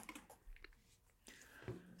think.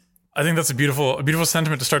 I think that's a beautiful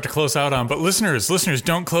sentiment to start to close out on. But listeners,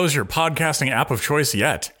 don't close your podcasting app of choice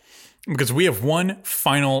yet, because we have one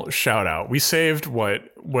final shout out. We saved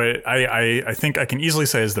what I think I can easily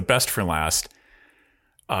say is the best for last.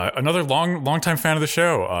 Another long-time fan of the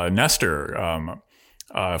show, Nestor,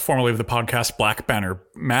 formerly of the podcast Black Banner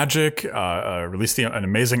Magic, released an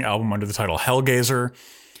amazing album under the title Hellgazer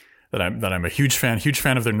that I'm a huge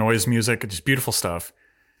fan of their noise music. It's just beautiful stuff.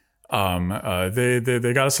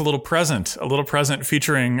 They got us a little present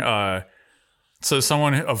featuring a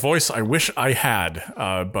voice I wish I had.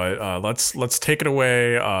 But let's take it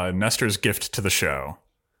away. Nestor's gift to the show.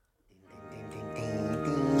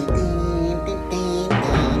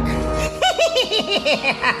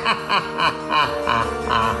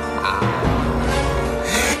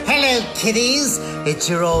 Hello, kiddies. It's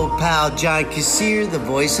your old pal John Kassir, the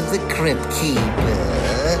voice of the Crypt Keeper.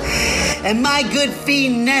 And my good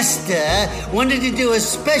fiend Nestor wanted to do a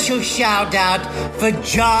special shout out for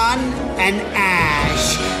John and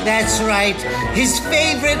Ash. That's right, his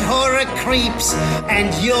favorite horror creeps,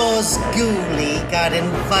 and yours, Ghoulie, got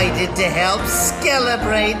invited to help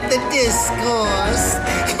celebrate the discourse.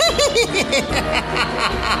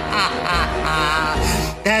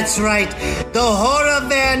 That's right, the Horror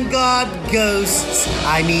Vanguard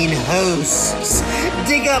hosts,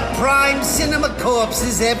 dig up prime cinema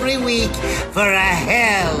corpses every week for a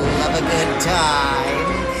hell of a good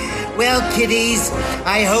time. Well, kiddies,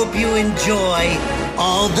 I hope you enjoy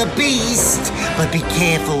All the Beast, but be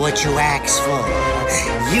careful what you ask for.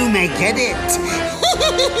 You may get it.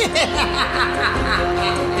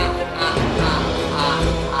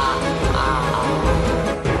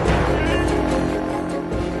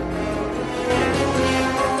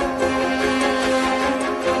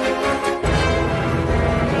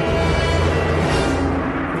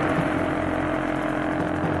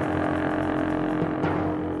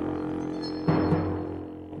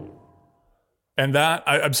 And that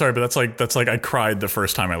I'm sorry, but that's like I cried the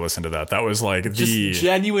first time I listened to that. That was like just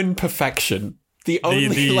genuine perfection.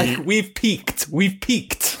 We've peaked.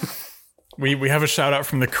 We have a shout out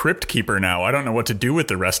from the Crypt Keeper now. I don't know what to do with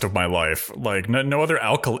the rest of my life. Like no other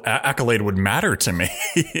accolade would matter to me.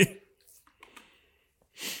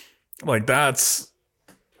 Like that's,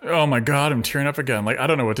 oh my God, I'm tearing up again. Like I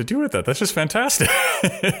don't know what to do with that. That's just fantastic.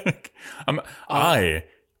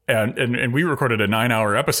 And we recorded a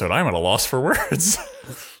 9-hour episode. I'm at a loss for words.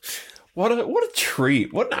 What a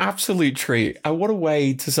treat. What an absolute treat. And what a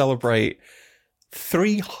way to celebrate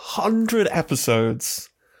 300 episodes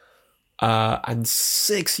and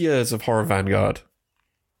 6 years of Horror Vanguard.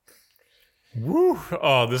 Woo.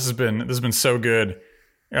 Oh, this has been so good.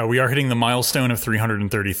 We are hitting the milestone of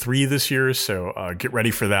 333 this year, so get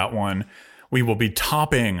ready for that one. We will be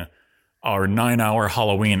topping our 9-hour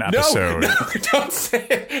Halloween episode. No, don't say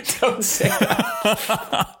it. Don't say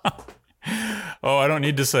that. Oh, I don't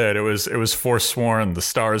need to say it. It was forsworn. The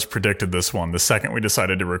stars predicted this one. The second we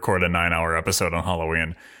decided to record a 9-hour episode on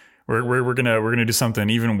Halloween, we're gonna do something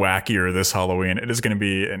even wackier this Halloween. It is gonna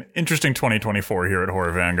be an interesting 2024 here at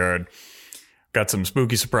Horror Vanguard. Got some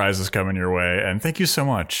spooky surprises coming your way, and thank you so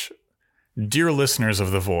much, dear listeners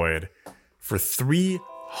of The Void, for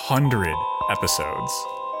 300 episodes.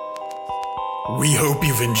 We hope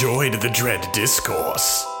you've enjoyed the Dread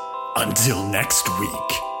Discourse. Until next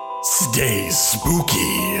week, stay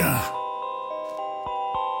spooky.